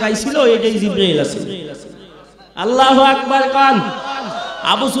সাংবাদিক আইছিল এটাই জিবরাইল আছে। আল্লাহু আকবার কান।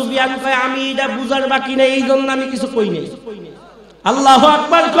 আবু সুফিয়ান কয়, আমি এটা বুঝার বাকি নেই, এই জন্য আমি কিছু কই নাই। আল্লাহু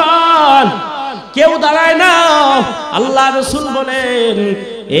আকবার কান। কেউ দাঁড়ায় না। আল্লাহ রাসূল বলেন,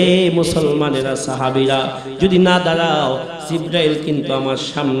 এ মুসলমানেরা, সাহাবীরা, যদি না দাঁড়াও জিবরাইল কিন্তু আমার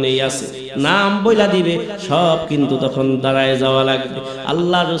সামনেই আছে, নাম বইলা দিবে, সব কিন্তু তখন দাঁড়ায় যাওয়া লাগবে।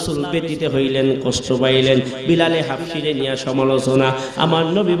 আল্লাহ রাসূল ব্যতীত হইলেন, কষ্ট পাইলেন। বিলালে হাফসিরে নিয়ে সমালোচনা। আমার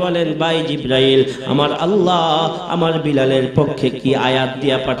নবী বলেন, ভাই জিবরাইল, আমার আল্লাহ আমার বিলালের পক্ষে কি আয়াত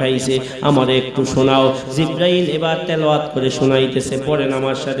দিয়া পাঠাইছে আমার একটু শোনাও। জিবরাইল এবার তেলাওয়াত করে শোনাইতেছে। পড়েন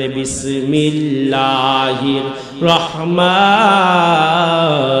আমার সাথে, বিসমিল্লাহির রহমানির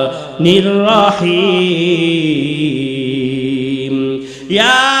রহিম।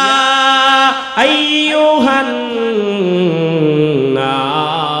 ইয়া আইয়ুহান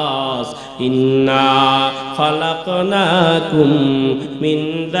নাস ইন্না খালাকনাকুম মিন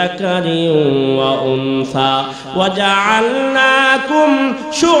যাকারিন ওয়া উনসা ওয়া জাআলনাকুম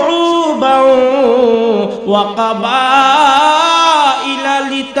শুউবান ওয়া কাবাইলা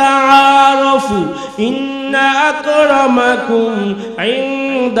লিতাআরাফু ইন্না আকরামাকুম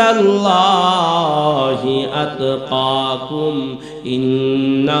ইনদাল্লাহি আতকাকুম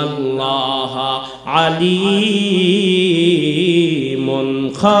ইন্নাল্লাহা আলীমুন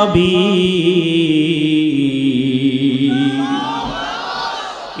খাবীর।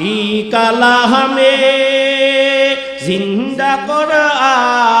 ই কালামে জিন্দা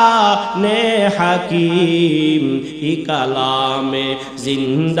কোরআনে হাকিম, ই কালামে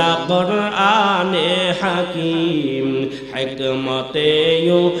জিন্দা কোরআনে হাকিম, হিকমতে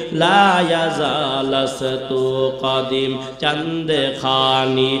ইউ লা ইয়াজালাস্তু কদিম, চন্দ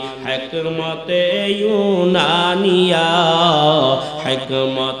খানি হিকমতে ইউনানিয়া,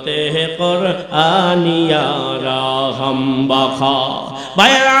 হিকমতে কোরআনিয়া রাহম বাখা।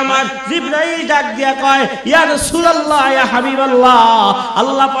 ভাইরা আমার, জিবরাইল ডাক দিয়া কয়, ইয়া রাসূলুল্লাহ, ইয়া হাবিবাল্লাহ,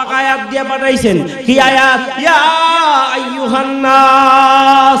 আল্লাহ পাক আয়াত দিয়ে পাঠাইছেন। কি আয়াত? ইয়া আইয়ুহান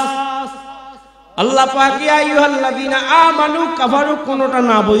নাস, আল্লাহ পাক ইয়া আইয়ুহাল্লাযিনা আমানু কাফারু কোনটা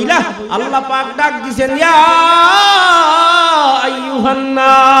না বইলা আল্লাহ পাক ডাক দিবেন, ইয়া আইয়ুহান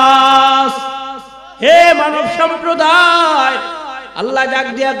নাস, হে মানব সম্প্রদায়। আল্লাহ ডাক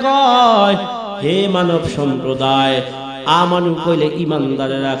দিয়া কয়, হে মানব সম্প্রদায়। আমানু কইলে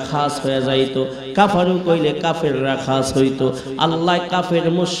ইমানদারেরা খাস হয়ে যাইতো, কাফারু কইলে কাফেররা খাস হইতো। আল্লাহ কাফের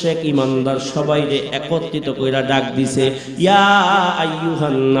মুশরিক ইমানদার সবাইরে একত্রিত কইরা ডাক দিছে, ইয়া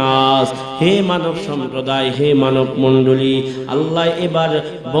আইয়ুহান নাস, হে মানব সম্প্রদায়, হে মানব মণ্ডলী। আল্লাহ এবার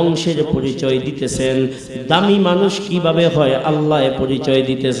বংশের পরিচয় দিতেছেন, দামি মানুষ কিভাবে হয় আল্লাহ পরিচয়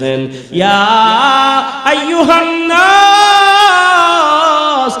দিতেছেন। ইয়া আইয়ুহান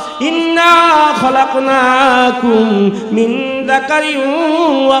নাস ইন্না খলাকনাকুম মিন যাকারিন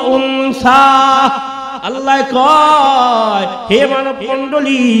ওয়া উনসা। আল্লাহ কয়, হে মানব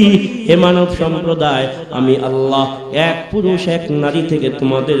মণ্ডলী, হে মানব সম্প্রদায়, আমি আল্লাহ এক পুরুষ এক নারী থেকে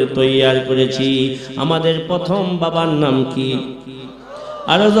তোমাদের তৈয়ার করেছি। আমাদের প্রথম বাবার নাম কি?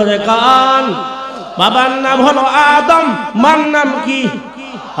 আরো জোরে কান। বাবার নাম হলো আদম, মার নাম কি?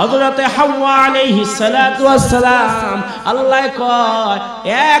 হযরতে হাওয়া আলাইহিস সালাতু ওয়াস সালাম। আল্লাহ কয়,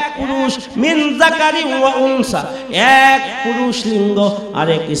 এক পুরুষ মিন যাকারি ওয়া উনসা, এক পুরুষ লিঙ্গ আর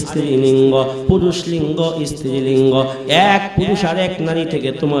এক স্ত্রী লিঙ্গ, পুরুষ লিঙ্গ স্ত্রী লিঙ্গ, এক পুরুষ আর এক নারী থেকে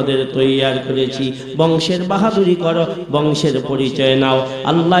তোমাদের তৈয়ার করেছি। বংশের বাহাদুরি করো, বংশের পরিচয় নাও।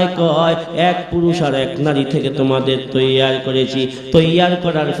 আল্লাহ কয়, এক পুরুষ আর এক নারী থেকে তোমাদের তৈয়ার করেছি। তৈয়ার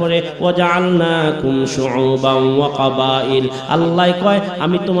করার পরে ওয়াজআলনাকুম শুউবান ওয়া কাবাইল। আল্লাহ কয়,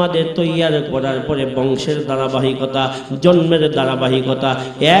 আমি তোমাদের তৈয়ার করার পরে বংশের ধারাবাহিকতা, জন্মের ধারাবাহিকতা,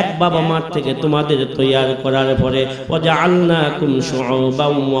 এক বাবা মার থেকে তোমাদের তৈয়ার করার পরে ওয়াজআলনাকুম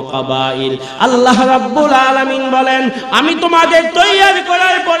শুউবান ওয়া কাবাইল। আল্লাহ রাব্বুল আলামিন বলেন, আমি তোমাদের তৈয়ার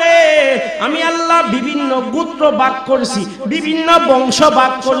করার পরে আমি আল্লাহ বিভিন্ন গোত্র ভাগ করছি, বিভিন্ন বংশ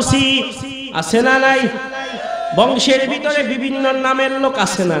ভাগ করছি। আছে না নাই? বংশের ভিতরে বিভিন্ন নামের লোক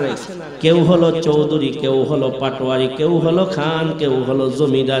আছে না নাই? কেউ হলো চৌধুরী, কেউ হলো পাটোয়ারি, কেউ হলো খান, কেউ হলো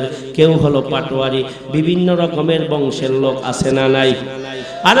জমিদার, কেউ হলো পাটোয়ারি। বিভিন্ন রকমের বংশের লোক আছে না নাই?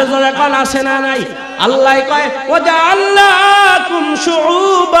 আরে যারা কোন আছে না নাই? আল্লাহ কয়, ওয়াজআলনাকুম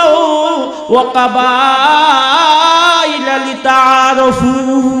শুউবাও ওয়া কাবাইলা লিতাআরাফু।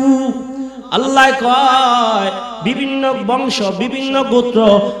 আল্লাহ কয়, বিভিন্ন বংশ, বিভিন্ন গোত্র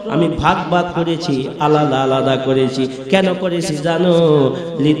আমি ভাগ ভাগ করেছি, আলাদা আলাদা করেছি। কেন করেছি জানো?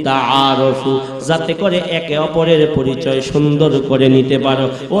 লিতাআরাফু, যাতে করে একে অপরের পরিচয় সুন্দর করে নিতে পারো।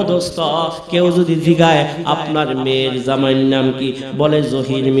 ও দোস্ত, কেউ যদি জিগায় আপনার মেয়ের জামাইয়ের নাম কি, বলে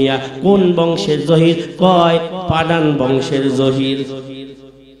জহির মিয়া। কোন বংশের জহির? কয় পাঠান বংশের জহির।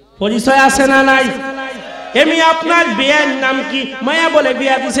 পরিচয় আছে না নাই? এমি আপনার বিয়ের নাম কি? মায়া বলে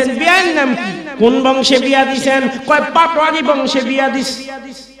বিয়া দিছেন, বিয়ের নাম কি? কোন বংশে বিয়া দিছেন? কয় পাটোয়ারি বংশে বিয়া দিস।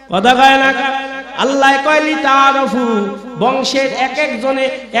 কথা কয় না? আল্লাহ কয় লিতাআরাফু, বংশের এক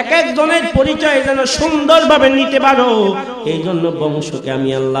একজনের পরিচয় যেন সুন্দরভাবে নিতে পারো, এই জন্য বংশকে আমি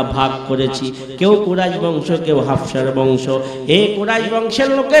আল্লাহ ভাগ করেছি। কেউ কুরাইশ বংশ, কেউ হাফসার বংশ। এই কুরাইশ বংশের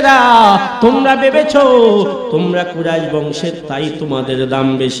লোকেরা, তোমরা ভেবেছো তোমরা কুরাইশ বংশের, তাই তোমাদের দাম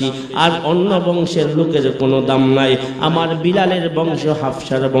বেশি, আর অন্য বংশের লোকের কোনো দাম নাই। আমার বিলালের বংশ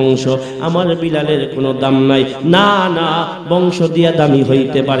হাফসার বংশ, আমার বিলালের কোনো দাম নাই। না না, বংশ দিয়া দামি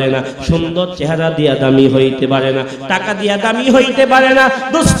হইতে পারে না, সুন্দর চেহারা দিয়া দামি হইতে পারে না, টাকা দিয়া দামি হইতে পারে না।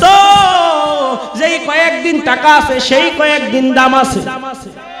 দোস্ত, যেই কয়েকদিন টাকা আছে সেই কয়েকদিন দাম আছে।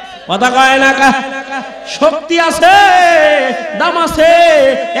 কথা কয় না? শক্তি আছে, দাম আছে।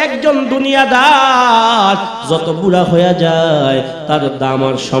 একজন দুনিয়াদার যত বুড়া হয়ে যায় তার দাম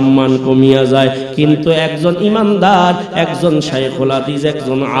আর সম্মান কমিয়া যায়, কিন্তু একজন ইমানদার, একজন শাইখুল হাদিস,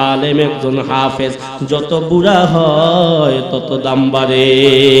 একজন আলেম, একজন হাফেজ যত বুড়া হয় তত দাম বাড়ে।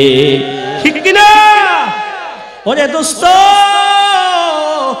 ঠিক কিনা? ওরে দোস্ত,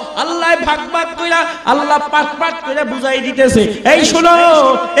 আল্লাহ আল্লাহ ভাগ ভাগ কইরা আল্লাহ পাট পাট কইরা বুঝাই দিতেছে, এই শোনো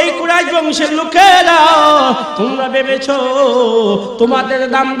এই কুরাইশ বংশের লোকেরা, তোমরা ভেবেছো তোমাদের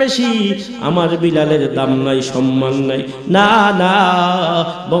দাম বেশি, আমার বিলালের দাম নাই, সম্মান নাই। না না,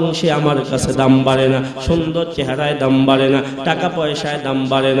 বংশে আমার কাছে দাম বাড়ে না, সুন্দর চেহারায় দাম বাড়ে না, টাকা পয়সায় দাম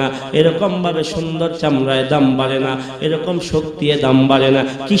বাড়ে না, এরকম ভাবে সুন্দর চামড়ায় দাম বাড়ে না, এরকম শক্তিতে দাম বাড়ে না।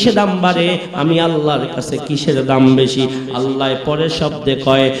 কিসে দাম বাড়ে? আমি আল্লাহর কাছে কিসের দাম বেশি? আল্লাহ পরের শব্দে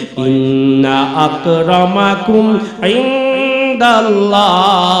কয়, ইন্না আকরামাকুম ইনদাল্লাহি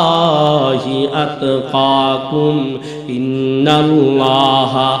আতকাকুম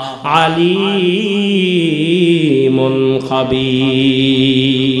ইন্নাল্লাহা আলিমুন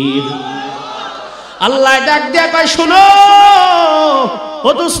খাবীর। আল্লাহ ডাক দিয়া কয়, শুনো ও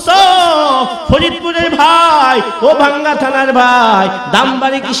দোস্ত, ফরিদপুরের ভাই, ও ভাঙ্গা থানার ভাই, দাম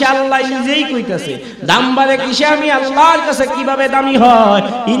বাড়ে কিসে? আল্লাহ নিজেই কইতাছে, দাম বাড়ে কিসে? আমি আল্লাহর কাছে কিভাবে দামি হয়?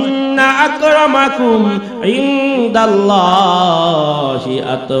 ইন্না আকরামাকুম ইনদাল্লাহি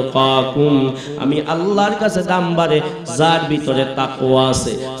আতকাকুম, আমি আল্লাহর কাছে দাম বাড়ে যার ভিতরে তাকওয়া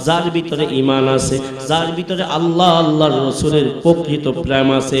আছে, যার ভিতরে ঈমান আছে, যার ভিতরে আল্লাহ আল্লাহর রাসূলের প্রকৃত প্রেম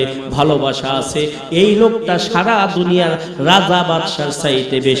আছে, ভালোবাসা আছে, এই লোকটা সারা দুনিয়ার রাজা বাদশার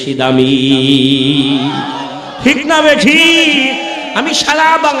চাইতে বেশি দামি। ঠিক না বেঠি? আমি সারা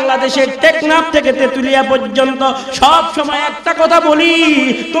বাংলাদেশের টেকনাফ থেকে তেতুলিয়া পর্যন্ত সব সময় একটা কথা বলি,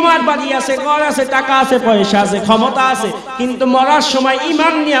 তোমার বাড়ি আছে, ঘর আছে, টাকা আছে, পয়সা আছে, ক্ষমতা আছে, কিন্তু মরার সময়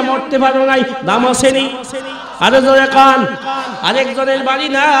ঈমান নিয়ে মরতে পারো নাই, দাম আসেনি। আরে জোরে কান, আরেকজনের বাড়ি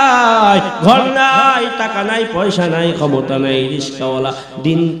নাই, ঘর নাই, টাকা নাই, পয়সা নাই, ক্ষমতা নাই, রিস্কাওয়ালা,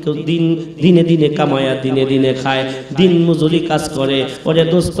 দিনে দিনে কামায়া দিনে দিনে খায়, দিন মজুরি কাজ করে। ওরে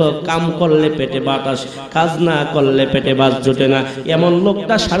দোস্ত, কাম করলে পেটে বাতাস, কাজ না করলে পেটে বাস জোটে না। এমন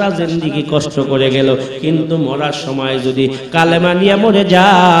লোকটা সারা জিন্দেগি কষ্ট করে গেল, কিন্তু মরার সময় যদি কালেমা নিয়ে মরে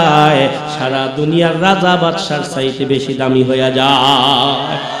যায়, সারা দুনিয়ার রাজা বাদশার চাইতে বেশি দামি হয়ে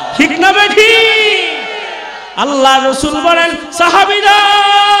যায়। ঠিক না বেঠি? আল্লাহ রাসূল বলেন, সাহাবীরা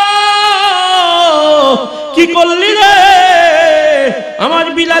কি করলি রে? আমার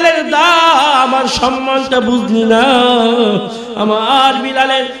বিলালের দাম, আমার সম্মানটা বুঝলি না? আমার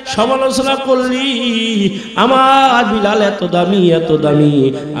বিলালের সমালোচনা করলি, আমার বিলাল এত দামি, এত দামি।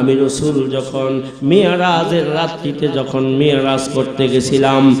 আমি রাসূল যখন মেরাজের রাত্রিতে যখন মেরাজ করতে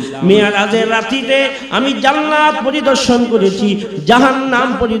গেছিলাম, মেরাজের রাত্রিতে আমি জান্নাত পরিদর্শন করেছি, জাহান্নাম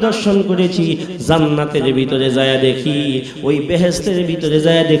পরিদর্শন করেছি। জান্নাতের ভিতরে যায় দেখি, ওই বেহেশতের ভিতরে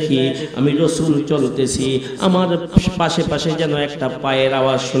যায় দেখি আমি রাসূল চলতেছি, আমার পাশে পাশে যেন একটা পায়ের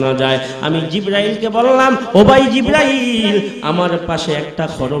আওয়াজ শোনা যায়। আমি জিবরাইলকে বললাম, ও ভাই জিবরাইল, আমার পাশে একটা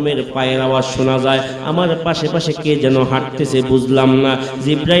খরমের পায়ের আওয়াজ শোনা যায়, আমার পাশে পাশে কে যেন হাঁটতেছে, বুঝলাম না।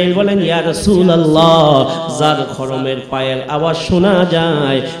 জিবরাইল বলেন, ইয়া রাসূলুল্লাহ, যার খরমের পায়ের আওয়াজ শোনা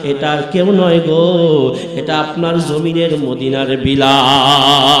যায় এটা আর কেউ নয় গো, এটা আপনার জমিনের মদিনার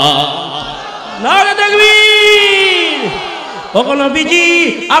বিলাল। নারে তাকবীর! ও নবীজি,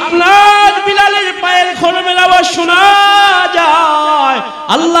 আপনার বিলালের পায়ের খরমের আওয়াজ শোনা যায়।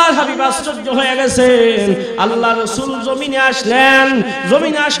 আল্লাহর হাবিব আশ্চর্য হয়ে গেছেন। আল্লাহ রাসূল জমিনে আসলেন,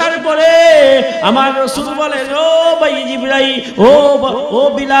 জমিনে আসার পরে আমার রাসূল বলেন, ও ভাই জিবরাইল, ও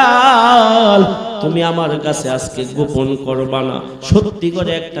বিলাল, তুমি আমার কাছে আজকে গোপন করবা না, সত্যি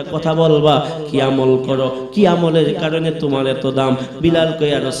করে একটা কথা বলবা, কি আমল করো, কি আমলের কারণে তোমার এত দাম? বিলাল কয়,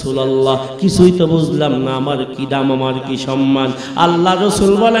 ইয়া রাসূলুল্লাহ, কিছুই তো বুঝলাম না, আমার কি দাম, আমার কি সম্মান? আল্লাহ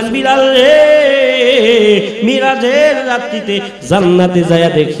রাসূল বলেন, বিলাল রে, মিরাজের রাত্রিতে জান্নাতে যায়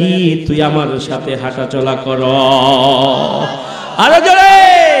দেখি তুই আমার সাথে হাঁটা চলা কর। আরো জোরে,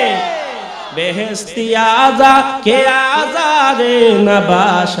 বেহেশতি আজা কে আজারে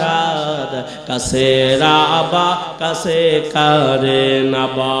নবাশাদ, কাছে রাবা কাছে কারে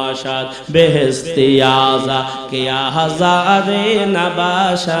নবাশাদ, বেহেশতি আজা কে আজারে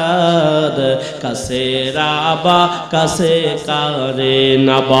নবাশাদ, কাছে রাবা কাছে কারে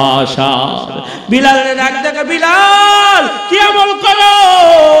নবাশাদ। বিলাল ডাক দেখে, বিলাল কি আমল করো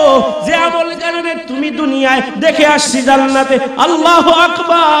যে আমল কারণে তুমি দুনিয়ায় দেখে আসছি জান্নাতে? আল্লাহু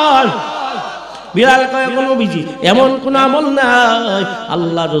আকবার। বিলাল কয়, নবীজি এমন কোন আমল নাই।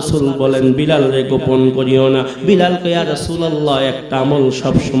 আল্লাহ রাসূল বলেন, বিলাল রে গোপন করিও না। বিলাল কয়, ইয়া রাসূলুল্লাহ, একটা আমল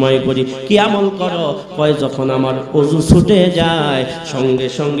সব সময় করি। কি আমল করো? কয়, যখন আমার ওযু ছুটে যায় সঙ্গে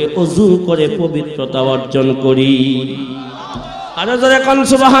সঙ্গে ওযু করে পবিত্রতা অর্জন করি। আরো জোরে কোন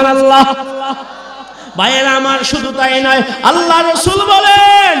সুবহানাল্লাহ। ভাইয়েরা আমার, শুধু তাই নয়, আল্লাহ রাসূল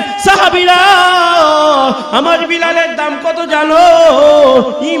বলেন, সাহাবীরা আমার বিলালের দাম কত জানো?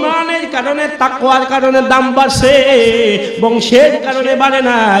 ঈমানের কারণে, তাকওয়ার কারণে দাম বাড়ছে, বংশের কারণে বাড়ে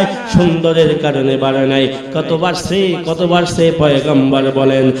নাই, সুন্দরের কারণে বাড়ে নাই। কত বাড়ছে, কত বাড়ছে? পয়গম্বর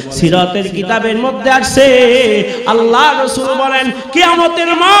বলেন, সিরাতের কিতাবের মধ্যে আসছে, আল্লাহ রাসূল বলেন,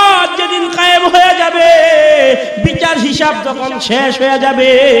 কিয়ামতের মাঠ যেদিন কায়েম হয়ে যাবে, বিচার হিসাব যখন শেষ হয়ে যাবে,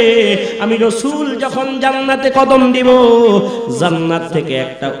 আমি রাসূল যখন জান্নাতে কদম দিব, জান্নাত থেকে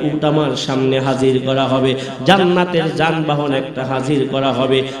একটা উট আমার সামনে হাজির করা হবে, জান্নাতের যানবাহন একটা হাজির করা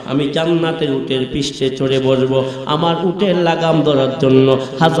হবে, আমি জান্নাতের উটের পৃষ্ঠে চড়ে বসবো, আমার উটের লাগাম ধরার জন্য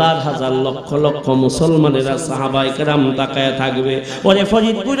হাজার হাজার লক্ষ লক্ষ মুসলমানেরা সাহাবায়ে কেরাম তাকায় থাকবে। ওরে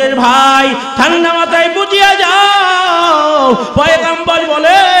ফরিদপুরের ভাই, ঠান্ডা মাথায় বুঝিয়ে যাও, পয়গম্বর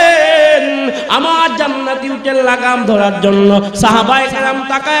বলেন, আমার জান্নাতি উটের লাগাম ধরার জন্য সাহাবায়ে কেরাম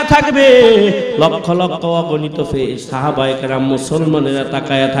তাকায় থাকবে, লক্ষ লক্ষ অগণিত সাহাবায়ে কেরাম মুসলমানেরা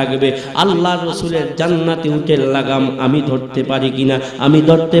তাকায় থাকবে। আল্লাহ রাসূলের জান্নাতি উটের লাগাম আমি ধরতে পারি কিনা, আমি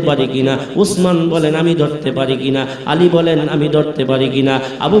ধরতে পারি কিনা? উসমান বলেন, আমি ধরতে পারি কিনা? আলী বলেন, আমি ধরতে পারি কিনা?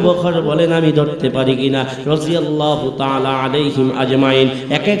 আবু বকর বলেন, আমি ধরতে পারি কিনা? রাদিয়াল্লাহু তাআলা আলাইহিম আজমাইন।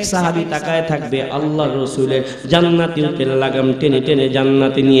 এক এক সাহাবী তাকায় থাকবে, আল্লাহ রাসূলের জান্নাতি উটের লাগাম টেনে টেনে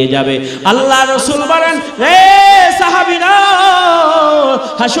জান্নাতে নিয়ে যাবে। আল্লাহ রাসূল বলেন, হে সাহাবীরা,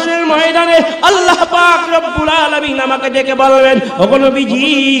 হাসরের ময়দানে আল্লাহ পাক রব্বুল আলামিন আমাকে ডেকে বলবেন, ওগো নবীজি,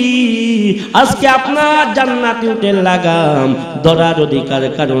 আজকে আপনার জান্নাতি উটের লাগাম ধরার অধিকার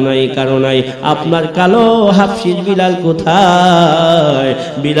কারো নাই, আপনার কালো হাফসির বিলাল কোথায়?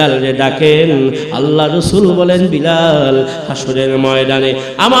 বিলাল রে ডাকেন। আল্লাহ রাসূল বলেন, বিলাল, হাসরের ময়দানে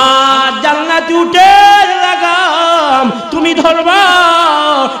আমার জান্নাতি উটের লাগাম তুমি ধরবা,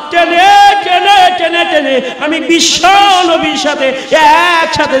 টেনে টেনে টেনে টেনে আমি বিশ্ব নবীর সাথে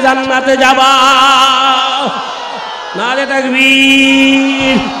একসাথে জান্নাতে যাবা। নারে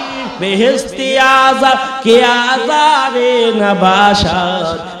তাকবীর। বেহেশতি আযা কে আযারে নবাশাত,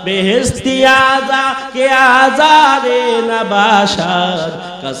 বেহেশতি আযা কে আযারে নবাশাত,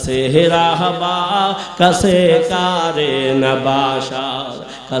 কাসে রাহবা কাসে কারে নবাশাত,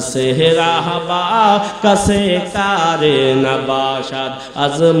 কাসে রাহবা কাসে কারে নবাশাত,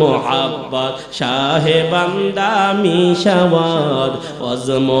 আজ মুহাব্বত শাহে বান্দা মিশাওয়াত, আজ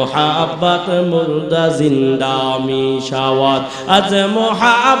মুহাব্বত মুর্দা জিন্দা মিশাওয়াত, আজ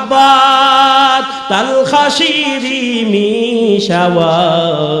মুহাব্বত তালখাশিরি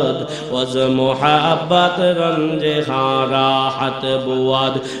মিশাওয়াত, আজ মুহাব্বত রঞ্জে হারাহাত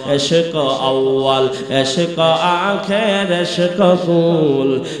বুয়াদ, ইশক আউয়াল ইশক আখির ইশক কুল,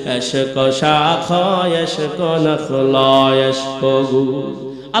 ইশক শাখা ইশক নখলা ইশক গুল।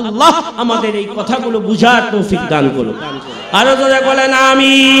 আল্লাহ আমাদের এই কথাগুলো বুঝার তৌফিক দান করুন। আরো জোরে বলেন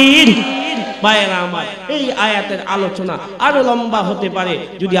আমিন। ভাইয়েরা আমার, এই আয়াতের আলোচনা আরো লম্বা হতে পারে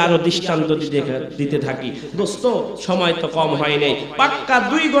যদি আরো দৃষ্টান্ত দিতে থাকি। দোস্ত, সময় তো কম হয় নাই, পাক্কা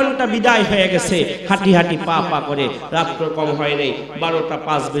 2 ঘন্টা বিদায় হয়ে গেছে, হাঁটি হাঁটি পা পা করে, রাত্র কম হয় নাই, 12টা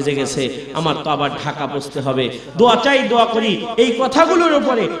 5 বেজে গেছে, আমার তো আবার ঢাকা বসতে হবে। দোয়া চাই, দোয়া করি এই কথাগুলোর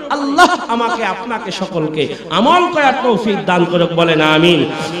উপরে আল্লাহ আমাকে আপনাকে সকলকে আমল করার তৌফিক দান করুক, বলেন আমিন।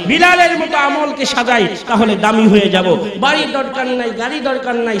 বিলালের মতো আমলকে সাজাই, তাহলে দামি হয়ে যাব। বাড়ির দরকার নাই, গাড়ি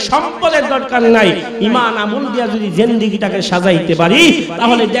দরকার নাই, সম্পদের দরকার নাই, ঈমান আমল দিয়া যদি জিন্দেগিটাকে সাজাইতে পারি,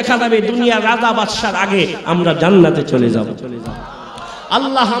 তাহলে দেখা যাবে দুনিয়ার রাজা বাদশার আগে আমরা জান্নাতে চলে যাব।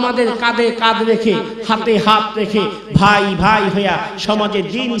 আল্লাহ আমাদের কাঁধে কাঁধ রেখে, হাতে হাত রেখে ভাই ভাই হইয়া সমাজে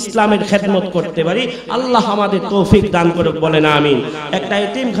দ্বীন ইসলামের খেদমত করতে পারি, আল্লাহ আমাদের তৌফিক দান করুক, বলেন আমিন। একটা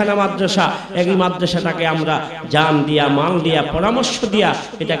এতিমখানা মাদ্রাসা, এই মাদ্রাসাটাকে আমরা জান দিয়া, মাল দিয়া, পরামর্শ দিয়া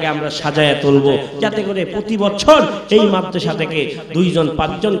এটাকে আমরা সাজায়া তুলব, যাতে করে প্রতি বছর এই মাদ্রাসা থেকে 2 জন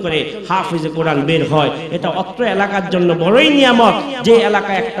 5 জন করে হাফিজে কোরআন বের হয়। এটা অত্র এলাকার জন্য বড়ই নিয়ামত। যে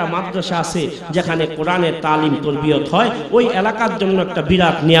এলাকায় একটা মাদ্রাসা আছে যেখানে কোরআনের তালিম তরবিয়ত হয়, ওই এলাকার জন্য একটা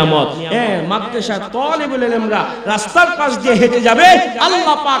বিরাট নিয়ামত। মাদ্রাসার তালিবুল ইলমরা রাস্তার পাশ দিয়ে হেঁটে যাবে,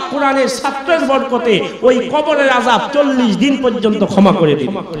 আল্লাহ পাক কোরআনের ছাত্রের বরকতে ওই কবরের আযাব 40 দিন পর্যন্ত ক্ষমা করে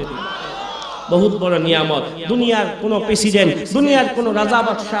দিবেন। बहुत बड़ नियामत। दुनियार कोनो प्रेसिडेंट, दुनियार कोनो राजा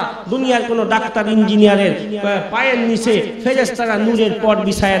बादशाह, दुनियार कोनो डाक्तार इंजिनियारेर पाয়ের নিচে ফেরেশতারা নূরের পট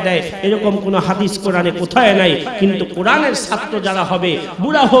বিছায়া দেয়, এরকম কোনো হাদিস কোরআনে কোথায় নাই। কিন্তু কোরআনের ছাত্র যারা হবে,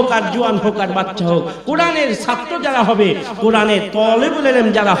 বুড়া হোক আর জওয়ান হোক আর বাচ্চা হোক, কোরআনের ছাত্র যারা হবে, কোরআনের তালিবুল ইলম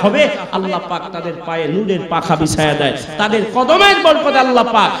যারা হবে, আল্লাহ পাক তাদের পায়ে নূরের পাখা বিছায়া দেয়। তাদের কদমের বরকতে আল্লাহ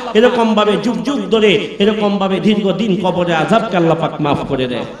পাক এরকম ভাবে যুগ যুগ ধরে, এরকম ভাবে দীর্ঘদিন কবরে আযাবকে আল্লাহ পাক মাফ করে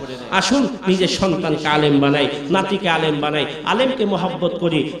দেয়। আসুন নিজের সন্তানকে আলেম বানাই, নাতিকে আলেম বানাই, আলেমকে মহব্বত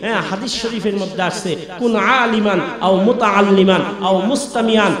করি। হ্যাঁ, হাদিস শরীফের মধ্যে আসছে কুন আলিমান আও মুতাআল্লিমান আও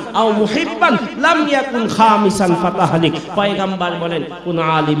মুস্তামিয়ান আও মুহিব্বান লাম ইয়াকুন খামিসান ফাতাহলিক। পয়গম্বর বলেন কুন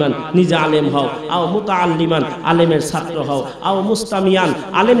আলিমান, নিজে আলেম হও, আও মুতাআল্লিমান, আলেমের ছাত্র হও, আও মুস্তামিয়ান,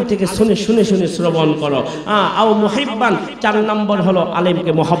 আলেম থেকে শুনে শুনে শুনে শ্রবণ করো, আও মুহিব্বান, 4 নম্বর হলো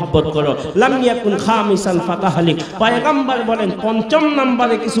আলেমকে মহব্বত করো, লাম ইয়াকুন খামিসান ফাতাহলিক। পয়গম্বর বলেন 5ম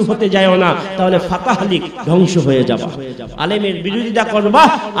নম্বরে কিছু হতে যায় না, তাহলে ফাতাহলিক, ধ্বংস হয়ে যাবে। আলেমের বিরোধিতা করবা,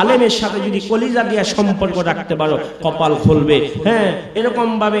 আলেমের সাথে যদি কলিজা দিয়া সম্পর্ক রাখতে পারো কপাল খুলবে। হ্যাঁ, এরকম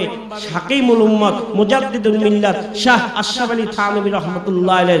ভাবে হাকিমুল উম্মত মুজাদ্দিদুল মিল্লাত শাহ আশরাফ আলী থানভী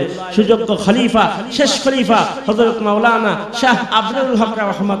রাহমাতুল্লাহ আলাইহির সুযোগ্য খলিফা, শেষ খলিফা হযরত মাওলানা শাহ আব্দুল হক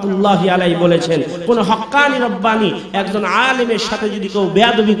রাহমাতুল্লাহি আলাইহি বলেছেন, কোন হক্কানি রব্বানি একজন আলেমের সাথে যদি কেউ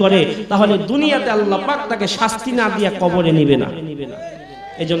বেয়াদবি করে তাহলে দুনিয়াতে আল্লাহ পাক তাকে শাস্তি না দিয়ে কবরে নিবে না।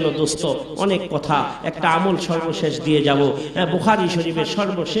 এজন্য দোস্ত, অনেক কথা, একটা আমল সর্বশেষ দিয়ে যাব। বুখারী শরীফের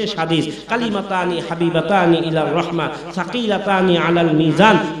সর্বশেষ হাদিস, কালিমাতানি হাবিবাতানি ইলার রহমান সাকিলাতানি আলাল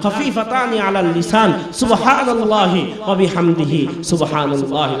মিজান খফিফাতানি আলাল লিসান সুবহানাল্লাহি ওয়া বিহামদিহি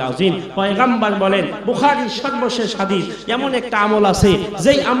সুবহানাল্লাহিল আযীম। পয়গম্বর বলেন, বুখারীর সর্বশেষ হাদিস, এমন একটা আমল আছে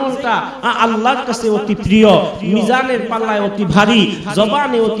যেই আমলটা আল্লাহর কাছে অতি প্রিয়, মিজানের পাল্লায় অতি ভারী,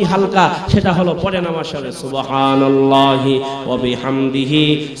 জবানে অতি হালকা, সেটা হলো পড়ে নামাজ পড়ে সুবহানাল্লাহি ওয়া বিহামদিহি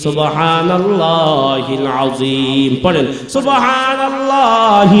সুবহানাল্লাহিল আযীম। পড়েন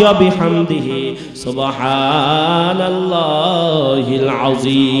সুবহানাল্লাহি ওয়া বিহামদিহি সুবহানাল্লাহিল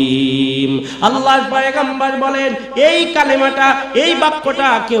আযীম। আল্লাহর পয়গম্বর বলেন, এই কালেমাটা, এই বাক্যটা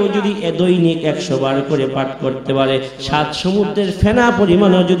কেউ যদি দৈনিক 100 বার করে পাঠ করতে পারে, 7 সমুদ্রের ফেনা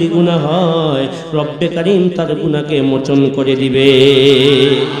পরিমাণও যদি গুনাহ হয়, রব্বে কারীম তার গুনাহকে মোচন করে দিবে।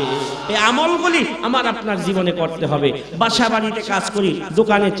 এই আমলগুলি আমার আপনার জীবনে করতে হবে। বাসা বাড়িতে কাজ করি,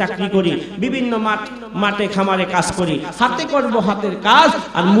 দোকানে চাকরি করি, বিভিন্ন মাঠে খামারে কাজ করি, হাতে করব হাতের কাজ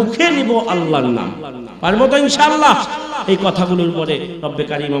আর মুখে নিব আল্লাহর নাম। পারবো তো ইনশাআল্লাহ? এই কথাগুলোর পরে রব্বে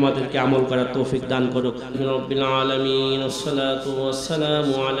কারীম আমাদেরকে আমল করার তৌফিক দান করুক। রব্বিল আলামিন, ওয়াসসালাতু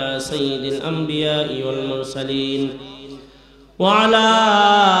ওয়াসসালামু আলা সাইয়্যিদিল আমবিয়া ওয়াল মুরসালিন ওয়া আলা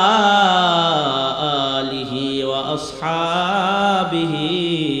আলিহি ওয়া আসহাবিহি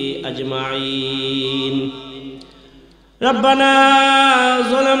أجمعين. ربنا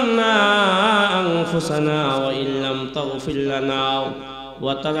ظلمنا أنفسنا وإن لم تغفر لنا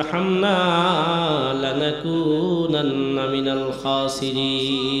وترحمنا لنكونن من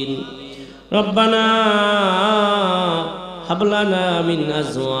الخاسرين. ربنا هب لنا من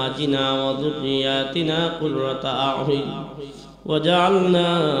أزواجنا وذرياتنا قرة أعين وجعلنا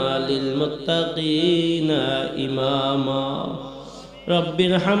للمتقين إماما. رب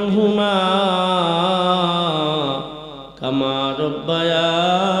ارحمهما كما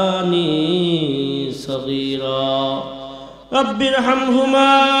ربياني صغيرا. رب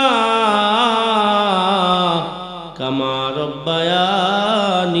ارحمهما كما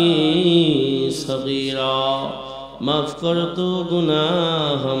ربياني صغيرا. माफ कर तू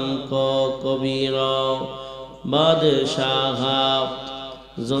गुनाह हमको कबीरा. बादशाह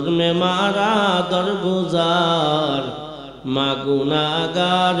जुर्म मारा दरगुजार, মা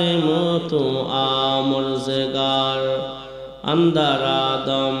গুনাহগারে মতো আমরজগার. আন্দার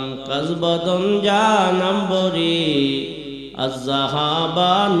আদম কাজবদন জানম্বরি,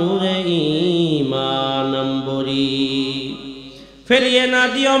 আজ্জাহাবা নূরে ঈমানম্বরি. ফেলিয়ে না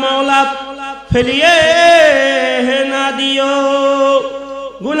দিও মাওলা, ফেলিয়ে না দিও,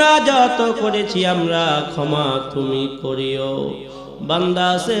 গুনাহ যত করেছি আমরা ক্ষমা তুমি করিও. বান্দা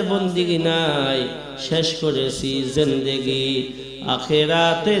সে বন্দিগি নাই, শেষ করেছি জিন্দেগি,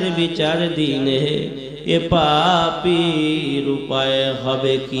 আখিরাতের বিচার দিনে এ পাপীর উপায়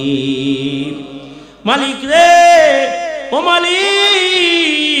হবে কি? মালিক রে, ও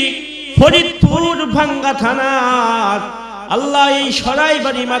মালিক, ফরিদপুর ভাঙ্গা থানার আল্লাহ এই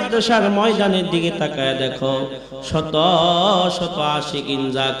সরাইবাড়ি মাদ্রাসার ময়দানের দিকে তাকায় দেখো, শত শত আশিকিন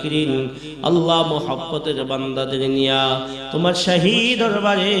জাকিরিন আল্লাহ মুহাব্বতের বান্দাদের নিয়া তোমার শাহী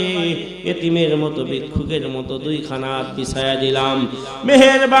দরবারে এতিমের মতো ভিক্ষুকের মতো 2 খানা বিছায়া দিলাম।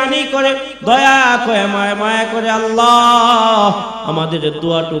 মেহেরবানি করে, দয়া করে, মায়া করে আল্লাহ আমাদের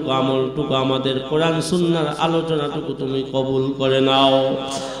দোয়াটুকু, আমলটুকু, আমাদের কোরআন সুন্নাহর আলোচনাটুকু তুমি কবুল করে নাও।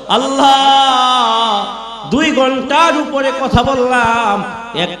 আল্লাহ 2 ঘন্টার উপরে কথা বললাম,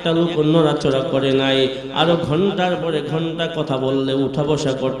 একটা লোক নড়াচড়া করে নাই, আরো ঘন্টার পরে ঘন্টা কথা বললে উঠা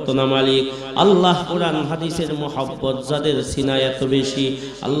বসা করতো না। মালিক আল্লাহ, কোরআন হাদিসের মোহাব্বত যাদের সিনায় এত বেশি,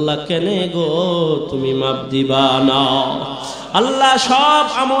 আল্লাহ কেনে গো তুমি মাপ দিবা না? আল্লাহ সব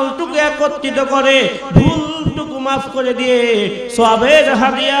আমলটুকু একত্রিত করে ভুলটুকু মাফ করে দিয়ে সওয়াবের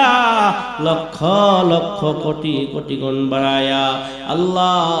হাদিয়া লক্ষ লক্ষ কোটি কোটি গুণ বাড়ায়া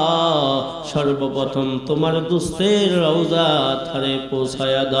আল্লাহ সর্বপ্রথম তোমার দুস্তের রওজা ধারে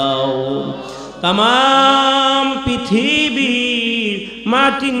পৌঁছায়া দাও। তামাম পৃথিবীর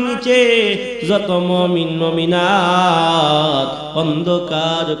মাটির নিচে যত মুমিন মুমিনাত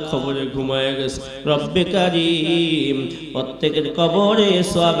অন্ধকার খবরে ঘুমায় গেছে, রব্বে কারীম প্রত্যেকের কবরে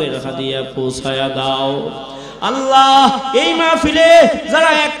সওয়াবের হাদিয়া পৌঁছায়া দাও। আল্লাহ এই মাহফিলে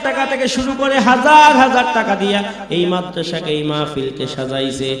যারা 1 টাকা থেকে শুরু করে হাজার হাজার টাকা দিয়া এই মাদ্রাসাকে এই মাহফিলকে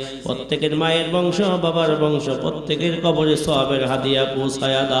সাজাইছে, প্রত্যেকের মায়ের বংশ বাবার বংশ প্রত্যেকের কবরে সওয়াবের হাদিয়া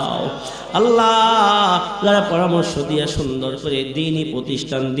পৌঁছায়া দাও। আল্লাহ যারা পরামর্শ দিয়া সুন্দর করে দ্বীনি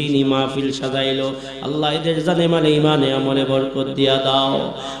প্রতিষ্ঠান দ্বীনি মাহফিল সাজাইলো, আল্লাহ এদের জানে মানে ইমানে আমলে বরকত দিয়া দাও।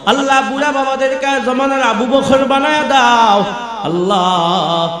 আল্লাহ বুড়া বাবাদেরকে জমানার আবু বকর বানায়া দাও। আল্লাহ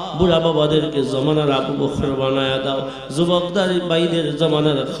বুড়া বাবাদেরকে জমানার আবু বকর বানায়া দাও, যুবকদের ভাইদের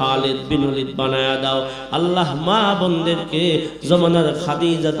জমানার খালিদ বিন ওলীদ বানায়া দাও। আল্লাহ মা বোনদেরকে জমানার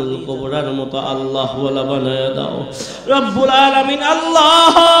খাদিজাতুল কুবরার মতো আল্লাহ ওয়ালা বানায়া দাও রব্বুল আলামিন।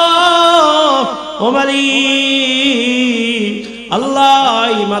 আল্লাহ ও মালিক আল্লাহ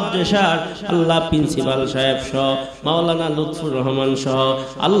এই মাদ্রাসার আল্লাহ প্রিন্সিপাল সাহেব সহ মাওলানা লুৎফুর রহমান সহ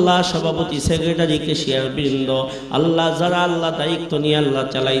আল্লাহ সভাপতি সেক্রেটারি কেশিয়ার বৃন্দ আল্লাহ যারা আল্লাহ দায়িত্ব নিয়ে আল্লাহ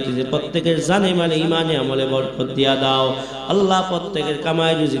চালাইতেছে প্রত্যেকের জানে মানে ইমানে আমলে বরকত দিয়া দাও। আল্লাহ প্রত্যেকের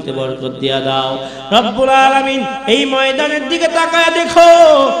কামাই রুজিতে বরকত দিয়া দাও রব্বুল আলামিন। এই ময়দানের দিকে তাকায় দেখো,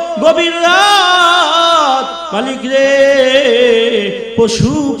 গভীর রাত মালিক রে,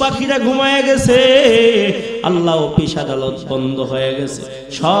 পশু পাখিরা ঘুমায় গেছে। আল্লাহ অফিস আদালত বন্ধ হয়ে গেছে,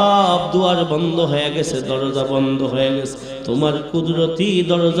 সব দুয়ার বন্ধ হয়ে গেছে, দরজা বন্ধ হয়ে গেছে। তোমার কুদরতি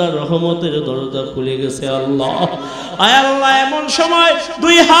দরজা রহমতের দরজা খুলে গেছে আল্লাহ। আয় আল্লাহ এমন সময়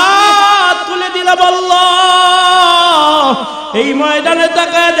 2 হাত তুলে দিলাম আল্লাহ, এই ময়দানে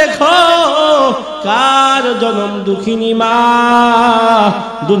তাকায় দেখো কার জনম দুঃখিনী মা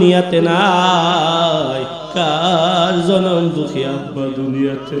দুনিয়াতে নাই, কার জনম দুঃখী আব্বা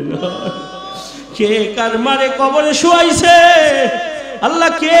দুনিয়াতে নাই, কে কার মারে কবরে শুয়াইছে আল্লাহ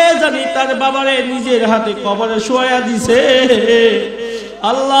কে জানি তার বাবারে নিজের হাতে কবরে শুয়াইয়া দিছে।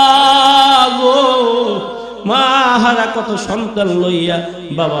 আল্লাহ গো, মা হারা কত সন্তান লইয়া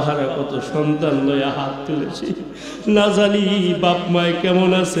বাবা হারা কত সন্তান লইয়া হাত তুলেছি, না জানি বাপ মায়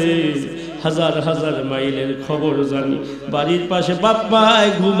কেমন আছে, হাজার হাজার মাইলের খবর জানি, বাড়ির পাশে বাপ মায়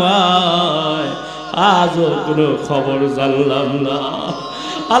ঘুমায়, আজও কোনো খবর জানলাম না।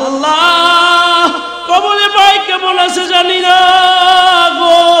 আল্লাহ কবরে ভাই কেমন আছে জানি না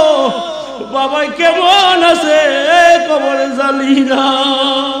গো, বাবা কেমন আছে কবরে জানি না।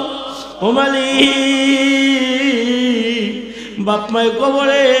 ও মালিক বাপ মায়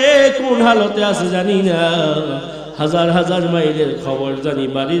কবরে কোন হালতে আছে জানি না, হাজার হাজার মাইলের খবর জানি,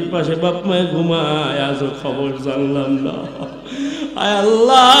 বাড়ির পাশে বাপ মায় ঘুমায়, আজও খবর জানলাম না। আয়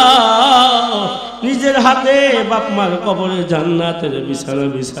আল্লাহ নিজের হাতে বাপ মার কবরে জান্নাতের বিছানা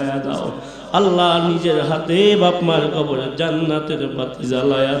বিছায়া দাও। আল্লাহ নিজের হাতে বাপ মার কবরে জান্নাতের বাতি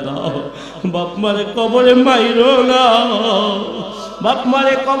জ্বালায়া দাও। বাপ মারে কবরে মাইরো না, বাপ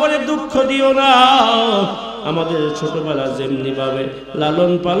মারে কবরে দুঃখ দিও না। আমাদের ছোটবেলা যেমনি ভাবে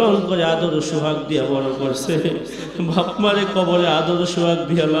লালন পালন করে আদর সোহাগ দিয়া বড় করছে, বাপ মারে কবরে আদর সোহাগ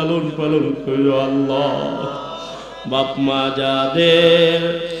দিয়া লালন পালন করো আল্লাহ। বাপ মা যাদের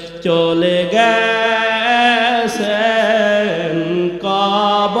চলে গেছেন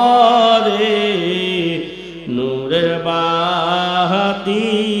কবরে, নূরের বাতি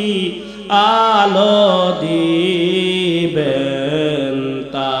আলো দিবেন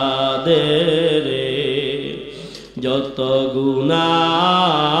তাদের, যত গুনাহ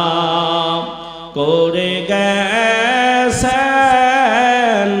করে গেছেন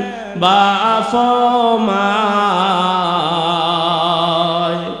বাপ মায়,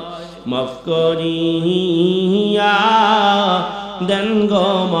 মাফ করিয়া দেন গো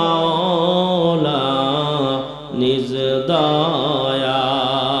মাওলা নিজ দয়ায়।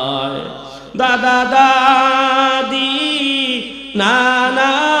 দাদা দাদি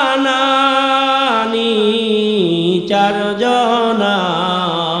নানা নানি 4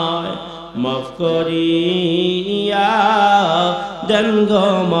 জনায় মাফ করিয়া দেন গো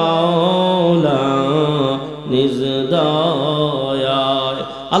মাওলা নিজ দয়ায়।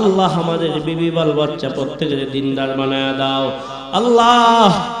 আল্লাহ আমাদের বিবি বাল বাচ্চা প্রত্যেকের দিনদার বানায়া দাও। আল্লাহ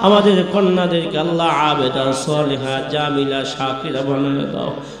আমাদের কন্যাদেরকে আল্লাহ আবেদা সালেহা জামিলা শাকিরা বানায়া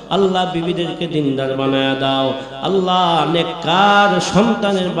দাও। আল্লাহ বিবিদেরকে দিনদার বানায়া দাও। আল্লাহ নেককার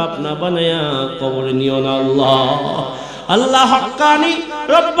সন্তানের বাপ না বানায়া কবরে নিও না আল্লাহ। আল্লাহ হক্কানি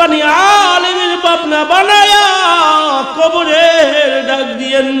রব্বানি আলিমের বাপ না বানায়া কবরের ডাক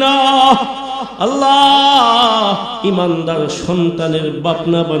দিয়েন না। আল্লাহ ইমানদার সন্তানের বাপ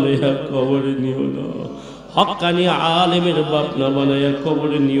না বানায়া কবরে নিও না, হক্কানি আলিমের বাপ না বানায়া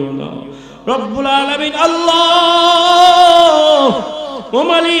কবরে নিও না। রব্বুল আলামিন আল্লাহ ও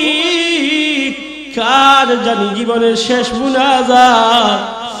মালিক, কার জানি জীবনের শেষ মুনাজাত,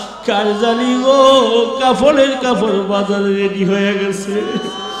 কার জানি গো কাফনের কাপড় বাজারে রেডি হয়ে গেছে,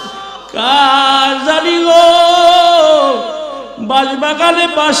 কার জানি গো বাঁশবাগানে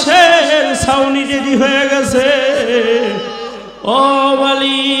বাঁশের ছাউনি রেডি হয়ে গেছে। ও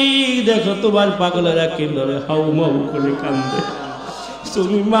মালিক দেখো তোমার পাগলেরা কেন্দ্রে হাউ মাউ করে কান্দে,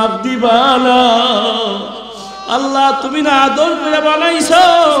 তুমি মাপ দিবা না। আল্লাহ তুমি না আদর করে বানাইছো,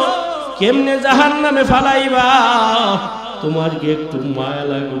 কেমনে জাহান্নামে ফালাইবা? তোমার কি একটু মায়া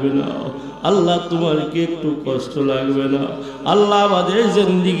লাগবে না? আল্লাহ তোমার কি একটু কষ্ট লাগবে না? আল্লাহ আমাদের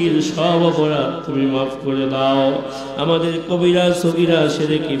জিন্দেগীর সব অপরাধ তুমি মাফ করে দাও। আমাদের কবিরা সগীরা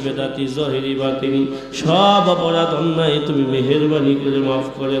শিরকি বেদাতি জহিরি বাতিনি সব অপরাধ অন্যায় তুমি মেহেরবানি করে মাফ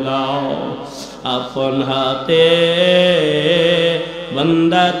করে দাও। আপন হাতে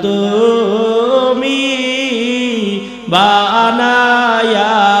বান্দা তুমি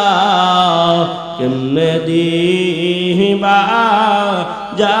বানায়া কেমনে দিবা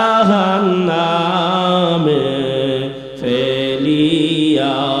জাহান্নামে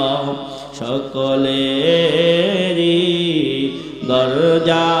ফেলিয়া, সকলেরই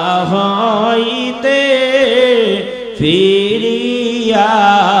দরজা হইতে ফিরিয়া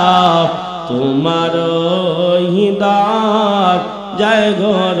তোমার হিদার যায়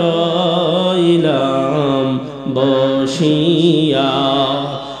গরইলাম বসিয়া।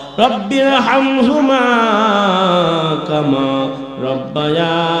 রব্বির হামহুমা কামা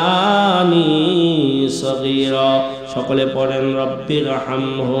রব্বায়ানি সগীরা। সকলে পড়েন রব্বির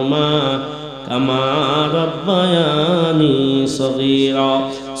হামহুমা কামা রব্বায়ানি সগীরা।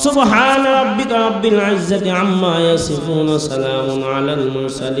 সুবহান রাব্বিকা রাব্বিল ইজ্জাতি আম্মা ইয়াসিফুন, সালামুন আলাল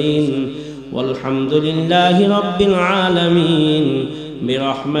মুরসালিন, ওয়ালহামদুলিল্লাহি রাব্বিল আলামিন।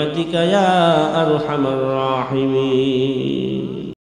 বিরহমাতিকা ইয়া আরহামার রাহিমিন।